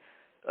Payton,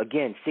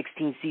 again,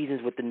 16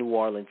 seasons with the New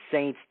Orleans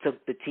Saints,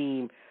 took the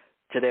team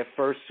to their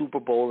first Super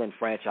Bowl in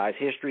franchise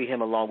history.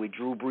 Him along with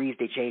Drew Brees,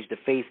 they changed the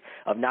face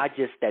of not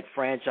just that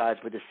franchise,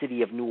 but the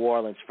city of New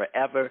Orleans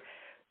forever.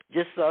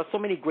 Just so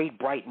many great,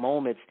 bright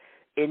moments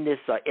in this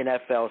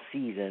NFL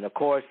season. Of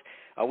course,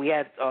 we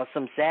had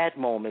some sad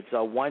moments.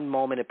 One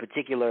moment in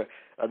particular,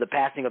 the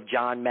passing of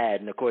John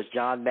Madden. Of course,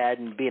 John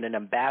Madden being an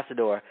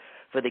ambassador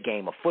for the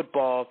game of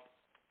football,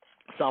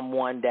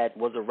 someone that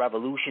was a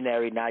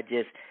revolutionary, not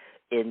just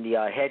in the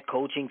head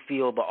coaching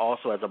field, but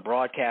also as a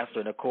broadcaster,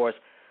 and, of course,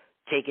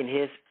 taking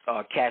his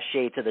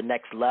cachet to the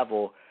next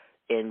level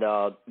in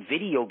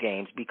video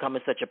games,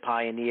 becoming such a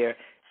pioneer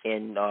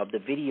in the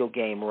video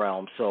game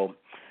realm. So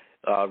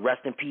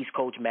rest in peace,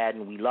 Coach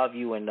Madden. We love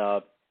you, and,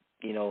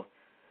 you know,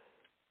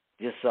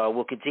 just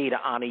we'll continue to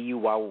honor you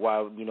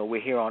while you know,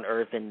 we're here on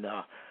earth and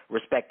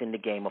respecting the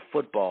game of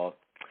football.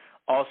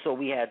 Also,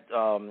 we had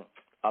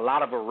a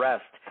lot of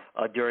arrests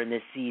during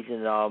this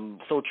season.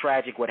 So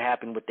tragic what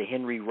happened with the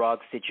Henry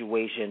Ruggs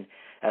situation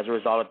as a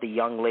result of the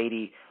young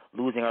lady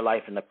losing her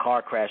life in the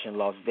car crash in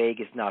Las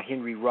Vegas. Now,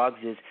 Henry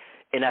Ruggs'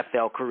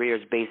 NFL career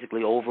is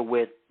basically over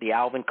with. The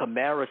Alvin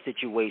Kamara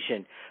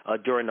situation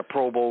during the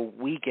Pro Bowl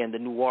weekend, the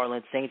New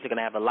Orleans Saints are going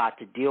to have a lot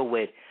to deal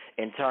with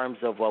in terms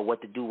of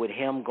what to do with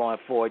him going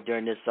forward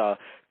during this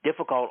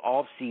difficult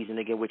offseason,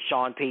 again, with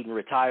Sean Payton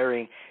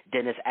retiring,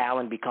 Dennis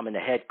Allen becoming the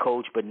head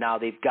coach, but now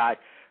they've got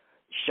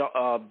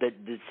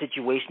the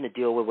situation to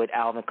deal with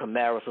Alvin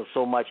Kamara.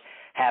 So much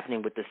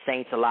happening with the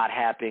Saints, a lot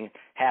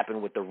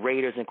happened with the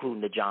Raiders,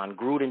 including the John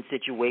Gruden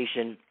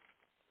situation.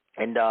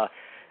 And a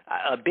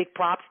big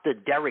props to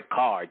Derek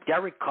Carr.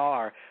 Derek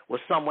Carr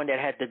was someone that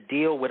had to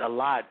deal with a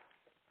lot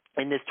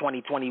in this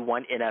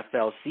 2021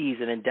 NFL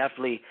season, and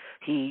definitely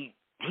he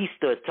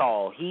stood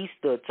tall. He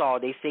stood tall.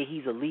 They say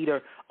he's a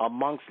leader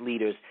amongst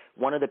leaders.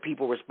 One of the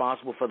people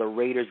responsible for the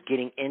Raiders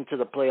getting into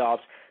the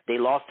playoffs. They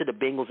lost to the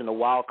Bengals in the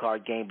wild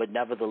card game, but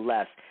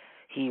nevertheless,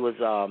 he was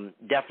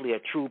definitely a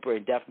trooper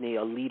and definitely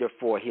a leader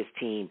for his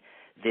team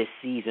this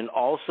season.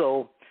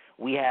 Also,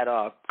 we had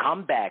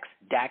comebacks.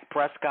 Dak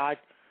Prescott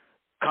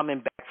coming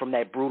back from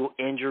that brutal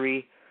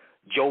injury.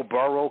 Joe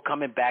Burrow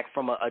coming back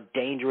from a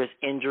dangerous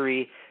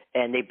injury,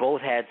 and they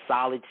both had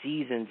solid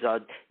seasons.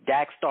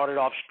 Dak started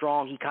off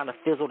strong. He kind of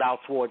fizzled out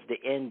towards the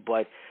end,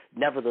 but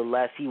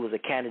nevertheless, he was a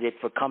candidate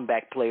for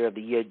Comeback Player of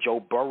the Year. Joe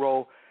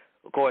Burrow,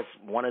 of course,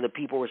 one of the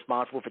people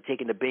responsible for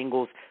taking the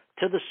Bengals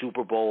to the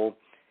Super Bowl,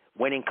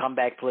 winning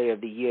Comeback Player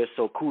of the Year,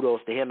 so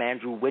kudos to him.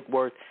 Andrew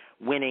Whitworth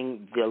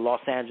winning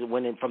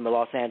from the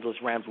Los Angeles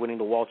Rams, winning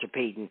the Walter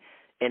Payton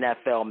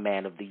NFL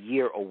Man of the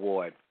Year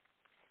award.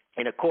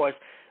 And, of course,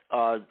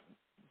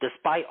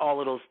 despite all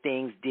of those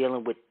things,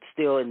 dealing with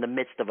still in the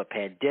midst of a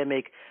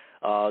pandemic,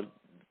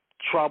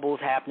 troubles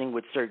happening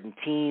with certain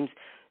teams,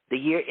 the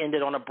year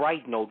ended on a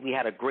bright note. We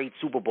had a great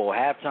Super Bowl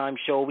halftime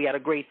show. We had a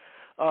great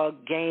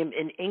game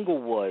in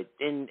Inglewood,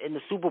 in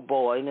the Super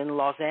Bowl, and in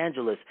Los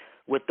Angeles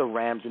with the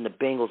Rams and the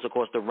Bengals. Of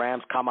course, the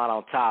Rams come out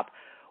on top,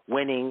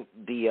 winning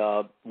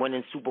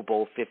Super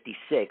Bowl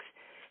 56.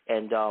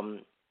 And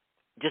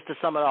just to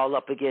sum it all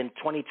up again,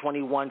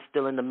 2021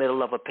 still in the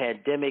middle of a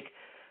pandemic.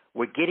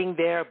 We're getting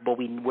there, but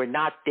we're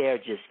not there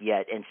just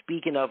yet. And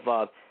speaking of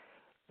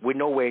we're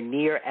nowhere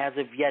near as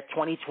of yet,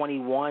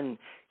 2021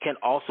 can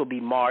also be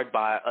marred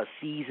by a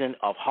season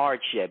of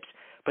hardships,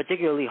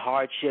 particularly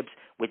hardships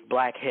with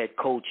black head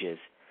coaches.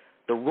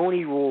 The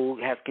Rooney Rule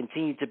has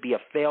continued to be a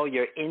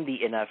failure in the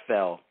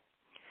NFL.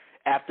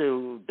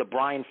 After the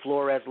Brian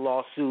Flores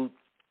lawsuit,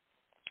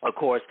 of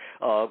course,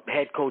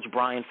 head coach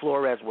Brian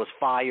Flores was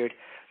fired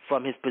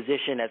from his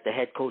position as the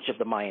head coach of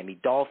the Miami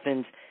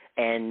Dolphins.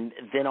 And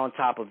then on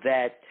top of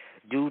that,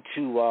 due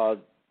to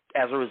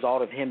as a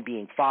result of him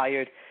being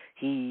fired,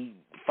 he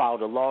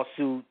filed a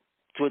lawsuit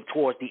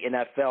towards the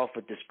NFL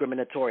for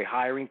discriminatory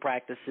hiring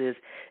practices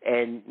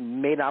and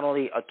made not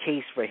only a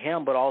case for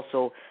him, but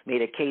also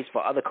made a case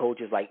for other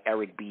coaches like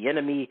Eric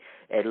Bieniemy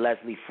and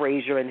Leslie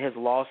Frazier in his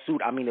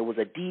lawsuit. I mean, it was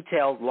a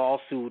detailed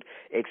lawsuit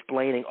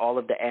explaining all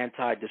of the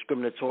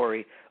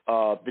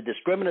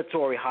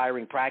discriminatory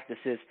hiring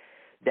practices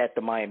that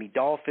the Miami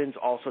Dolphins,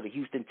 also the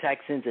Houston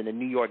Texans, and the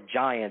New York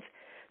Giants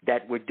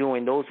that were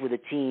doing. Those were the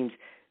teams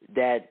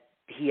that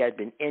he had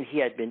been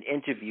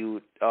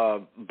interviewed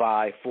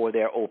by for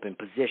their open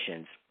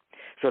positions.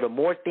 So the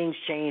more things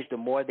change, the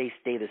more they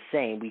stay the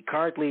same. We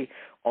currently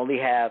only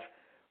have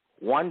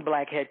one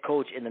black head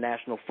coach in the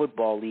National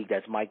Football League.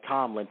 That's Mike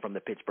Tomlin from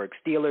the Pittsburgh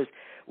Steelers.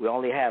 We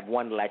only have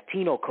one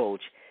Latino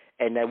coach,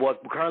 and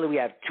currently we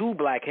have two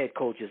black head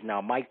coaches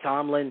now, Mike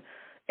Tomlin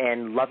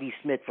and Lovie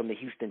Smith from the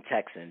Houston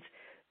Texans.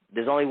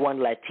 There's only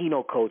one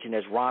Latino coach, and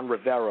there's Ron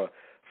Rivera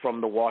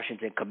from the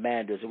Washington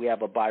Commanders. And we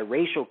have a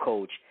biracial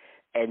coach,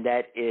 and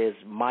that is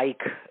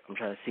Mike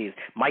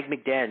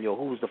McDaniel,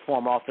 who was the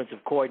former offensive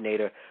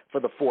coordinator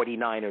for the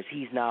 49ers.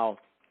 He's now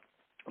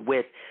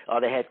with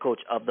the head coach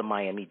of the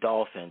Miami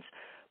Dolphins.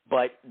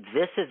 But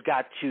this has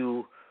got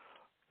to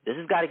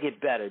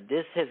get better.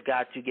 This has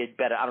got to get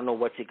better. I don't know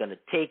what's it going to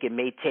take. It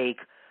may take,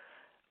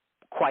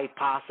 quite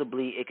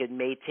possibly,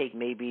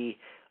 maybe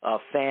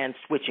fans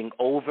switching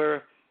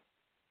over,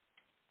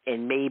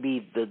 and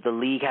maybe the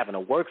league having a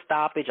work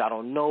stoppage, I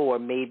don't know, or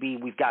maybe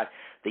we've got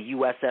the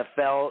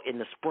USFL in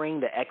the spring.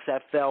 The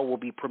XFL will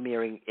be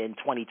premiering in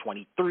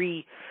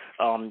 2023.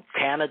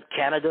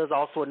 Canada is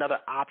also another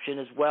option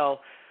as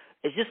well.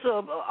 It's just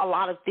a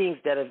lot of things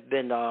that have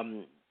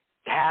been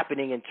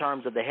happening in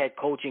terms of the head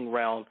coaching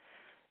realm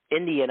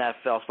in the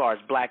NFL as far as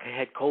black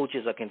head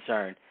coaches are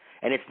concerned.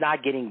 And it's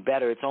not getting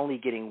better. It's only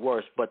getting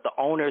worse. But the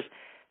owners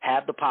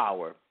have the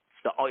power.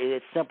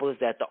 It's simple as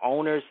that. The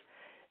owners,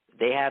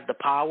 they have the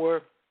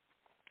power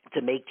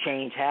to make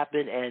change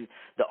happen, and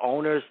the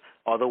owners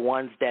are the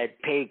ones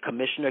that pay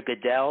Commissioner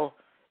Goodell.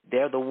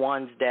 They're the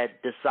ones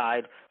that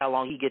decide how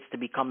long he gets to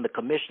become the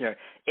commissioner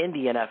in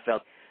the NFL.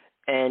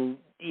 And,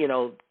 you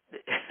know,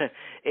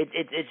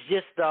 it's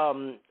just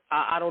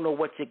I don't know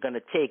what's it going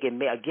to take. It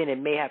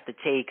may have to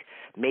take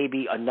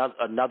maybe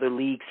another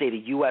league, say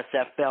the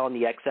USFL and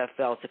the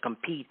XFL, to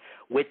compete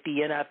with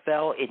the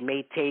NFL. It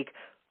may take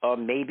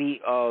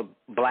maybe a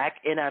black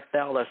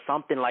NFL or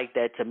something like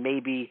that to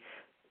maybe,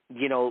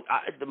 you know,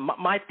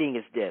 my thing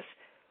is this.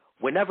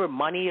 Whenever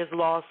money is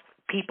lost,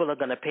 people are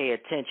going to pay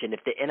attention.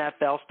 If the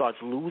NFL starts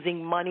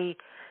losing money,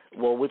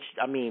 well, which,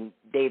 I mean,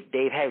 they've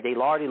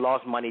already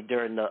lost money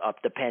during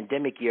the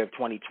pandemic year of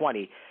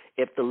 2020.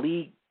 If the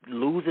league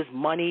loses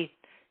money,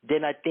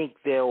 then I think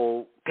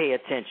they'll pay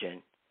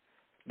attention.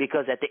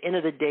 Because at the end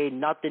of the day,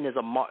 nothing is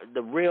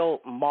the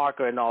real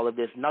marker in all of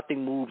this.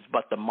 Nothing moves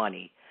but the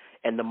money.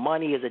 And the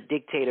money is a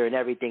dictator in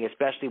everything,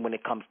 especially when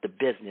it comes to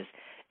business.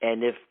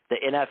 And if the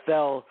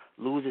NFL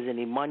loses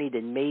any money,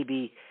 then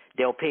maybe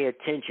they'll pay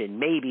attention.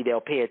 Maybe they'll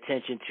pay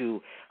attention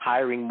to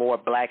hiring more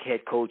black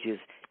head coaches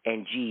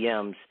and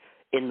GMs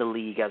in the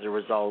league as a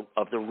result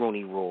of the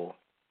Rooney Rule.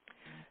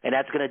 And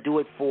that's going to do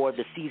it for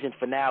the season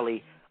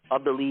finale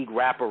of the league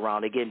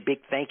wraparound. Again, big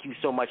thank you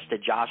so much to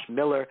Josh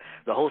Miller,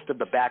 the host of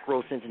the Back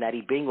Row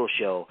Cincinnati Bengals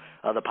show.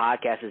 The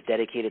podcast is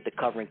dedicated to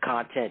covering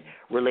content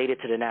related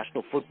to the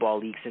National Football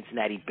League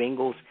Cincinnati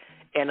Bengals.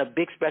 And a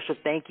big special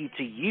thank you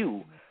to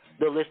you,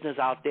 the listeners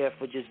out there,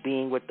 for just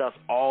being with us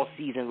all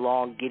season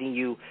long, getting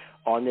you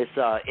on this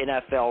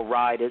NFL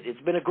ride.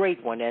 It's been a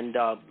great one, and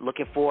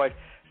looking forward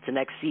to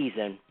next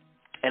season.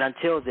 And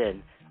until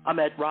then, I'm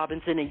Ed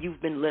Robinson, and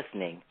you've been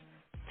listening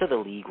to the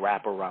League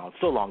Wraparound.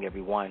 So long,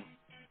 everyone.